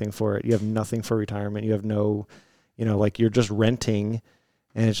show nothing for it. You have nothing for retirement. You have no, like you're just renting.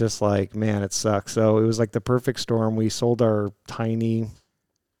 And it's just like, man, it sucks. So it was like the perfect storm. We sold our tiny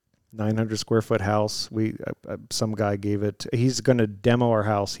 900 square foot house. Some guy gave it, he's going to demo our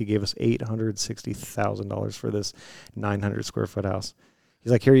house. He gave us $860,000 for this 900 square foot house.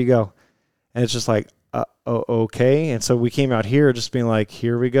 He's like, here you go. And it's just like, okay. And so we came out here just being like,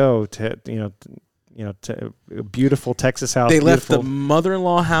 here we go to a beautiful Texas house. They left the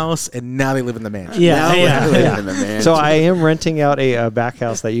mother-in-law house and now they live in the mansion. Yeah. In the mansion. So I am renting out a back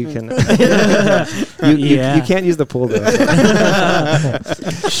house that you can. You can't use the pool though.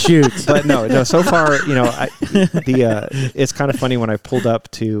 Shoot, but no. So far, it's kind of funny when I pulled up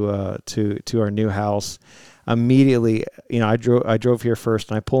to our new house. Immediately, I drove here first,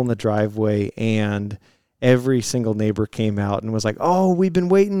 and I pull in the driveway, and every single neighbor came out and was like, oh, we've been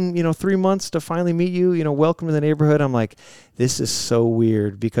waiting, 3 months to finally meet you. Welcome to the neighborhood. I'm like, this is so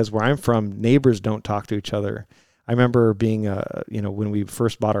weird because where I'm from, neighbors don't talk to each other. I remember being, when we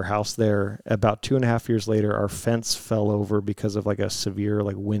first bought our house there, about 2.5 years later, our fence fell over because of like a severe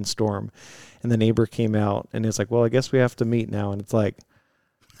like windstorm. And the neighbor came out and it's like, well, I guess we have to meet now. And it's like,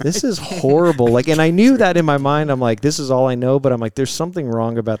 this is horrible. Like, and I knew that in my mind. I'm like, this is all I know. But I'm like, there's something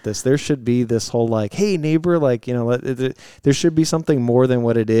wrong about this. There should be this whole like, hey neighbor, like, there should be something more than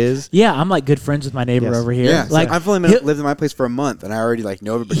what it is. Yeah, I'm like good friends with my neighbor over here. Yeah, like I've only lived in my place for a month, and I already like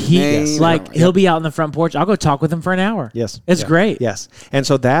know everybody's name. Like he'll be out on the front porch. I'll go talk with him for an hour. Yes, it's great. Yes, and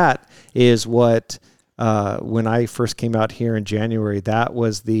so that is what when I first came out here in January, that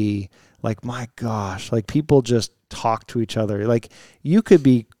was the like, my gosh, like people just talk to each other. Like you could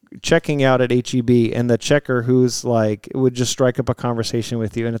be checking out at H-E-B and the checker who's like would just strike up a conversation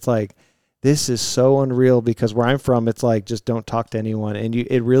with you, and it's like, this is so unreal because where I'm from, it's like, just don't talk to anyone. And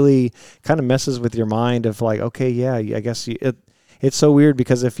it really kind of messes with your mind of like, okay, yeah, I guess it's so weird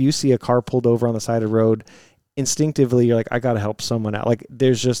because if you see a car pulled over on the side of the road, instinctively you're like, I got to help someone out. Like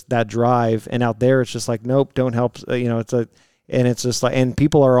there's just that drive, and out there it's just like, nope, don't help. It's just like, and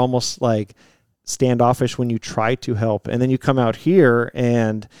people are almost like standoffish when you try to help. And then you come out here,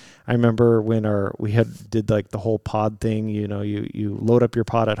 and I remember when we did like the whole pod thing, you load up your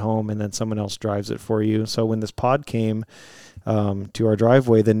pod at home and then someone else drives it for you. So when this pod came to our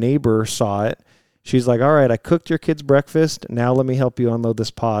driveway, the neighbor saw it. She's like, all right, I cooked your kids breakfast. Now let me help you unload this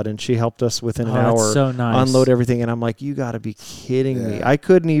pod. And she helped us within an hour so nice. Unload everything. And I'm like, you got to be kidding me. I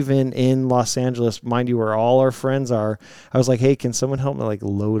couldn't even in Los Angeles, mind you, where all our friends are. I was like, hey, can someone help me like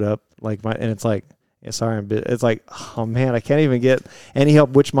load up like and it's like, yeah, sorry, it's like, oh man, I can't even get any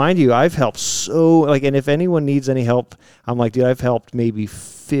help, which mind you, I've helped so like, and if anyone needs any help, I'm like, dude, I've helped maybe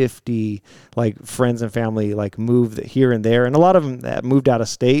 50 like friends and family like move here and there, and a lot of them moved out of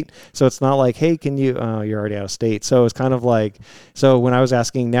state. So it's not like, hey, can you, you're already out of state. So it's kind of like, so when I was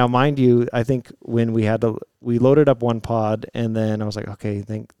asking, now mind you, I think when we loaded up one pod, and then I was like, okay,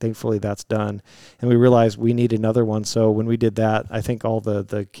 thankfully that's done. And we realized we need another one. So when we did that, I think all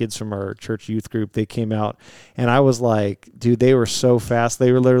the kids from our church youth group, they came out, and I was like, dude, they were so fast.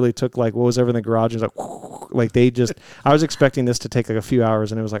 They were literally took like what was ever in the garage, and like they just, I was expecting this to take like a few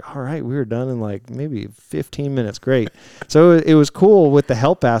hours, and it was like, all right, we were done in like maybe 15 minutes. Great. So it was cool with the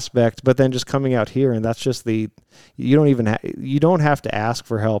help aspect, but then just coming out here, and that's just you don't have to ask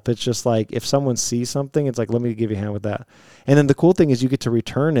for help. It's just like, if someone sees something, it's like, let me give you a hand with that. And then the cool thing is you get to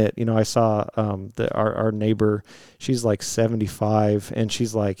return it. I saw our neighbor, she's like 75, and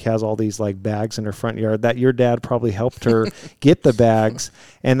she's like has all these like bags in her front yard that your dad probably helped her get the bags.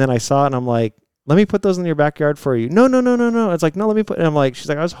 And then I saw it, and I'm like, let me put those in your backyard for you. No. It's like, no, let me put, and I'm like, she's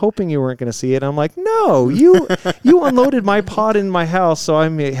like, I was hoping you weren't going to see it. I'm like, no, you unloaded my pot in my house. So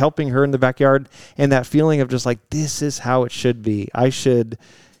I'm helping her in the backyard. And that feeling of just like, this is how it should be.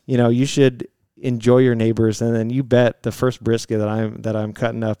 You should enjoy your neighbors. And then you bet the first brisket that I'm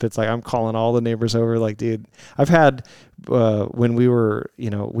cutting up, it's like, I'm calling all the neighbors over. Like, dude, I've had, when we were,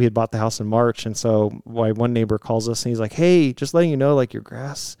 we had bought the house in March. And so one neighbor calls us and he's like, hey, just letting you know, like your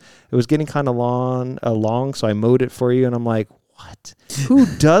grass, it was getting kind of long. So I mowed it for you. And I'm like, what? Who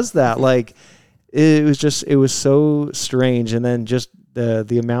does that? Like, it was so strange. And then just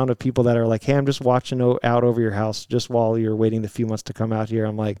the amount of people that are like, hey, I'm just watching out over your house just while you're waiting the few months to come out here.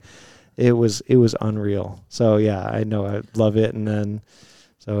 I'm like, it was unreal. So yeah, I know, I love it. And then,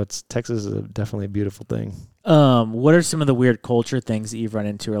 so Texas is definitely a beautiful thing. What are some of the weird culture things that you've run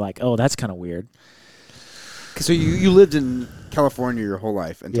into? Or like, oh, that's kind of weird. So you lived in California your whole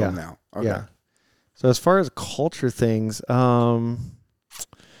life until Yeah. now. Okay. Yeah. So as far as culture things, I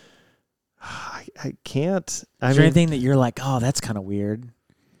can't. Is there anything that you're like, oh, that's kind of weird?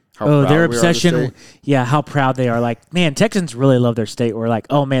 How Oh, proud their we are of the obsession. state. Yeah, how proud they are. Like, man, Texans really love their state. We're like,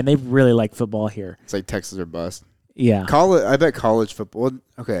 oh, man, they really like football here. It's like Texas or bust. Yeah. College. I bet college football.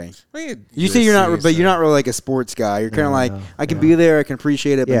 Okay. Well, You say you're not, but you're not really like a sports guy. You're kind of like, I can be there, I can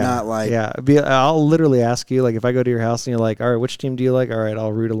appreciate it, but not like. Yeah, I'll literally ask you, like, if I go to your house and you're like, all right, which team do you like? All right,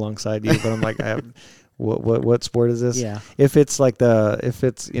 I'll root alongside you. But I'm like, what sport is this? Yeah. If it's like if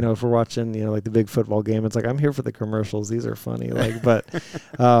we're watching, like the big football game, it's like, I'm here for the commercials. These are funny. Like, but,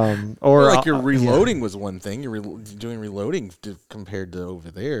 or like your reloading was one thing. You're doing reloading compared to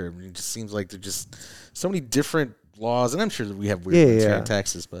over there. I mean, it just seems like there's just so many different laws, and I'm sure that we have weird ones here in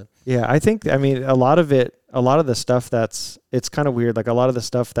Texas, but yeah, I think, a lot of the stuff it's kind of weird. Like a lot of the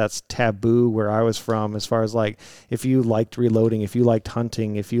stuff that's taboo where I was from, as far as like, if you liked reloading, if you liked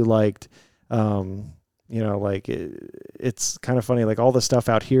hunting, if you liked, it's kind of funny. Like all the stuff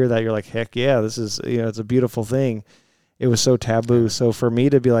out here that you're like, heck yeah, this is, it's a beautiful thing. It was so taboo. So for me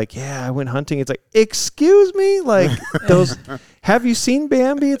to be like, yeah, I went hunting. It's like, excuse me? Like those, have you seen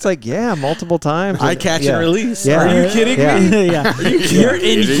Bambi? It's like, yeah, multiple times. I catch and release. Yeah. Are you kidding me? Yeah. You're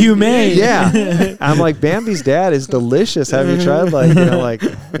inhumane. Yeah. I'm like, Bambi's dad is delicious. Have you tried like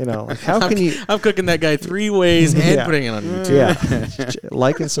how can you? I'm cooking that guy 3 ways and Yeah. putting it on YouTube. Yeah.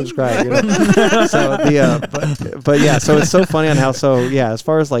 Like and subscribe. So but yeah, so it's so funny on how, as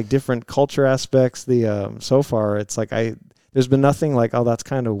far as like different culture aspects, so far it's like there's been nothing like, oh, that's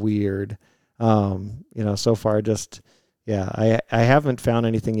kind of weird. So far just, I haven't found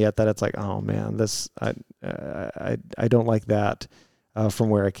anything yet that it's like, oh man, this, I don't like that, from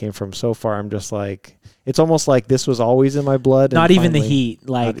where I came from. So far, I'm just like, it's almost like this was always in my blood. Not and even the finally, heat.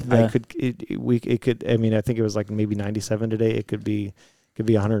 Like I think it was like maybe 97 today. It could be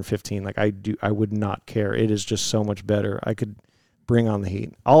 115. Like I would not care. It is just so much better. I could bring on the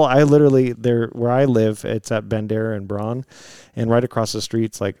heat. I literally, there where I live, it's at Bandera and Braun, and right across the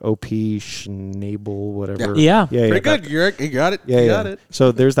street's like OP Schnabel, whatever. Yeah. Pretty good. You got it. Yeah, you yeah. got it.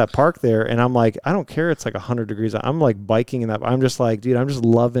 So there's that park there, and I'm like, I don't care. It's like 100 degrees. I'm like biking in that. I'm just like, dude, I'm just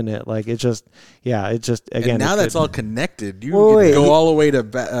loving it. Like it's just, again. And now it that's could- all connected. You Wait, can go he- all the way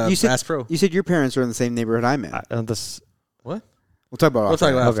to You said- Bass Pro. You said your parents are in the same neighborhood I'm in. this. What? We'll talk about it. We'll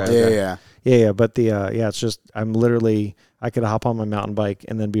talk about it after. after. Yeah, Okay. yeah. Yeah. But it's just, I'm literally, I could hop on my mountain bike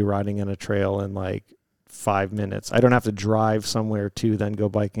and then be riding in a trail in like 5 minutes. I don't have to drive somewhere to then go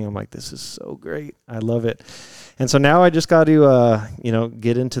biking. I'm like, this is so great. I love it. And so now I just got to,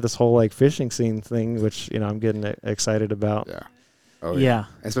 get into this whole like fishing scene thing, which, I'm getting excited about. Yeah. Oh Yeah.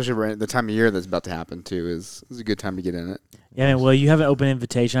 Especially right, the time of year that's about to happen too is a good time to get in it. Yeah, man, well, you have an open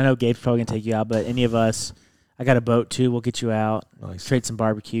invitation. I know Gabe's probably going to take you out, but any of us, I got a boat too. We'll get you out. Nice. Trade some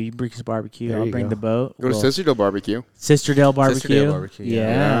barbecue. You bring some barbecue. There I'll you bring go. the boat. Go to Sisterdale Barbecue. Sisterdale Barbecue. Barbecue, Yeah.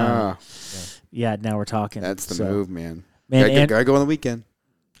 Yeah. Yeah, now we're talking. That's the So, move, man. Man, Gotta go on the weekend.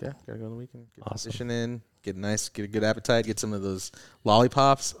 Yeah, gotta go on the weekend. Get Awesome. fishing in. Get a good appetite. Get some of those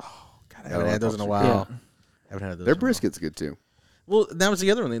lollipops. Oh God, I haven't had those in a while. Yeah. Haven't had those. Their in a while. brisket's good too. Well, that was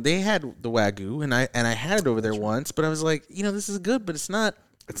the other one. They had the Wagyu, and I had it over there once, but I was like, this is good, but it's not.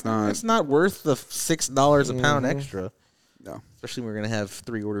 It's not. It's not worth the $6 a pound extra. No. Especially when we're gonna have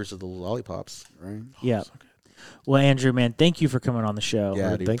 3 orders of the lollipops. Right. Yeah. Well, Andrew, man, thank you for coming on the show.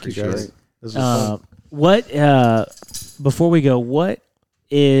 Yeah, dude, Thank you appreciate guys. it. This was fun. Before we go, what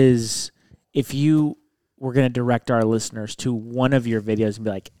is, if you were going to direct our listeners to one of your videos and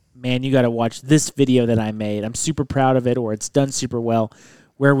be like, man, you got to watch this video that I made. I'm super proud of it, or it's done super well.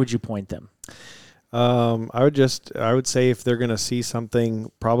 Where would you point them? I would say if they're going to see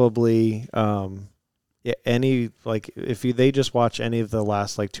something, probably they just watch any of the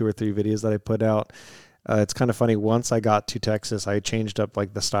last like 2 or 3 videos that I put out, it's kind of funny. Once I got to Texas, I changed up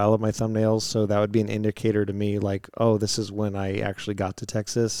like the style of my thumbnails, so that would be an indicator to me like, oh, this is when I actually got to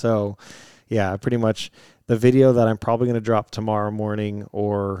Texas. So yeah, pretty much the video that I'm probably going to drop tomorrow morning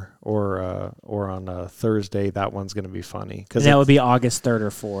or on Thursday, that one's going to be funny. And that would be August 3rd or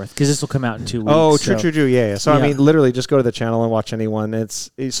 4th, because this will come out in 2 weeks. Oh, true. Yeah. So, Yeah. I mean, literally just go to the channel and watch anyone.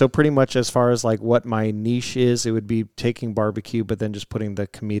 So pretty much as far as like what my niche is, it would be taking barbecue, but then just putting the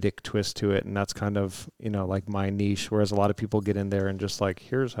comedic twist to it. And that's kind of, like my niche. Whereas a lot of people get in there and just like,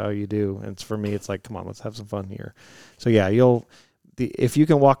 here's how you do. And for me, it's like, come on, let's have some fun here. So yeah, if you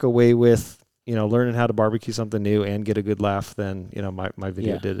can walk away with, learning how to barbecue something new and get a good laugh, then, my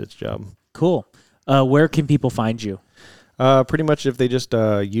video did its job. Cool. Where can people find you? Pretty much if they just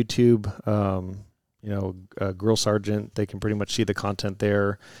YouTube, Grill Sergeant, they can pretty much see the content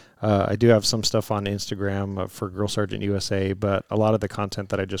there. I do have some stuff on Instagram for Grill Sergeant USA, but a lot of the content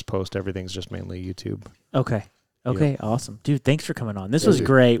that I just post, everything's just mainly YouTube. Okay. Awesome. Dude, thanks for coming on. This was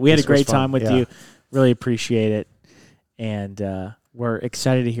great. We had a great time with you. Really appreciate it. And we're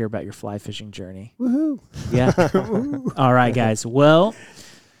excited to hear about your fly fishing journey. Woohoo. Yeah. All right, guys. Well,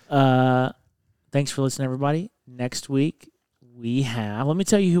 thanks for listening, everybody. Next week, let me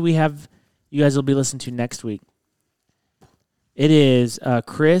tell you who we have. You guys will be listening to next week. It is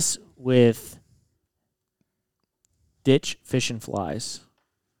Chris with Ditch Fish and Flies.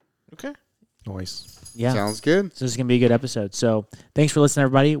 Okay. Nice. Yeah. Sounds good. So this is going to be a good episode. So thanks for listening,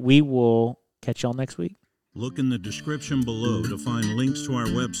 everybody. We will catch y'all next week. Look in the description below to find links to our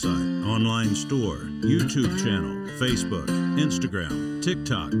website, online store, YouTube channel, Facebook, Instagram,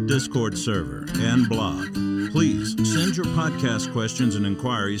 TikTok, Discord server, and blog. Please send your podcast questions and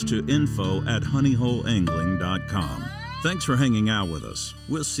inquiries to info@honeyholeangling.com. Thanks for hanging out with us.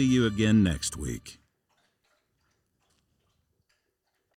 We'll see you again next week.